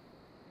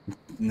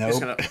 No.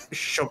 Just gonna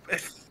shop.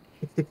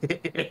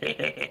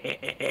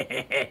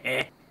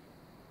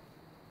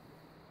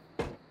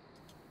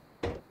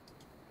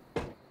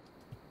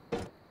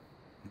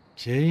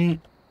 Okay.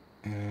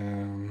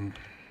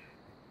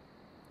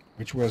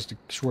 Which was the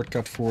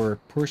shortcut for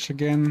push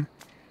again?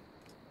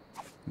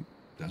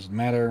 Doesn't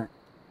matter.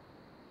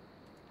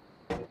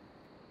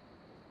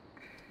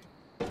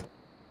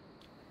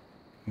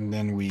 And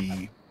then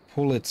we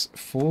pull it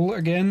full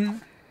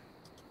again.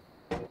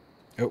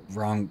 Oh,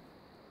 wrong.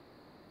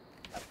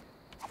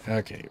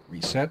 Okay,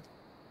 reset.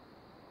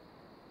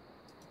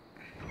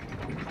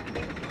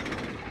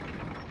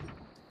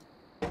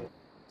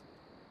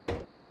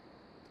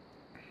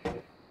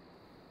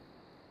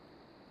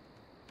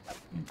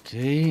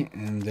 Okay,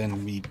 and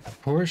then we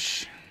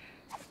push.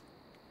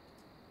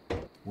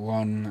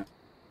 1,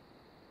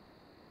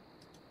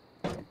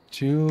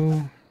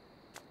 2,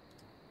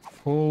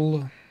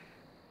 pull.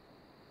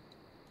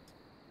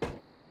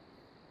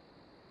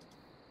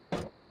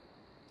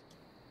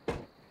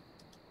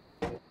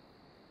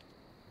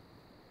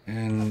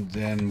 And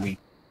then we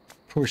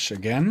push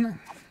again.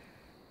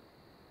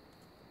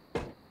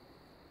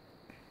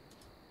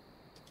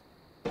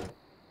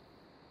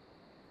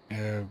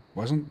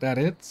 Wasn't that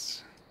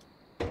it?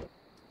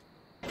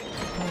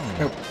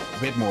 Oh, a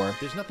bit more.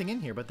 There's nothing in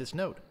here but this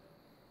note.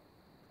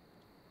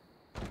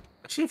 I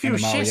see a few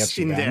chests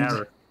in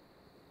there.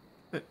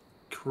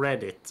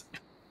 Credit.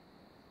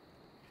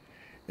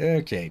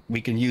 Okay, we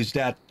can use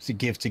that to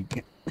give to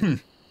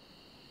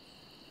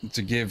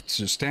give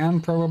to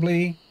Stan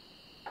probably.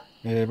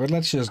 But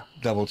let's just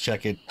double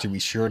check it to be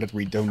sure that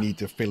we don't need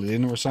to fill it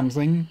in or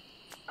something.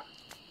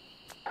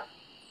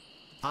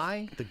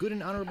 I, the good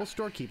and honorable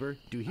storekeeper,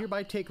 do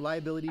hereby take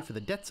liability for the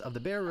debts of the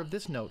bearer of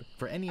this note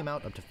for any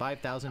amount up to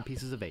 5,000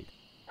 pieces of 8.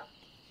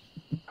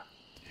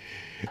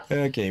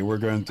 Okay, we're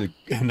going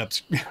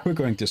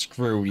to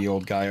screw the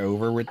old guy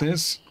over with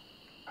this.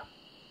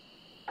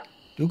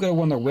 Do gotta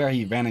wonder where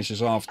he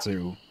vanishes off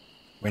to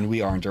when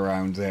we aren't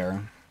around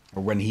there,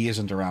 or when he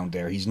isn't around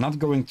there. He's not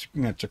going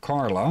to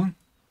Carla.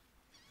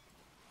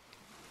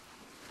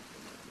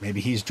 Maybe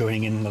he's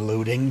joining in the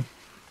looting.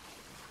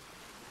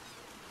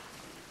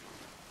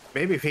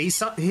 Maybe if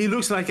he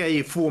looks like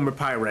a former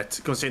pirate,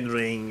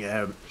 considering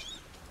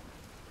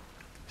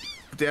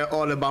the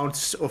all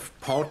amounts of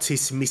parts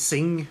he's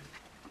missing.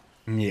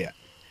 Yeah.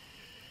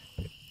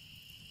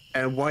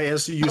 And why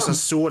else use a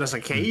sword as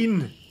a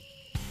cane?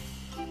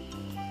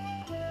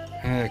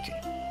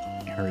 Okay.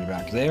 Hurry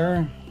back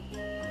there.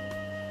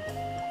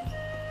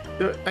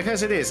 I can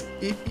say this,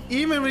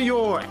 even when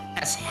you're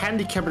as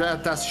handicapped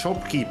as that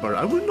shopkeeper,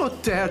 I will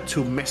not dare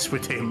to mess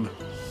with him.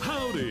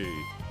 Howdy!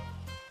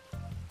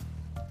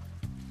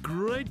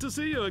 Great to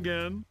see you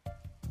again.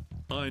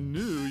 I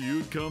knew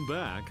you'd come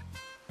back.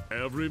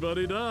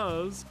 Everybody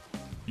does.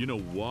 You know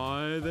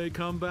why they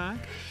come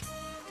back?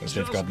 Because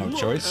they've got no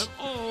choice. At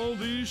all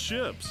these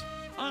ships.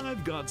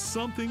 I've got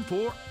something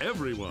for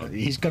everyone.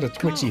 He's got a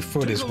twitchy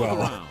foot as well.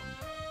 Around.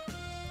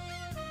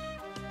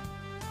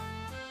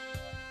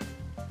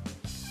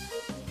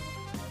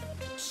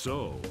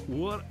 So,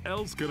 what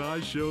else can I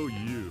show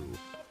you?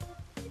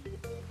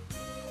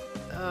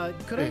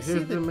 Could I see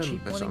the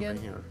cheap one again?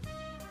 Here.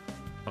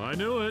 I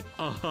knew it.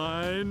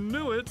 I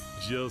knew it.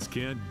 Just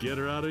can't get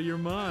her out of your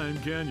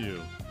mind, can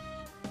you?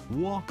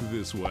 Walk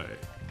this way.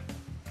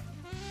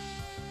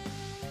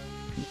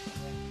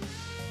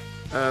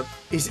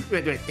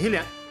 Wait,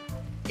 Hillyan.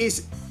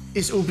 Is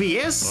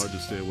OBS? Hard to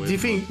stay away Do you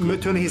from think a good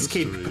Mutton is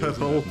mystery,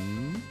 capable?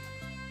 isn't it?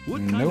 What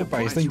kind Nope, of I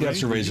price think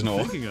that's range were you original.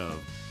 thinking of?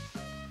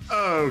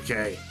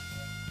 Okay.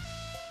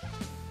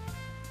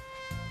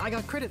 I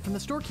got credit from the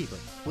storekeeper.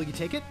 Will you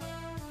take it?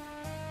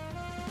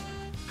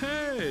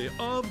 Hey,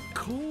 of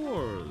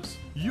course!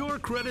 Your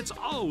credit's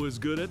always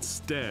good at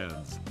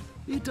stands.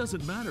 It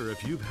doesn't matter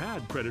if you've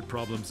had credit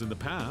problems in the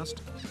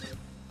past.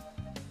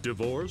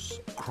 Divorce,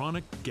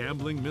 chronic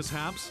gambling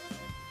mishaps.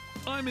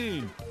 I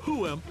mean,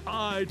 who am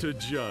I to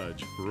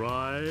judge,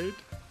 right?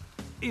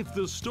 If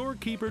the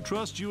storekeeper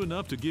trusts you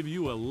enough to give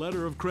you a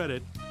letter of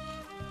credit,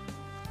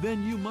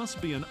 then you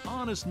must be an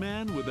honest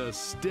man with a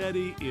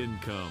steady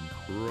income,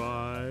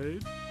 right?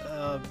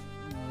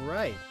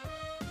 Right.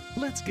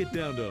 Let's get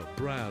down to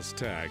brass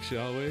tacks,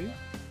 shall we?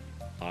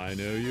 I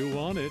know you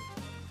want it.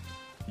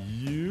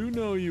 You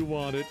know you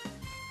want it.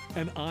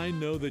 And I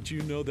know that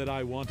you know that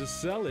I want to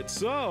sell it,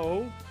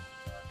 so...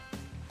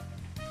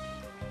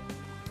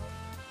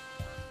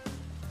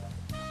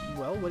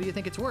 Well, what do you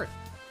think it's worth?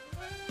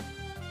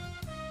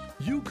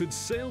 You could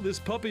sail this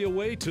puppy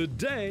away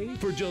today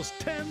for just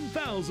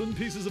 10,000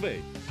 pieces of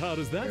 8. How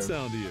does that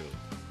sound to you?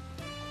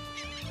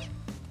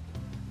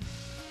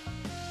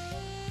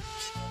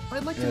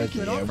 I'd like to make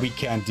you an offer. We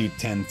can't do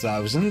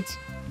 10,000.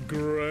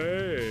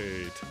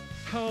 Great.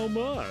 How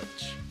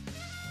much?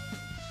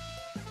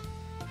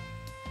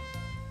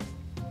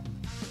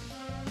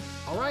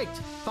 All right,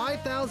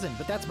 5,000,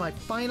 but that's my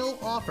final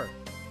offer.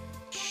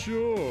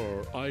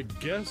 Sure, I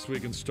guess we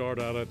can start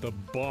out at the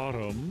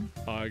bottom.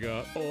 I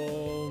got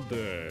all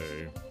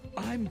day.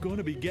 I'm going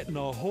to be getting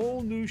a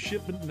whole new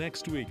shipment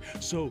next week,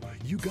 so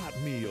you got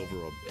me over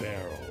a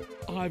barrel.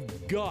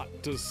 I've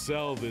got to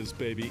sell this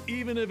baby,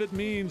 even if it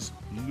means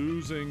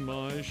losing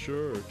my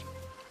shirt.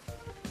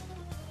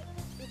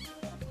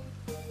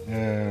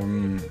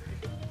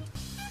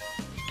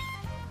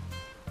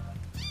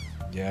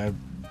 Yeah,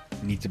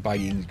 need to buy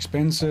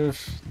inexpensive.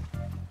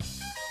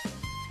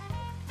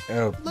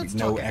 Oh, Let's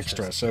no talk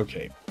extras.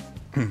 Okay.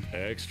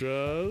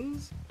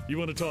 Extras? You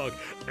want to talk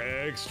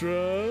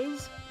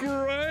extras?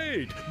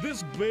 Great!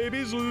 This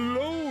baby's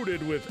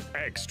loaded with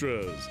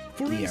extras.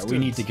 For instance, Yeah, we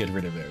need to get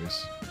rid of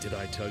those. did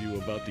I tell you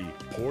about the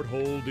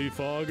porthole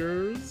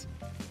defoggers?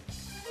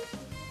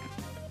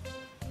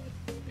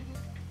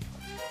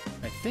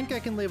 I think I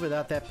can live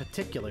without that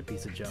particular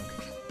piece of junk.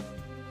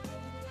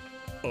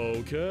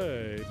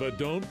 Okay, but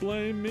don't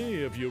blame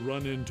me if you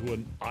run into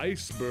an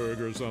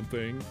iceberg or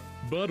something.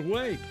 But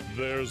wait,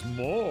 there's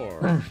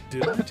more.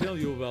 Did I tell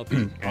you about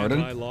the Pardon?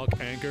 anti-lock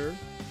anchor?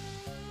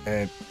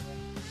 Uh,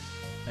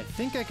 I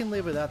think I can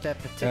live without that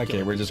particular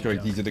okay, we're piece just of going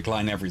to junk. need to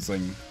decline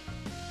everything.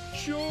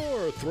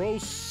 Sure, throw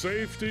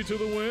safety to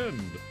the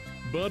wind.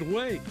 But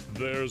wait,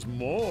 there's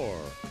more.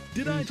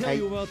 Did I tell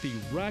you about the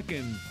rack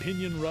and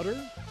pinion rudder?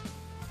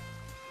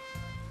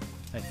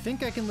 I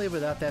think I can live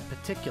without that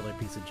particular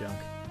piece of junk.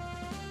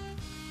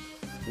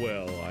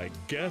 Well, I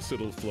guess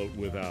it'll float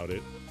without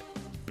it.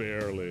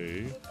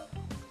 Barely.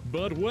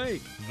 But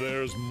wait,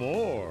 there's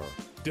more.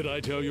 Did I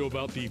tell you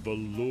about the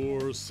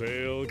velour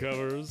sail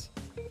covers?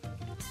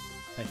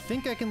 I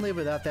think I can live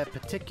without that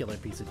particular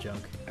piece of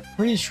junk.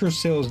 Pretty sure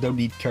sails don't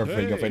need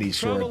covering of Hey, any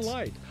travel sort.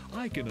 light.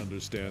 I can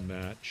understand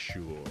that,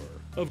 sure.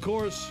 Of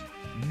course,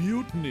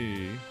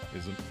 mutiny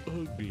is an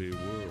ugly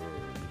word.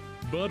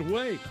 But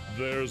wait,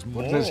 there's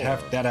more. What does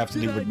that have to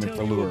do with Did I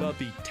tell you velour? about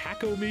the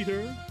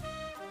tachometer?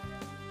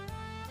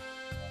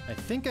 I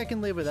think I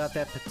can live without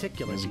that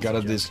particular We've piece got to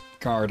of junk.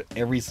 discard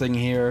everything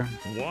here.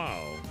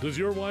 Wow, does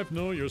your wife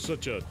know you're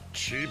such a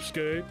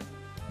cheapskate?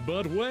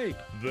 But wait,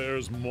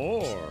 there's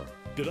more.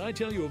 Did I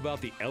tell you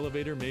about the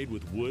elevator made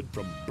with wood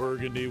from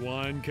Burgundy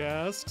wine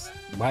casks?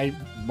 Why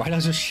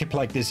does a ship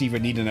like this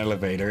even need an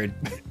elevator?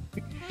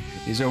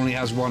 This only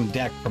has one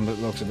deck from the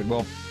looks of it.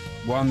 Well,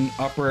 one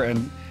upper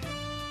and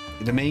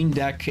the main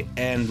deck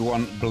and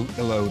one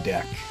below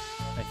deck.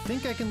 I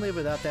think I can live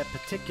without that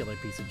particular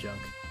piece of junk.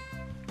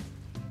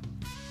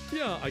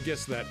 Yeah, I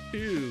guess that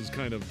is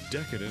kind of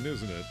decadent,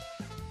 isn't it?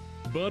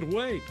 But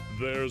wait,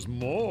 there's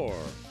more.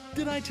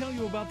 Did I tell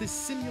you about this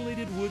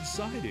simulated wood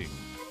siding?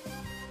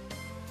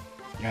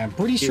 Yeah, I'm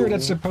pretty sure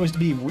that's supposed to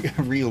be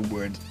real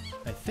wood.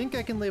 I think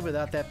I can live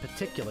without that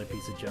particular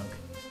piece of junk.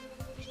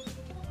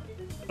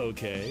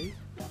 Okay,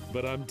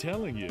 but I'm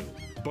telling you,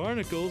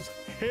 barnacles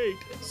hate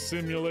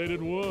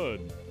simulated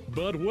wood.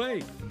 But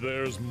wait,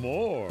 there's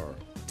more.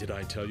 Did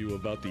I tell you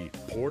about the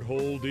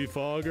porthole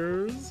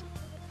defoggers?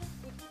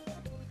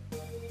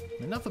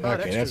 Enough about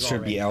Okay, that extras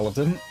should be already.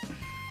 Elton.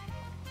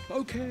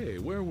 Okay,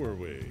 where were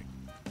we?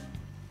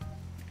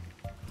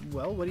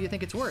 Well, what do you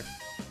think it's worth?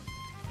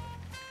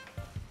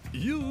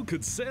 You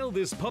could sail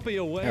this puppy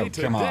away Oh,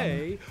 come on.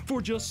 today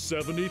for just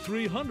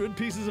 7,300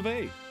 pieces of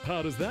 8.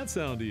 How does that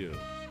sound to you?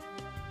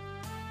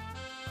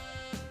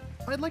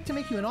 I'd like to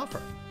make you an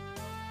offer.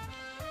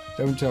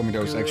 Don't tell me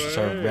those extras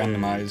are Great.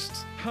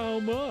 randomized. How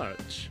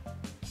much?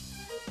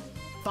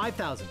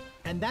 5,000,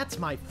 and that's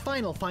my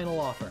final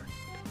offer.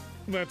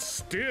 That's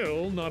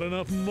still not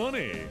enough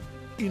money.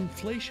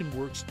 Inflation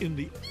works in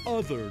the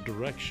other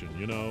direction,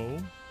 you know?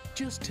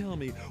 Just tell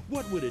me,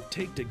 what would it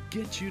take to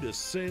get you to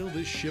sail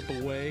this ship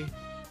away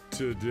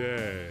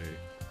today?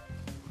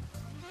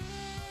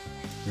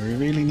 We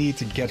really need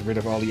to get rid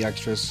of all the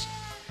extras.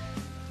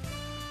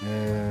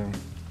 Well,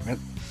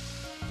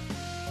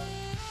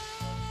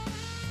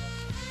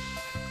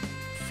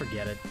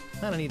 Forget it.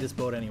 I don't need this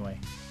boat anyway.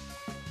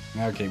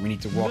 okay, we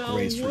need to walk Now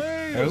away through.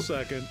 wait a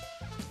second.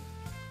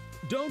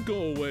 Don't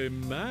go away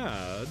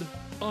mad.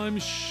 I'm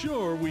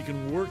sure we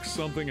can work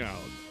something out.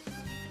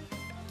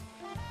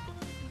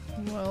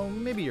 Well,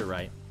 maybe you're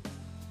right.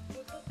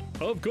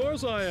 Of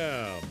course I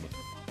am.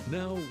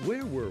 Now,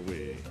 where were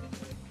we?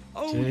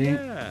 Oh, See?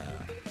 yeah.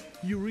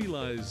 You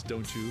realize,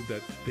 don't you,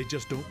 that they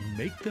just don't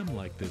make them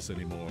like this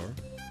anymore?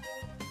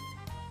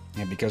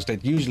 Yeah, because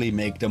they'd usually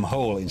make them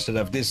whole instead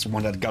of this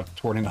one that got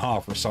torn in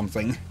half or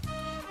something.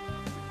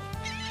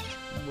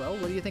 Well,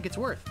 what do you think it's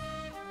worth?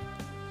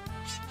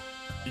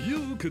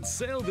 You could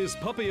sail this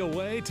puppy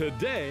away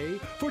today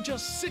for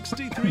just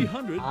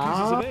 6,300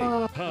 pieces of 8.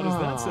 How does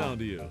that sound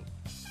to you?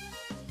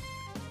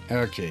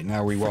 Okay,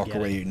 now we walk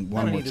Forget away it. I one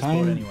don't more need this boat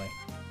time. anyway.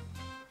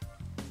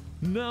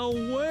 Now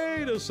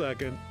wait a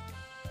second.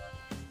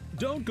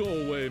 Don't go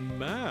away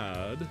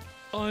mad.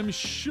 I'm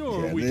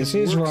sure Yeah, we this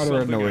can is work rather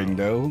something annoying out.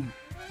 though.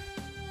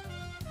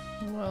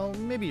 Well,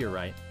 maybe you're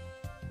right.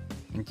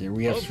 Okay,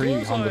 we have Of course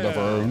 300 of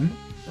our I am. own.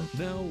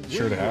 Now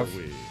Sure to where have.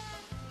 were we?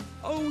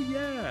 Oh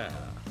yeah,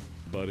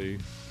 buddy.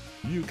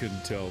 You can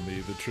tell me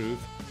the truth.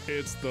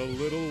 It's the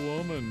little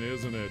woman,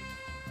 isn't it?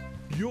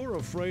 You're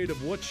afraid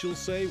of what she'll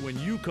say when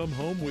you come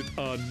home with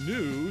a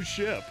new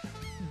ship.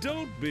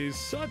 Don't be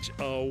such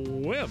a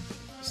wimp.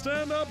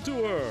 Stand up to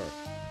her.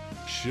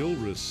 She'll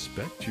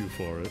respect you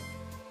for it.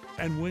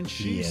 And when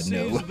she Yeah, sees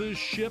no. the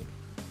ship,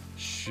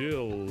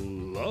 she'll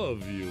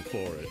love you for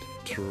it.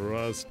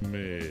 Trust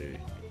me.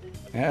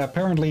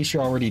 Apparently she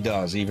already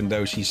does, even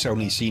though she's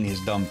only seen his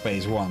dumb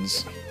face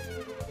once.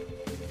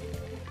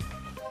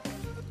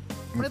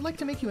 I'd like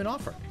to make you an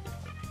offer.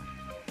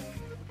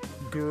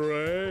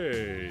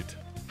 Great.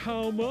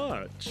 How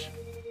much?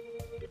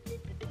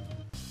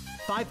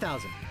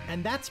 5,000,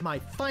 and that's my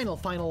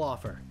final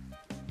offer.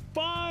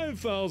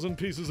 5,000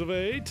 pieces of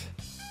 8.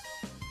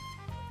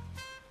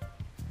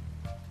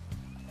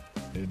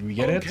 Did we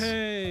get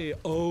it?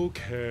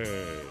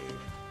 Okay.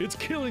 It's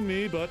killing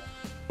me, but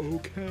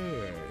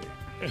okay.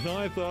 And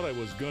I thought I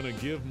was gonna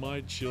give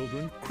my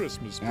children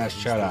Christmas presents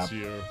shut this up.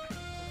 year.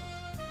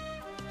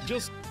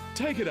 Just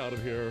take it out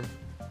of here.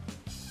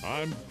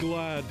 I'm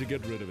glad to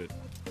get rid of it.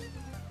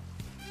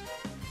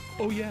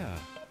 Oh yeah.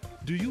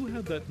 Do you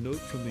have that note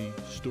from the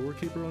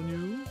storekeeper on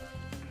you?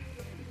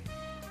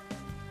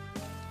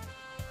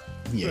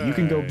 Yeah, you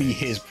can go be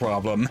his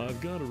problem.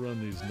 I've got to run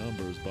these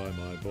numbers by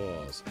my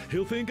boss.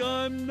 He'll think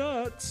I'm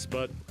nuts,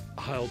 but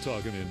I'll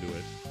talk him into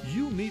it.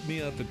 You meet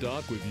me at the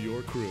dock with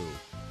your crew.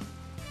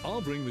 I'll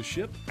bring the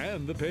ship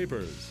and the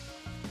papers.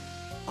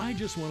 I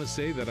just want to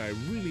say that I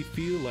really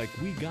feel like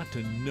we got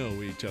to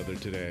know each other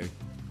today.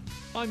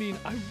 I mean,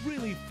 I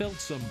really felt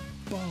some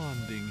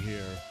bonding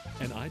here.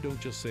 And I don't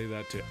just say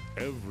that to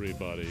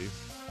everybody.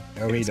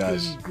 Oh, he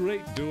does. It's been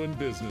great doing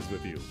business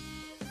with you.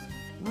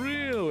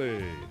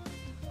 Really?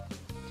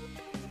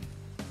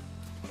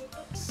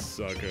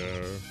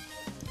 Sucker.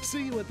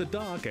 See you at the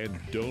dock, and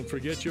don't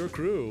forget your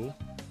crew.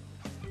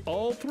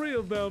 All 3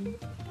 of them.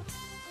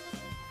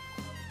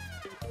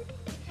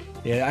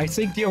 Yeah, I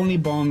think the only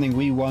bonding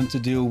we want to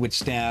do with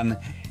Stan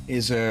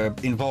is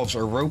involves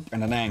a rope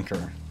and an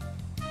anchor.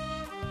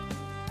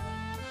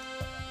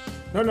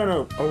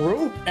 No. A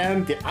rope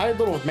and the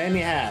idol of many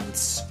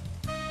hands.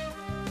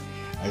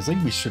 I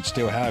think we should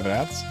still have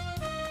that.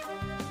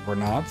 Or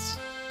not.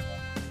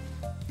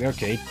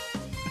 Okay.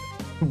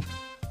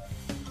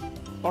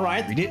 All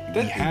right. We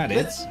had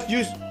it.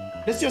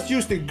 Let's just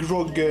use the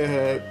grog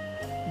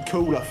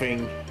cola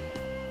thing.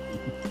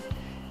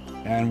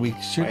 And we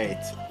should... Wait.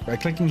 By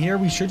clicking here,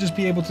 we should just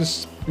be able to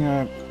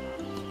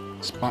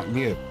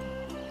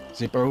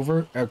zip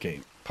over. Okay,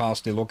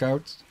 past the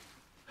lookout.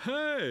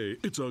 Hey,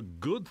 it's a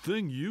good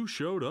thing you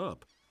showed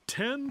up.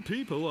 10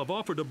 people have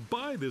offered to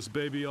buy this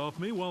baby off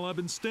me while I've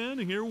been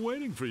standing here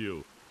waiting for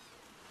you.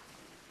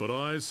 But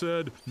I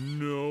said,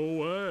 no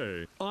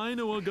way. I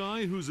know a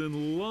guy who's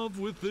in love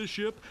with this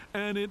ship,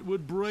 and it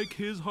would break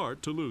his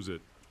heart to lose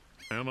it.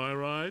 Am I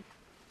right?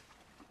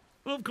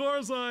 Of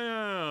course I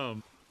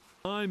am.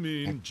 I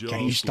mean, just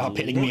Can you stop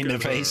hitting me in the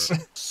look at face? her.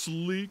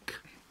 Sleek,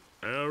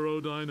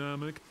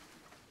 aerodynamic,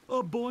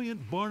 a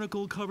buoyant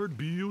barnacle-covered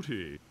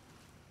beauty.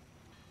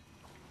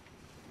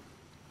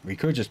 We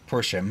could just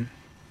push him.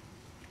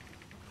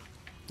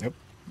 Yep.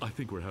 I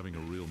think we're having a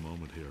real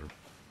moment here.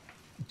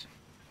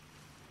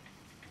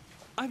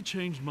 I've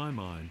changed my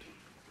mind.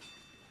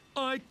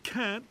 I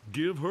can't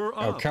give her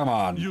up. Oh, come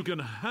on. You can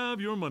have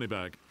your money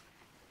back.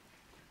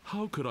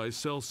 How could I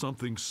sell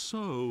something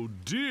so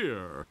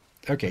dear?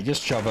 Okay,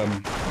 just shove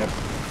him. Yep.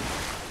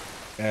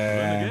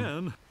 Then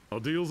again,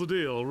 a deal's a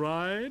deal,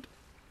 right?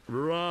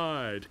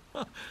 Right.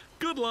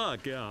 Good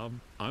luck. Yeah,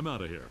 I'm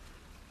out of here.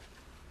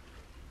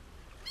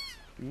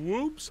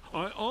 Whoops,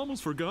 I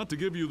almost forgot to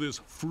give you this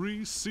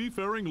free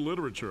seafaring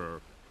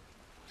literature.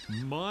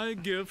 My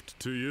gift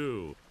to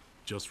you.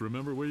 Just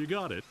remember where you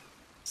got it.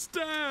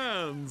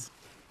 Stands!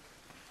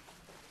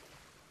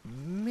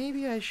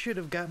 Maybe I should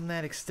have gotten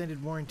that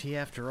extended warranty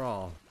after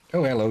all.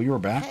 Oh, hello, you're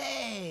back.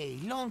 Hey,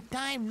 long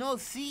time no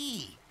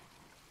see.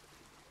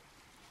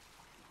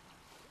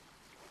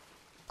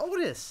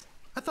 Otis!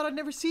 I thought I'd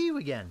never see you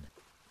again.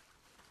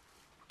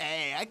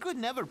 Hey, I could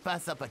never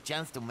pass up a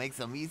chance to make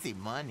some easy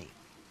money.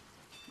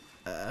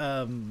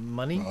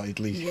 Money? Well, at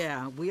least.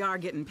 Yeah, we are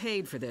getting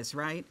paid for this,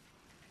 right?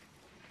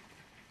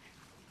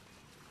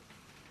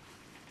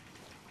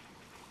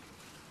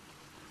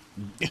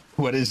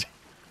 What is...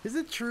 Is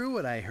it true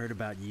what I heard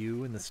about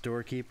you and the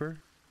storekeeper?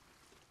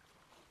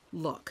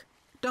 Look,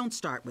 don't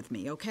start with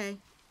me, okay?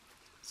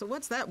 So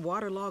what's that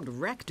waterlogged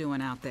wreck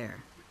doing out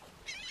there?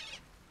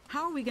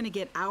 How are we gonna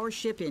get our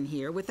ship in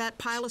here with that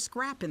pile of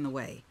scrap in the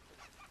way?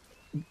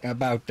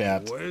 About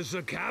that. Where's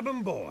the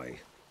cabin boy?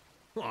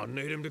 I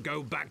need him to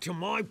go back to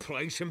my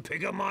place and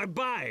pick up my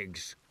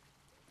bags.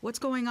 What's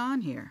going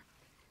on here?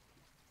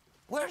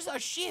 Where's our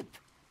ship?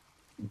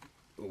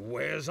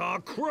 Where's our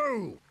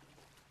crew?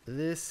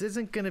 This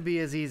isn't gonna be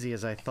as easy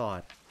as I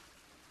thought.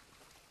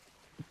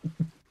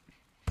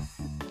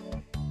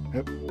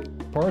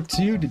 Part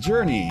 2, the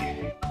journey.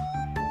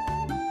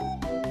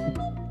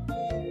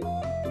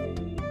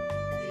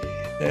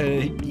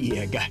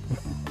 Yeah, guy.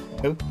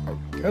 Oh,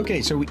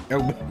 okay, so we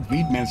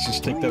managed to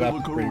stick that up.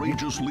 Under the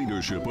courageous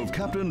leadership of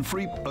Captain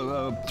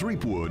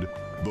Threepwood,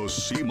 the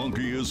Sea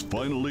Monkey is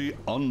finally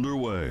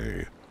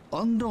underway.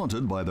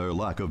 Undaunted by their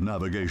lack of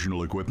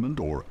navigational equipment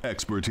or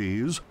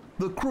expertise,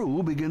 the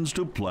crew begins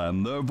to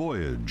plan their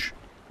voyage.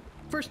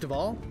 First of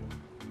all,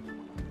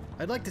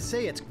 I'd like to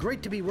say it's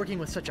great to be working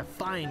with such a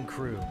fine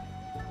crew.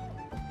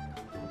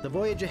 The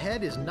voyage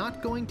ahead is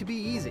not going to be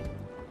easy.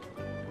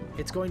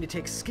 It's going to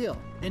take skill,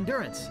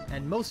 endurance,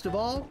 and most of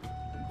all,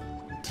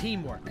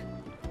 teamwork.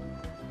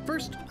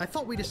 First, I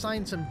thought we'd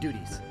assign some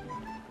duties.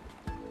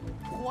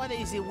 What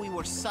is it we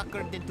were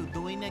suckered into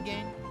doing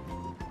again?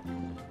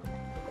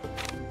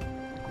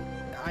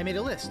 I made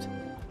a list.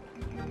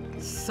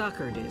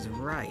 Suckered is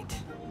right.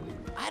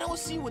 I don't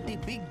see what the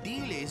big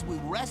deal is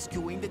with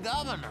rescuing the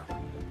governor.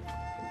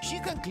 She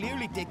can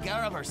clearly take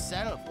care of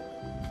herself.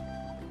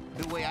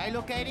 The way I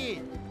look at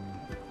it,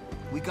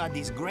 we got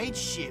this great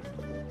ship.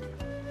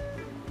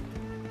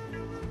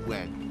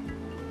 Well,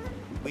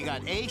 we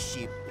got a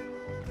ship.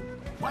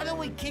 Why don't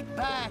we kick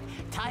back,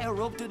 tie a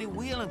rope to the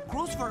wheel, and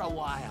cruise for a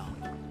while?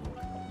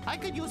 I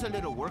could use a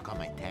little work on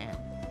my tan.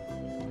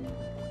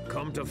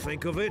 Come to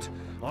think of it,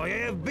 I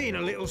have been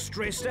a little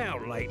stressed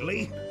out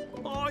lately.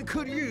 I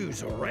could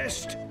use a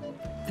rest.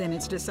 Then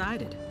it's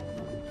decided.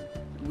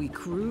 We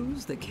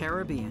cruise the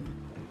Caribbean.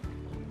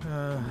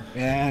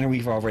 And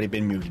we've already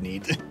been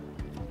mutinied.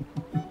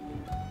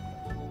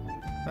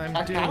 I'm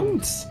That doomed.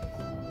 counts.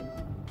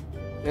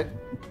 Okay,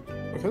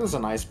 there's a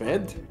nice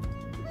bed.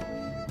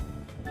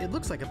 It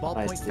looks like a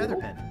ballpoint Nice feather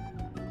table.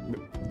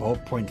 pen.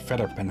 Ballpoint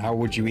feather pen, how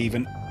would you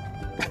even...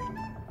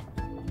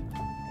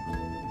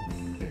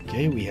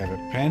 Okay, we have a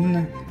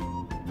pen.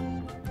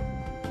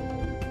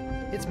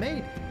 It's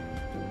made.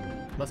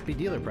 Must be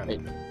dealer prep.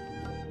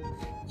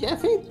 Yeah, I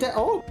think they're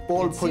all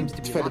It seems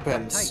to ballpoint be feather locked up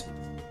pens.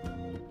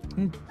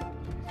 tight.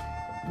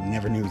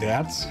 Never knew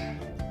that.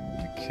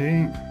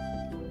 Okay.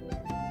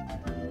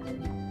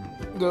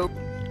 No,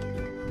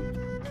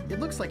 It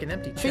looks like an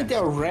empty I think chest.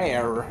 they're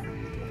rare.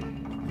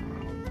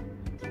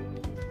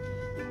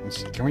 Let's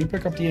see, can we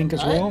pick up the ink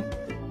as well?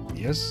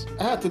 Yes.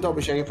 I had to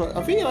double check it, but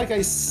I feel like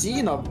I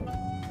seen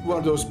one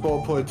of those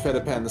ballpoint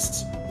feather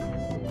pens.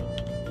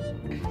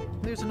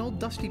 There's an old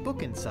dusty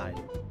book inside.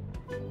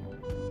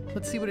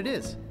 Let's see what it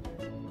is.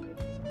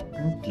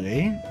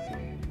 Okay.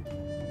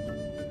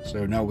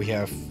 So now we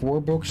have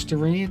 4 books to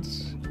read.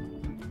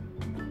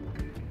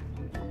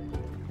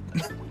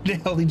 The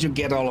hell did you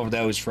get all of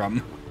those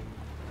from?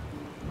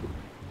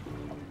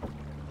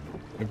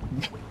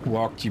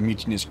 Walked your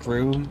mutinous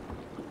crew.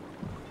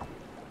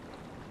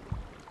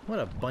 What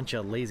a bunch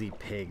of lazy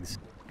pigs.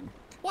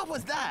 What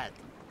was that?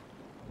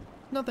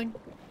 Nothing.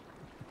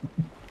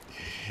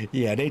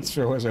 Yeah, they'd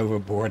throw us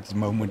overboard the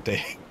moment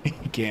they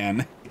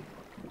can.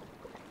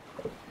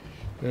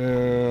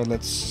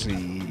 Let's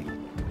see.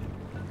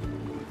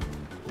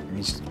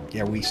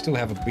 Yeah, we still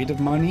have a bit of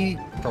money.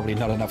 Probably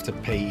not enough to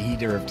pay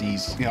either of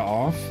these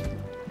off.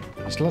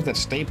 I still have that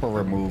staple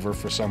remover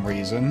for some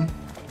reason.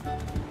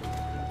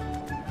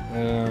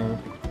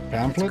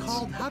 Pamphlets? It's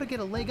called How to Get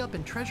a Leg Up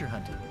in Treasure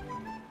Hunting.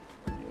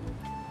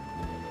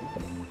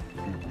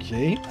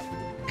 Okay.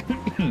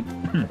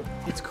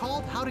 It's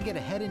called How to Get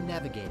Ahead in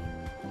Navigating.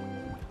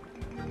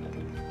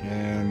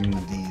 And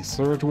the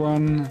third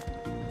one.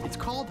 It's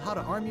called How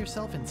to Arm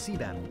Yourself in Sea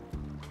Battle.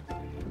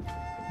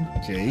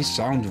 Okay,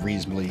 sounds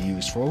reasonably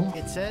useful.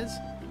 It says,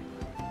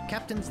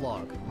 Captain's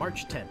Log,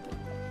 March 10th.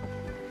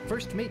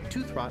 First Mate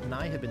Toothrot and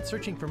I have been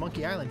searching for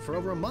Monkey Island for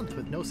over a month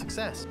with no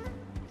success.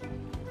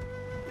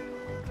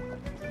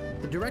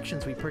 The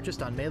directions we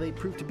purchased on Melee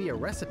proved to be a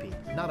recipe,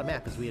 not a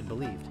map as we had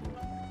believed.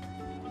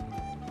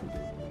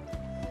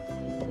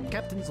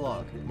 Captain's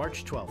Log,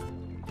 March 12th.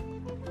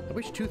 I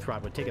wish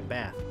Toothrot would take a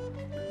bath.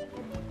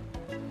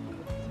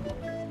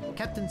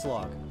 Captain's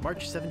Log,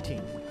 March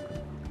 17th.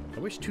 I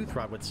wish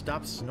Toothrot would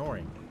stop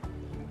snoring.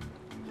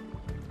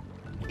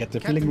 I get the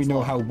feeling we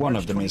know how one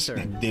March of them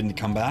 23rd. didn't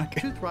come back.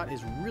 Toothrot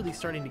is really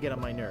starting to get on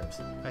my nerves.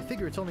 I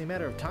figure it's only a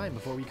matter of time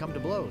before we come to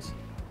blows.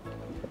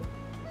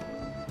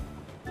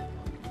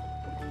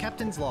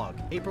 Captain's Log,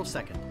 April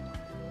 2nd.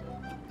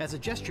 As a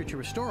gesture to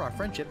restore our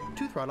friendship,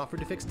 Toothrot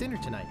offered to fix dinner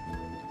tonight.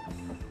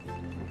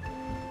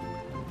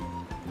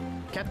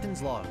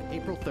 Captain's Log,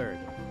 April 3rd.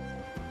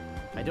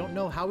 I don't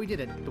know how we did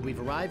it, but we've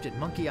arrived at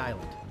Monkey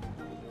Island.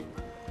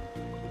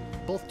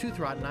 Both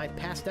Toothrot and I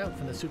passed out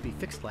from the soup he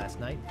fixed last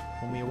night.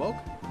 When we awoke,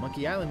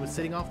 Monkey Island was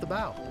sitting off the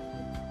bow.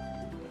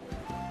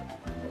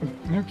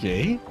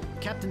 Okay.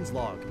 Captain's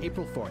Log,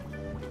 April 4th.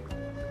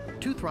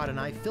 Toothrot and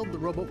I filled the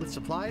rowboat with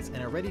supplies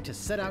and are ready to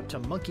set out to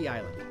Monkey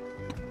Island.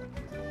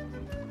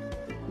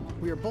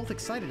 We are both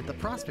excited at the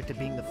prospect of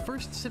being the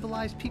first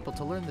civilized people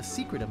to learn the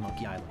secret of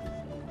Monkey Island.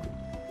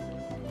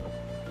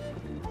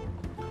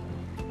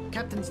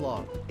 Captain's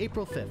Log,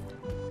 April 5th.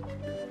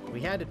 We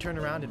had to turn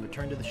around and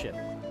return to the ship.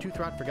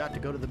 Toothrot forgot to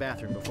go to the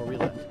bathroom before we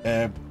left.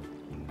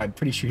 I'm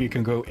pretty sure you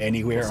can go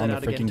anywhere We'll set on the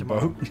out again freaking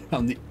tomorrow. boat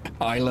on the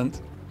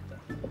island.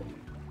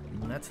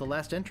 And that's the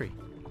last entry.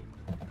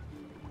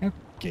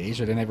 Okay,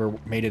 so they never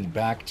made it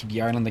back to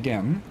the island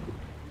again.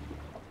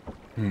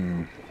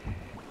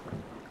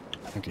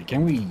 Okay,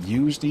 can we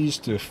use these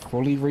to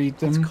fully read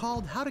them? It's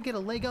called How to Get a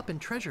Leg Up in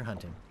Treasure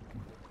Hunting.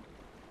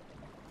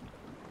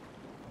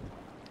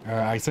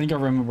 I think I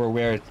remember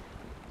where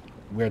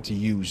to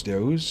use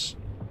those.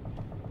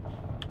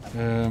 I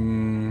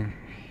don't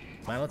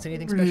see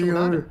anything special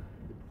about it.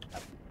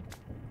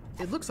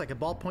 It looks like a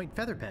ballpoint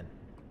feather pen.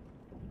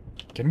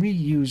 Can we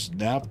use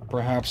that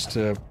perhaps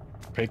to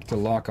pick the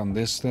lock on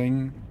this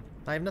thing?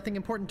 I have nothing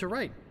important to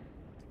write.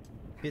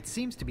 It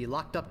seems to be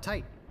locked up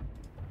tight.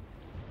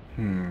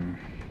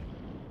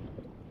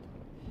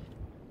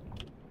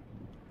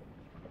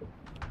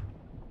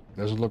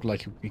 Doesn't look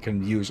like we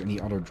can use any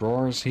other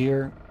drawers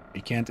here.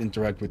 We can't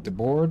interact with the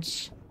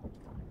boards.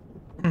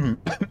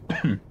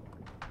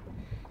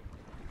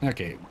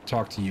 Okay,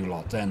 talk to you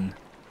lot then.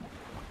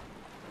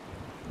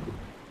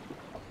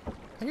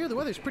 I hear the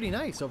weather's pretty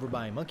nice over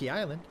by Monkey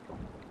Island.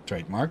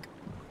 Trademark.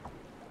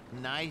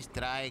 Nice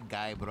try,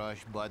 Guybrush,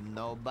 but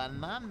no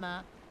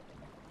banana.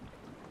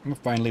 I'm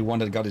finally one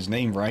that got his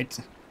name right.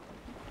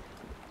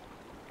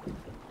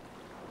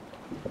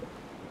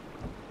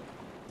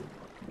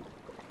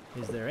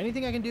 Is there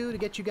anything I can do to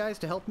get you guys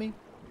to help me?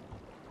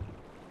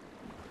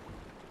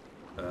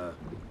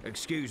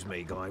 Excuse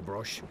me,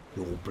 Guybrush.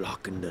 You're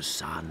blocking the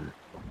sun.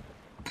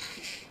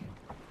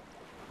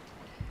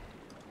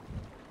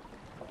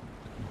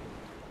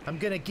 I'm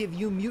gonna give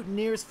you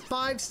mutineers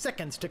 5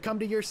 seconds to come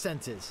to your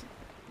senses.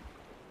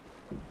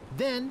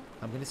 Then,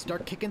 I'm gonna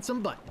start kicking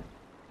some butt.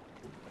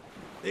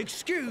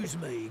 Excuse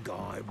me,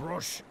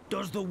 Guybrush.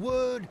 Does the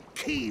word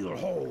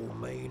keelhole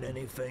mean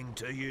anything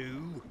to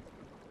you?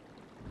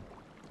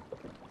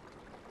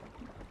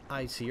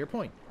 I see your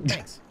point.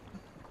 Thanks.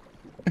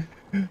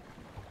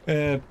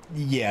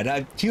 Yeah,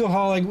 that keel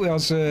hauling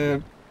was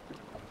a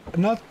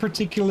not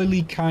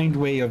particularly kind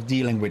way of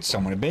dealing with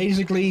someone.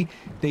 Basically,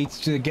 they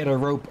get a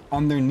rope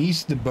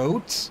underneath the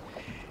boat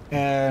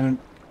and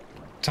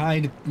tie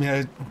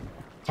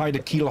the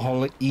keel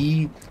haul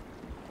E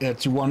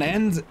to one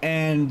end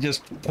and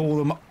just pull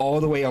them all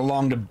the way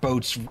along the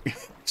boat's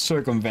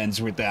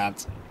circumvents with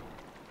that.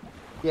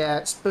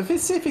 Yeah,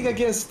 specific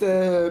against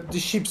the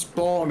ship's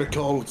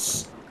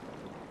barnacles.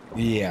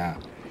 Yeah.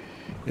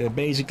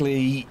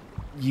 Basically,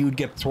 you'd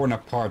get torn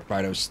apart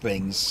by those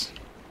things.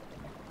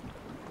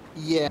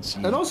 Yeah,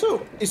 and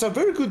also, it's a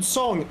very good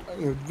song,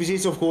 which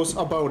is of course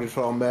about it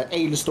from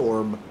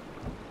Ailstorm.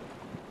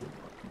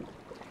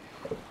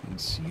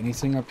 Let's see,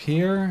 anything up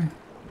here?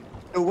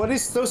 What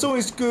is the song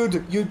is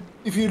good.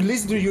 If you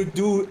listen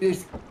to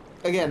it,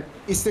 again,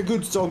 it's a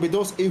good song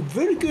because a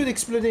very good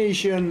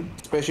explanation,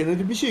 especially in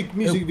the music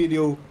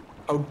video,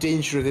 how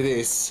dangerous it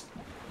is.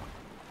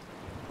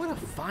 What a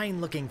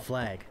fine-looking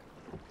flag.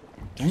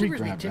 Can we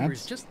Shivers me grab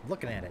timbers that? just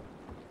looking at it.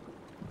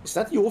 Is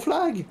that your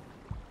flag?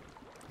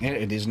 Yeah,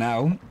 it is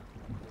now.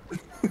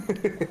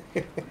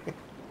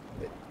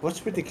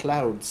 What's with the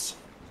clouds?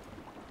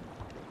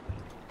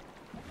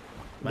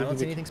 I don't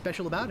see anything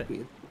special about it.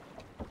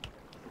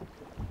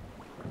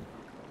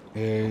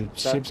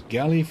 Ship's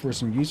galley for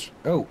some use.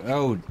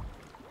 Oh,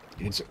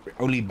 it's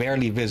only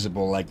barely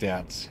visible like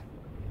that.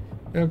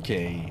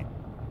 Okay.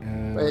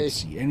 Let's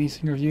see,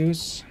 anything of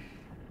use?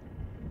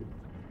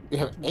 You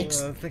have I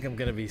think I'm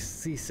gonna be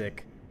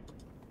seasick.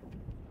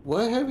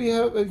 Why have we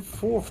have a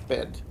fourth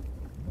bed?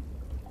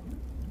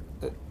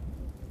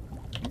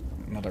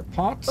 Another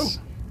pot. Oh.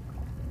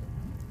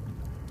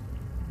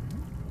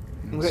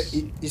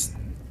 Okay,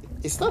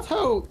 is that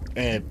how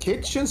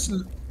kitchens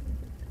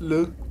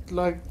looked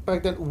like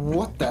back then?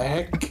 What the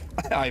heck?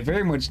 I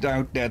very much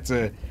doubt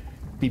that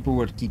people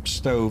would keep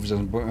stoves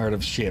on board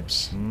of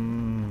ships.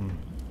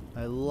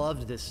 I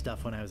loved this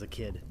stuff when I was a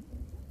kid.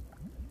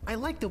 I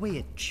liked the way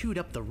it chewed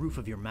up the roof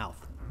of your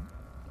mouth.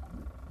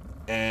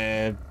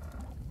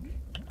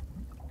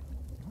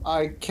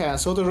 I can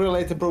sort of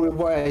relate to probably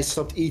why I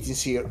stopped eating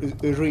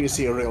real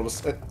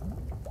cereals.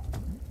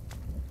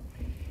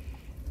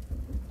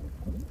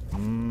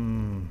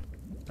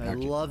 I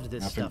loved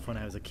this stuff when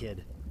I was a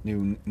kid.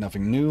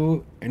 Nothing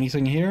new.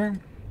 Anything here?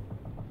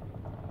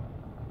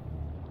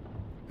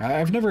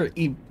 I've never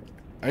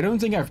I don't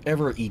think I've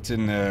ever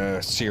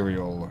eaten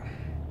cereal.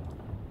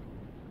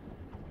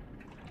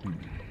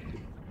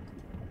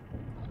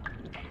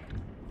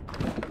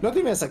 Not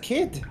even as a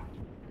kid.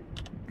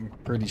 I'm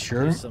pretty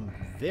sure. There's some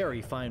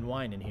very fine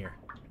wine in here.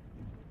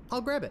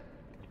 I'll grab it.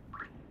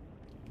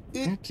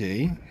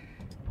 Okay.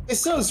 It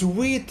sounds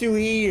weird to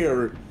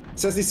hear,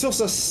 since it's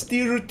also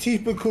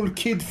stereotypical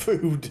kid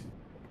food.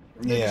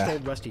 They're just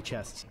old rusty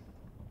chests.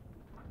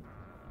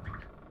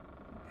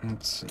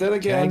 Then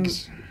again,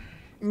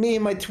 me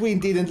and my twin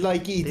didn't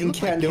like eating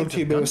candy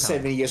until we were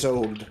 7 years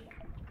old.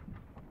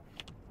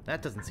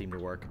 That doesn't seem to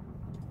work.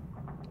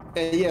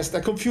 Yes,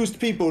 that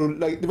confused people.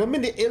 Like, when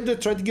the elder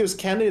tried to give us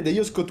candy, they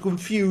just got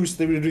confused,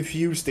 they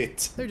refused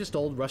it. They're just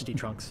old rusty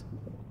trunks.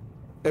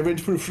 They went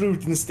for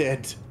fruit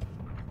instead.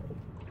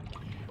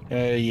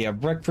 Yeah,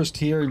 breakfast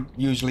here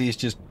usually is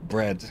just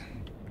bread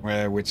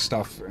with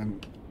stuff.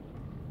 And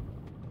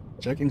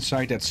check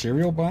inside that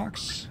cereal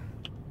box.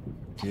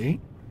 Okay.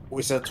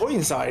 With a toy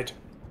inside.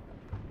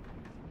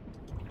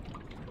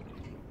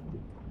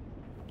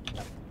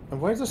 And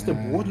why does the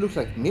wood look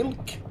like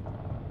milk?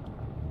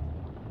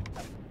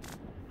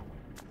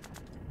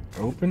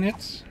 Open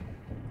it.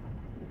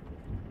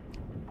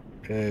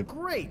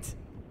 Great!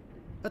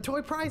 A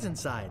toy prize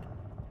inside.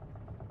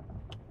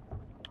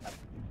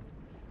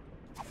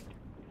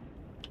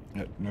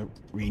 No,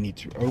 we need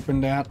to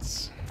open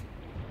that.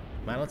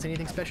 I don't see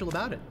anything special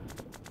about it.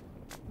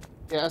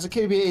 Yeah, as a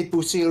kid we ate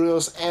both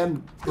cereals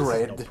and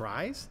bread. This is no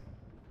prize.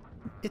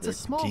 It's a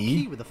small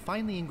key with a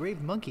finely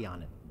engraved monkey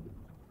on it.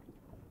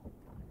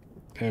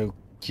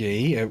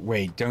 Okay,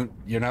 wait,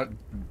 you're not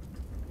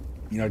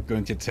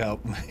going to tell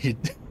me.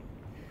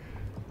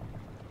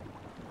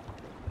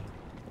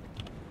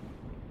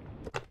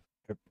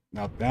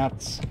 Not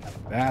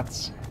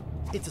that.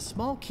 It's a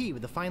small key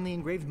with a finely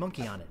engraved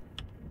monkey on it.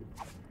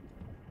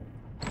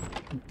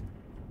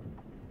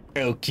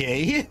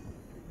 Okay.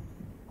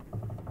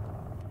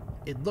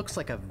 It looks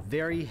like a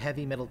very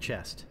heavy metal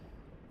chest.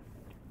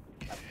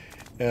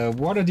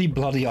 What are the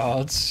bloody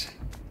odds?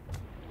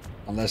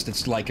 Unless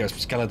it's like a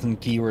skeleton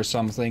key or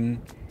something.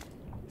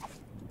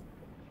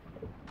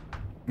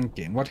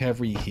 Okay, what have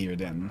we here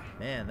then?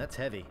 Man, that's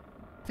heavy.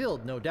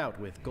 Filled, no doubt,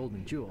 with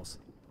golden jewels.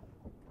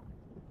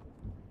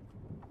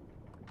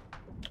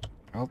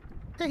 Oh.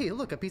 Hey,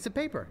 look, a piece of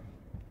paper.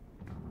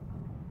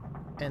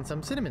 And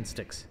some cinnamon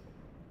sticks.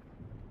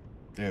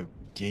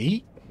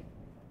 Okay.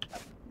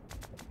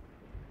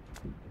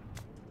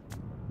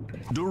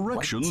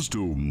 Directions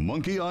to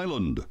Monkey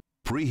Island.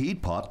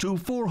 Preheat pot to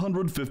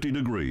 450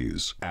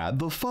 degrees. Add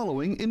the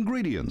following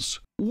ingredients.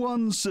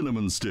 1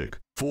 cinnamon stick,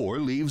 4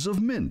 leaves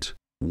of mint,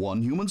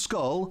 1 human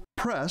skull,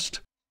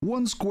 pressed,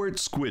 1 squirt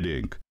squid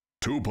ink,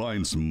 2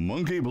 pints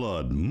monkey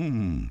blood,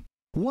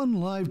 1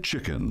 live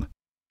chicken,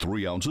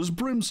 3 ounces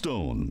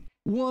brimstone,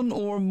 1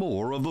 or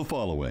more of the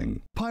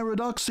following.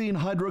 Pyridoxine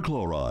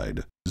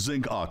hydrochloride,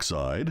 zinc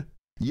oxide,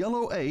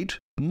 yellow 8,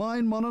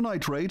 mine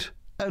mononitrate,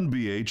 and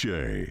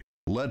BHA.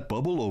 Let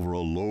bubble over a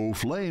low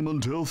flame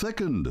until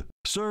thickened.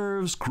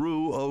 Serves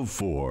crew of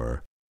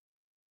 4.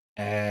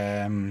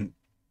 Okay.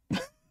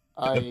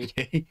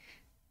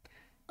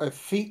 I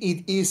think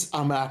it is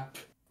a map.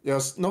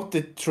 Just not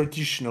the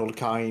traditional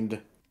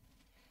kind.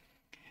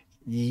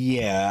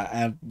 Yeah,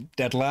 and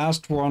that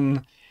last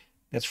one,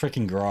 that's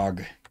freaking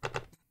grog.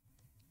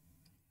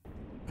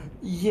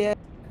 Yeah,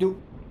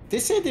 they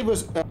said it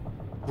was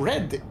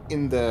red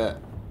in the...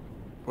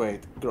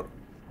 Wait,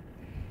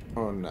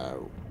 oh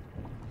no.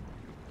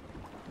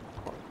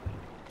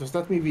 Does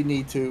that mean we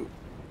need to...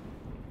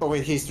 Oh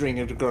wait, he's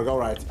drinking the grog,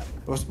 alright.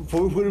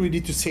 Where do we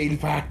need to sail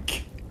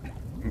back?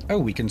 Oh,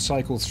 we can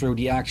cycle through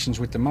the actions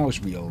with the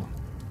mouse wheel.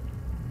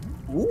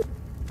 Ooh,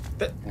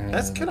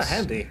 that's kind of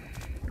handy.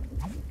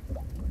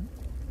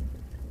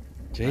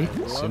 Okay,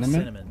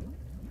 cinnamon.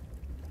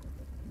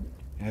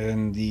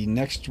 And the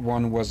next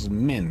one was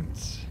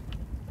mint.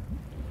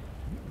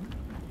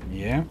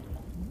 Yeah.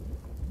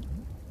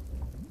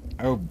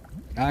 Oh,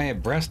 I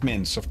have breast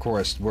mints, of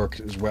course, work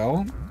as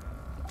well.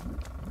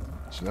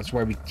 So that's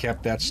why we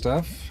kept that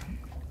stuff.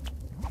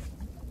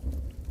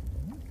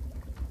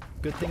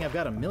 Good thing I've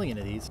got a million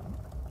of these.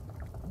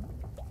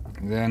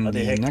 Then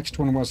the next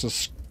one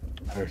was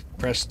a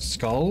pressed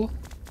skull.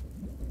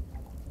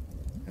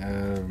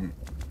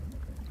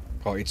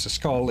 Oh, it's a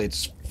skull,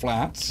 it's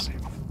flat.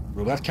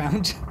 Will that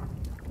count?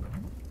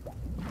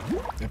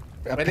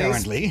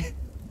 Apparently.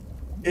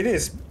 It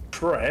is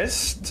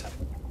pressed.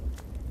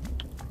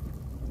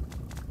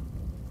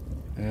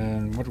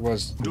 And what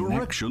was the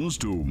Directions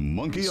to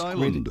Monkey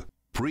Island.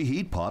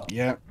 Preheat pot.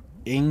 Yeah,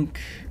 ink,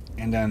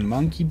 and then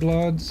monkey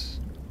blood.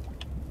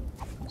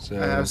 So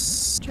I have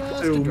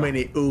so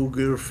many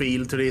ogre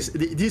feel to this.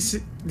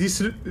 This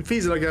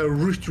feels like a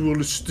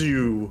ritual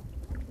stew.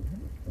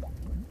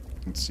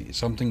 Let's see,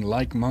 something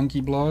like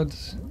monkey blood.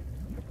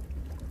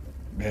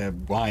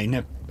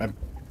 Wine. I'm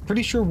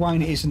pretty sure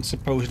wine isn't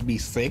supposed to be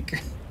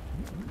thick.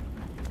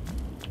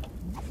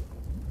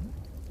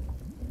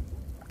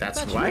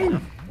 That's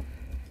wine.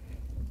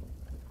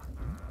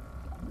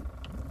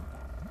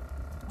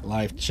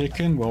 Live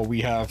chicken. Well,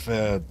 we have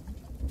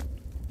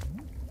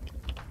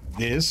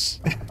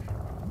this.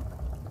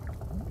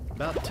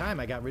 About time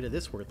I got rid of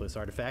this worthless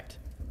artifact.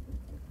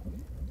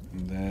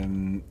 And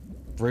then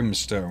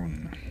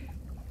brimstone.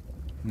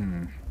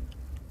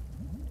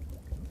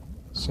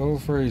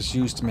 Sulfur is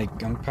used to make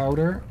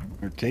gunpowder.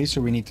 Okay, so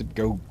we need to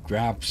go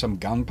grab some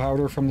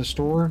gunpowder from the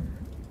store.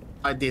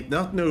 I did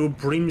not know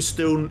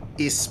brimstone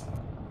is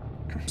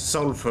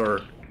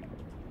sulfur.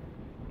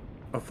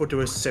 I thought they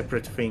were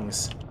separate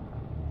things.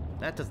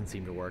 That doesn't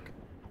seem to work.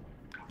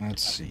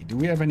 Let's see. Do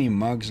we have any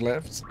mugs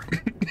left?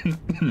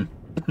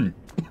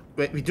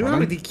 Wait, we do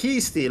have the key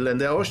still,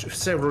 and there are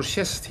several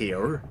chests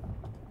here.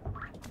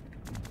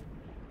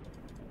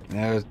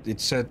 It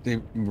said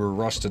they were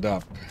rusted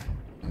up.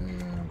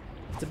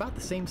 It's about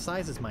the same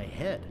size as my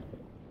head.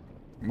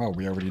 Well,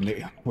 we already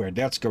knew where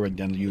that's going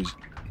then to use.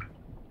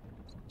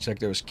 Check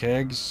those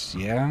kegs,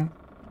 yeah.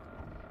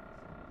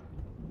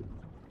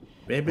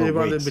 Maybe they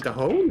wanted with a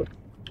hole?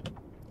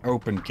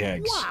 Open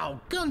kegs.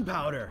 Wow,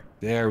 gunpowder!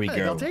 There we I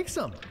think go. I'll take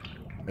some.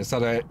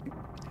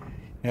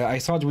 I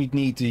thought we'd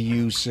need to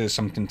use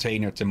some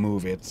container to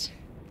move it.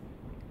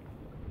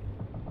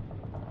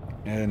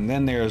 And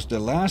then there's the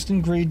last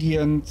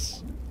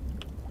ingredient,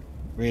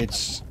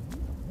 which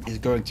is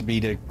going to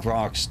be the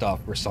grog stuff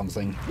or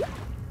something.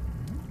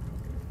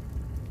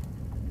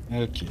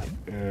 Okay.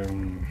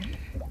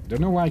 Don't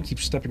know why I keep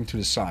stepping to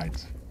the side.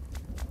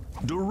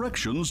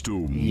 Directions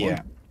to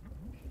Yeah.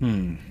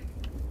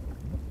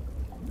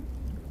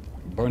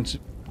 Burnt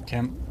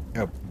camp.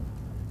 Oh.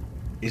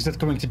 Is that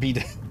going to be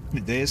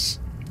this?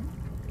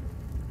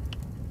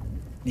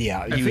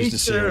 Yeah, use the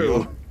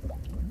cereal.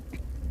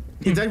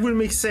 That will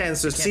make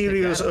sense. The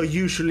cereals are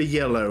usually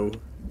yellow.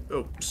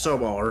 Oh,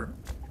 some are.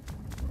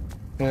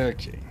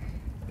 Okay.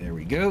 There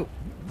we go.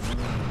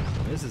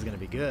 This is gonna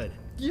be good.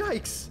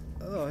 Yikes!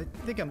 Oh, I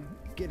think I'm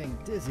getting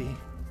dizzy.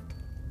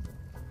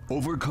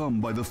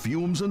 Overcome by the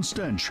fumes and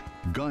stench,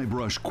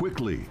 Guybrush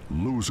quickly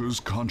loses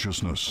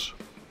consciousness.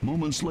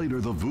 Moments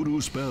later, the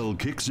voodoo spell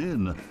kicks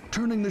in,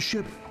 turning the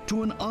ship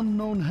to an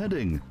unknown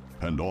heading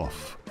and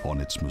off on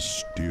its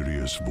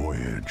mysterious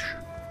voyage.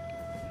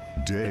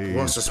 Days It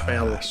was a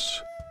spell.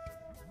 pass.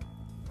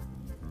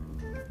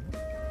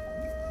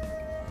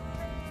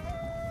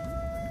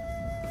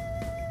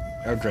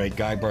 Oh great,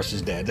 Guybrush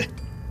is dead.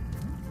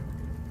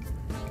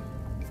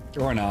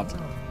 Or not.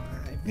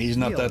 He's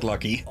not that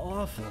lucky.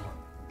 Awful.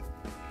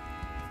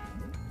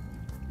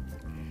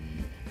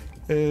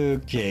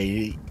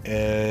 Okay,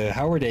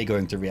 how are they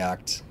going to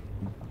react?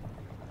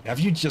 Have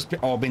you just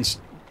all been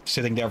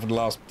sitting there for the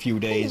last few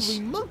days?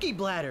 Holy monkey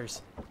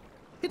bladders!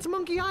 It's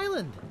Monkey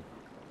Island!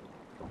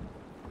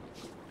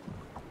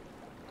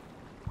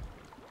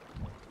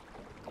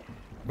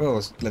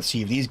 Well, let's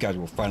see if these guys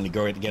will finally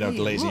go to get out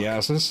the lazy look.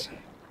 asses.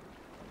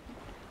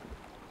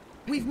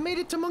 We've made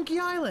it to Monkey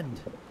Island!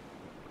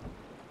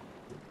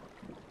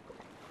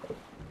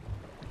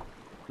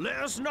 Let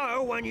us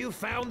know when you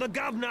found the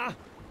governor.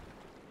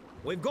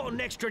 We've got an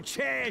extra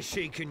chair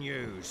she can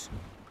use.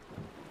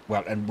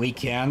 Well, and we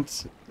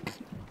can't.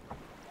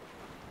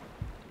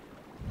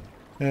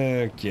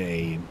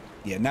 Okay.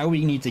 Yeah, now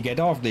we need to get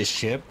off this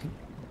ship.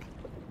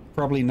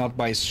 Probably not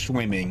by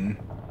swimming.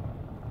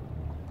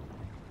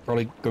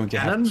 Probably going to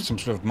have some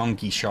sort of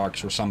monkey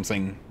sharks or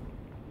something.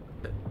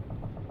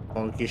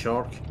 Monkey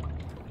shark.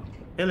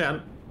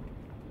 Hillyan,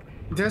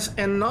 there's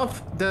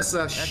enough. There's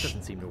a. That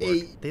doesn't seem to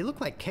work. They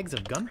look like kegs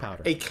of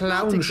gunpowder. A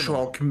clown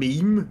shark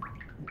meme.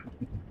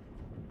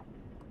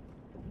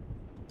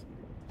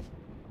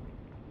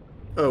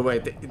 Oh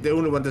wait, the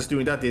only one that's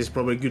doing that is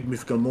probably Good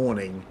Mythical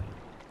Morning.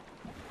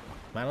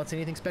 I don't see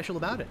anything special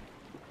about it.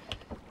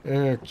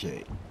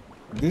 Okay.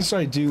 This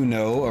I do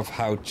know of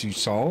how to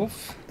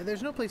solve.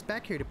 There's no place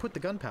back here to put the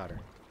gunpowder.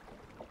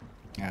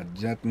 Yeah,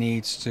 that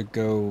needs to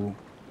go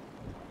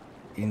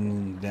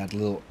in that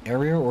little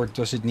area, or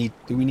does it need...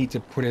 Do we need to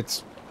put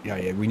it...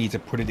 Yeah, we need to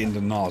put it in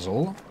the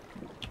nozzle.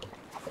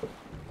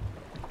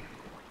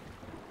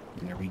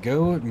 There we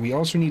go. And we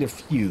also need a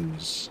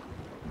fuse.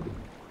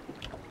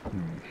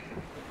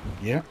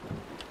 Yeah.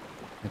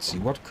 Let's see,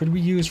 what could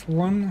we use for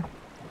one?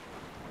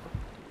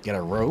 Get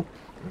a rope.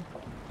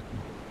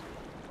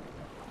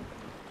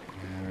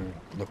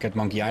 Look at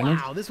Monkey Island.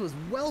 Wow, this was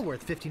well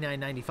worth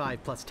 $59.95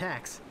 plus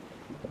tax.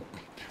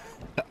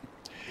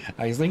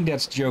 I think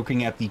that's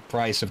joking at the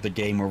price of the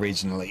game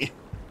originally.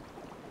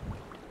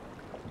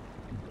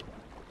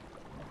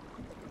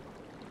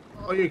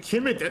 Are you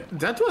kidding me?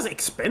 That was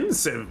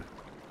expensive.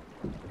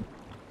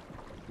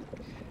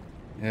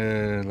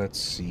 Let's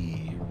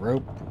see.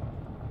 Rope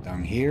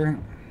down here.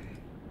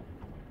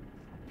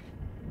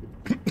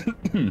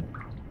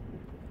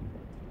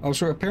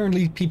 Also,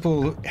 apparently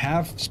people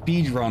have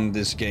speedrun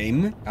this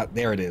game.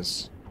 There it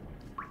is.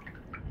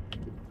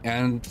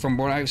 And from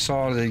what I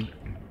saw, the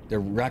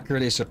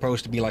record is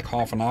supposed to be like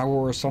half an hour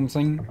or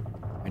something.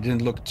 I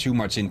didn't look too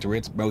much into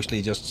it,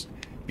 mostly just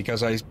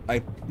because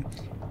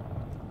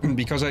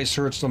because I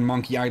searched on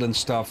Monkey Island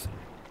stuff.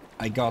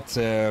 I got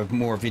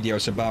more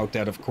videos about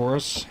that, of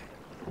course.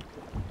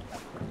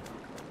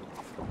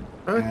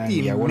 And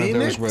yeah, one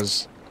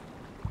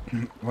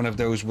of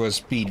those was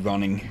speed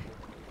running.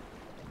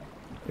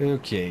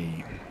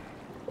 Okay.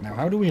 Now,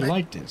 how do we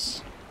light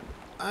this?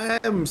 I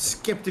am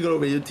skeptical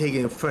of you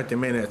taking 30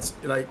 minutes.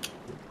 Like,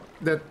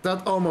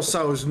 that almost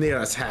sounds near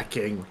as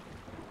hacking.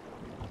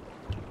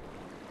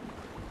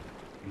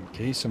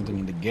 Okay, something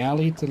in the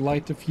galley to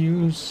light the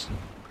fuse.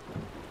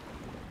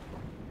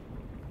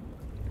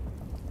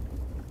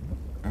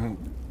 Oh,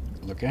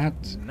 look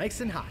at.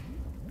 Nice and hot.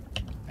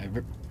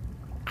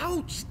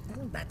 Ouch!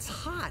 That's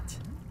hot.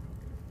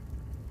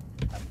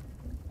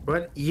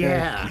 But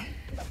yeah.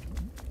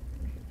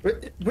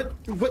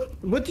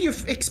 What do you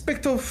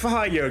expect of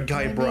fire,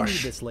 Guybrush? I may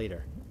need this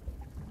later.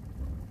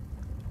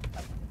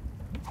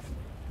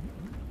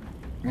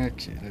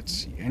 Okay, let's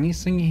see.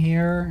 Anything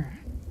here?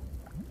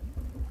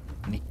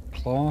 Any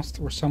cloth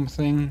or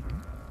something?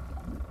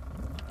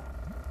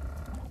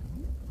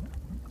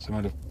 Some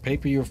of the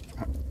paper you've...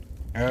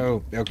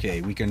 Oh,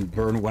 okay. We can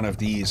burn one of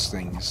these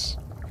things.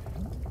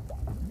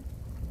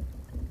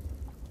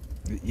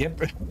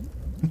 Yep.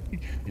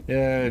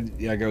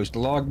 There goes the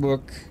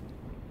logbook.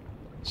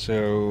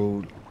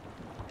 So,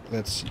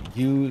 let's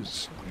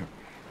use...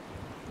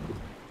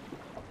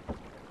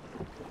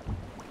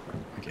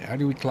 Okay, how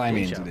do we climb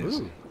into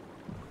this?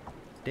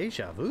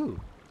 Deja vu.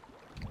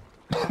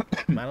 I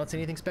don't see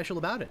anything special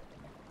about it.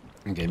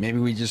 Okay, maybe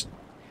we just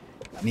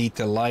need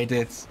to light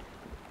it,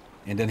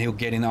 and then he'll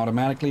get in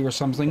automatically or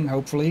something,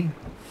 hopefully.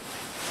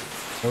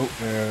 Oh,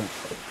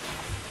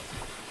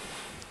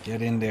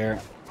 get in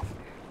there.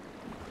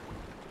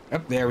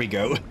 Up, there we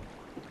go.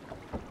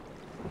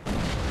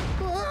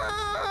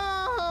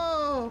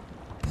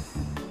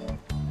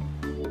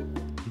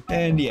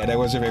 And yeah, that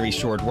was a very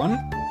short one.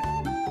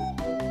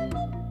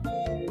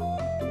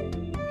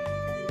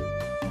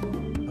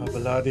 Oh,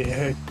 bloody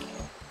heck.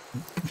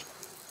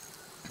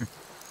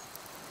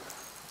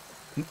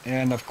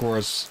 And of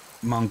course,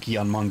 monkey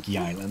on Monkey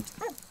Island.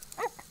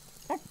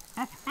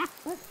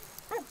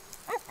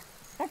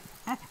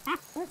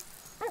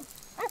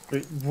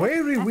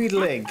 Very weird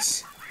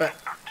legs.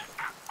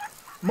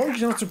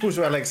 Monkeys are not supposed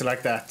to have legs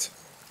like that.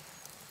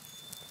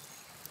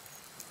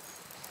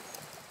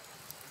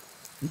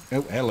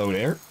 Oh, hello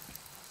there.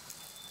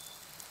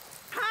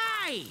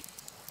 Hi!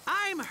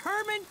 I'm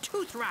Herman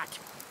Toothrot.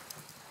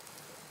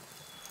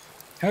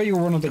 How are you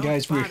one of the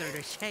guys we... Don't bother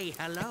to say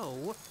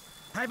hello.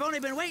 I've only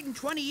been waiting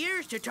 20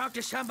 years to talk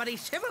to somebody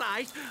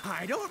civilized.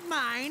 I don't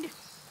mind.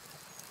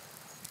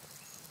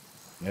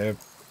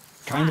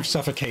 Kind of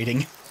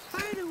suffocating.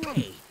 By the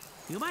way,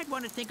 you might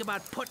want to think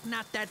about putting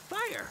out that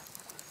fire.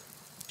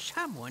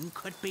 Someone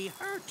could be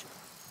hurt.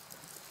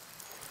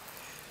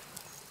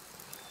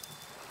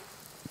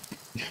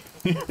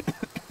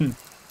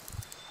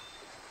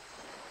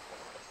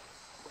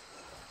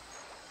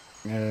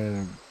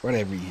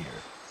 Whatever here.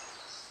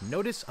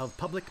 Notice of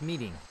public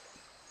meeting.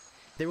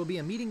 There will be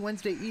a meeting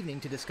Wednesday evening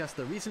to discuss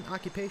the recent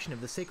occupation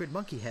of the sacred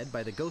monkey head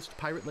by the ghost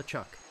pirate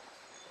LeChuck.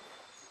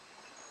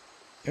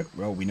 Yep,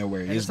 well, we know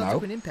where he and is now. And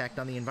subsequent impact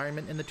on the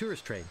environment and the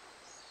tourist trade.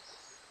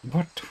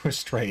 What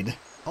tourist trade?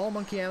 All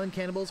Monkey Island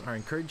cannibals are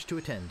encouraged to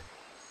attend.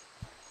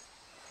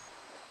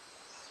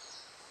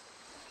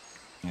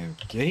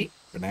 Okay,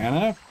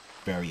 banana.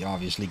 Very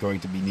obviously going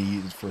to be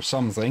needed for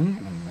something.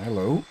 And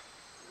hello.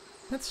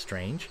 That's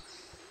strange.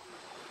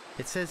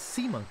 It says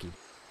sea monkey.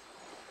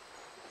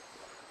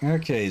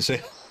 Okay, so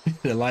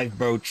the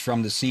lifeboat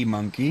from the sea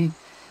monkey.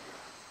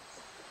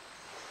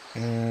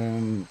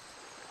 Can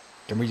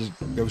we just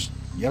go...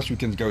 Yes, we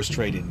can go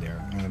straight in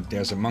there.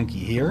 There's a monkey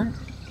here.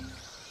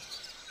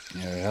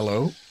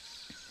 Hello.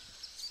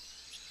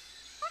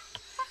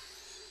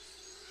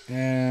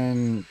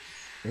 And...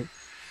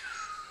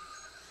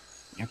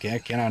 Okay,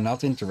 can I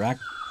not interact?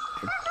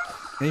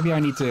 Maybe I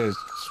need to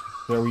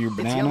throw you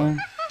banana.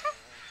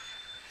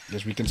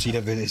 Guess we can see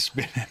that it is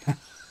banana.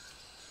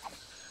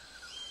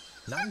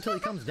 Not until he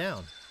comes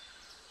down.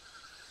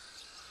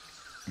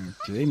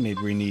 Okay,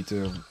 maybe we need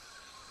to...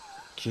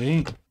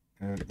 Okay,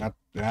 not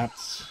that.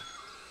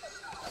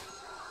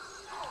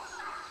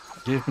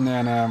 Give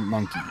banana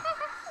monkey.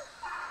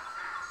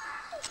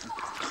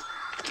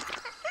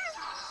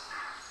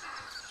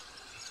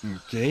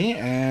 Okay,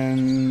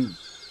 and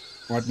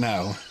what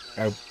now?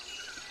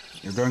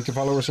 You're going to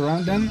follow us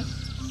around then?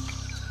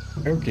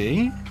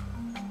 Okay.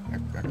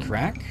 A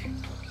crack.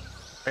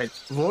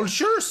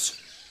 Vultures?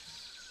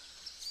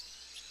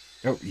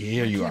 Oh,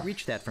 here you Can't are.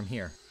 reach that from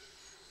here.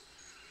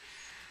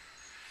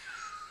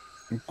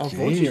 Are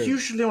vultures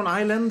usually on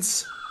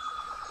islands?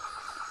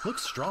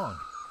 Looks strong.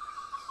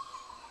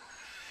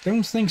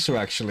 Don't think so,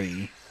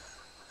 actually.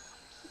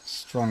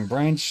 Strong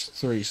branch,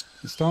 sorry,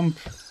 stump.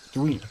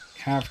 Do we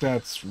have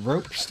that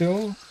rope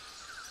still?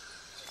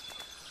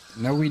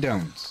 No, we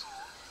don't.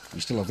 We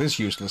still have this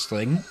useless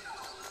thing.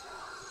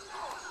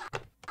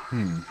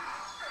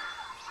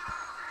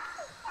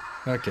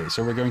 Okay,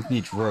 so we're going to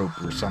need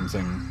rope or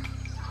something.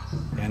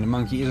 And the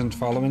monkey isn't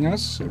following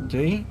us.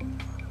 Okay.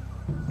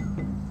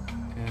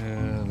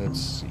 Let's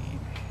see.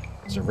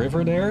 There's a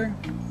river there.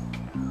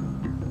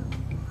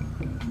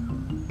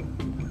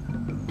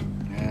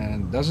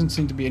 And doesn't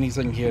seem to be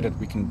anything here that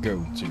we can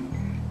go to.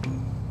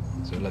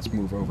 So let's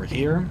move over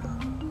here.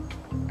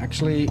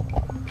 Actually,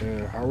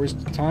 how is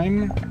the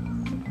time?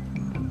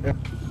 Yep,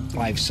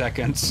 5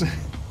 seconds.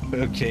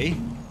 Okay.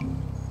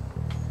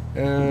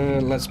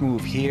 Let's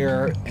move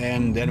here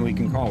and then we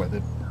can call it.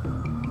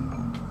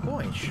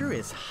 Boy, it sure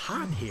is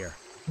hot here.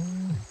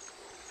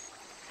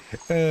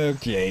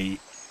 Okay.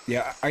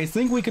 Yeah, I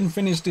think we can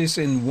finish this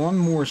in one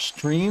more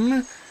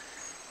stream.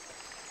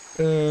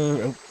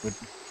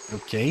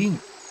 Okay.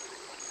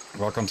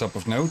 Rock on top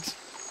of note.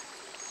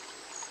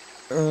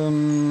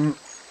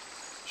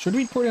 Should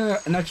we put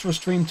an extra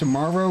stream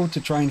tomorrow to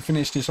try and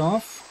finish this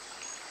off?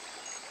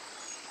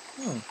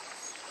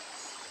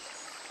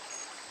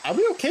 I'll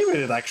be okay with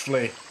it,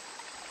 actually.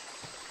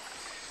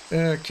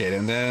 Okay,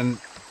 and then...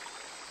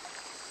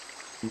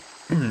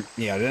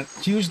 yeah, then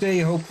Tuesday,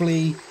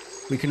 hopefully,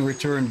 we can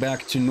return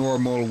back to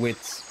normal with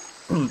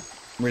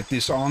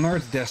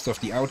Dishonored, Death of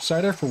the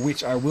Outsider, for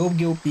which I will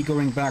be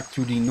going back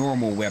to the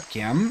normal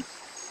webcam.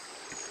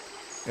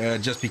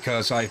 Just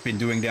because I've been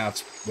doing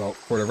that, well,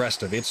 for the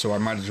rest of it, so I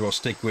might as well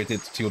stick with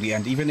it till the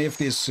end. Even if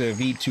this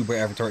VTuber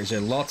avatar is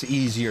a lot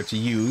easier to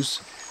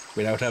use,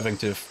 without having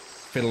to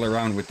fiddle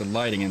around with the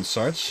lighting and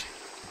such.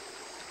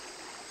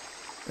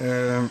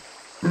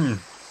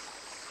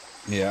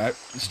 Yeah,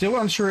 I'm still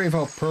unsure if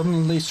I'll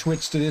permanently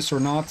switch to this or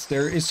not.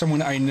 There is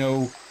someone I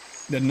know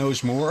that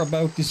knows more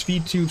about this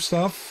VTube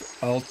stuff.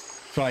 I'll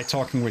try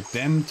talking with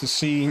them to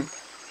see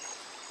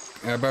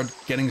about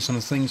getting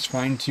some things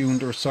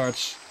fine-tuned or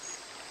such.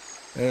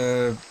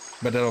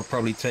 But that'll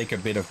probably take a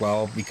bit of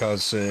while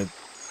because,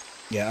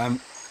 yeah,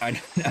 I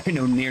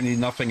know nearly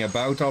nothing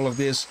about all of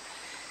this,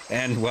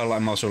 and well,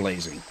 I'm also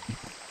lazy.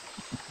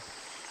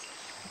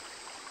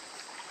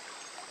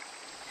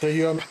 So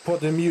you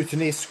put the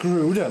mutiny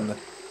screw then?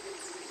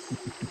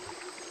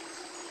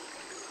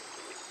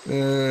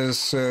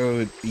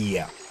 So,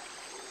 yeah.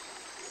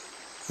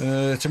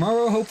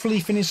 Tomorrow, hopefully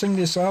finishing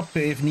this up.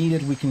 If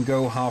needed, we can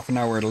go half an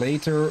hour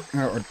later,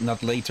 or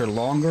not later,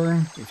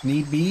 longer, if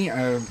need be.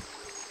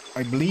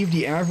 I believe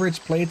the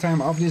average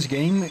playtime of this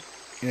game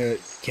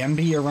can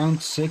be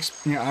around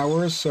 6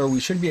 hours, so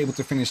we should be able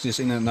to finish this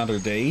in another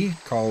day.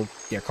 Call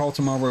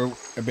tomorrow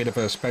a bit of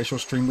a special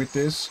stream with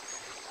this.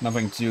 Not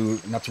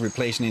to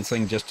replace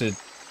anything, just to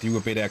do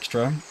a bit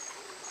extra.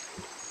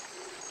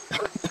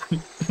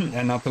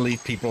 And not to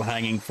leave people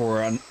hanging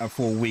for a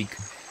full week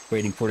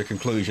waiting for the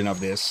conclusion of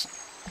this.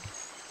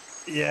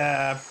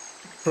 Yeah,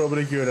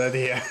 probably a good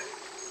idea.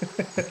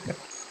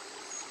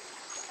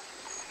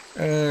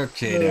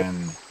 Okay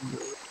then.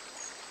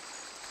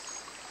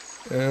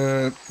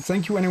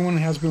 Thank you anyone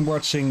who has been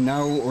watching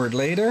now or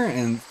later,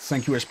 and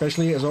thank you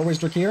especially as always,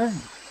 Drakir.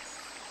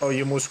 Oh,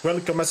 you're most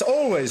welcome as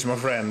always, my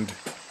friend.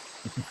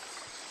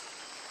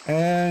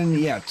 And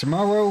yeah,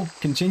 tomorrow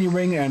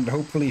continuing and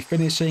hopefully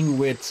finishing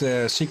with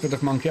Secret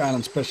of Monkey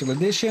Island Special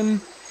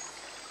Edition.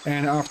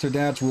 And after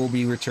that we'll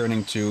be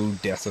returning to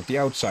Death of the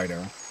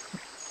Outsider.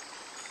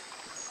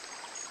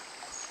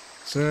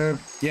 So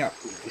yeah,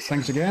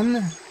 thanks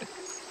again.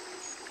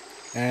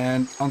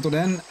 And until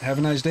then, have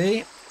a nice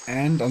day.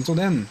 And until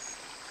then,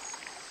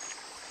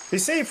 be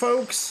safe,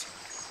 folks.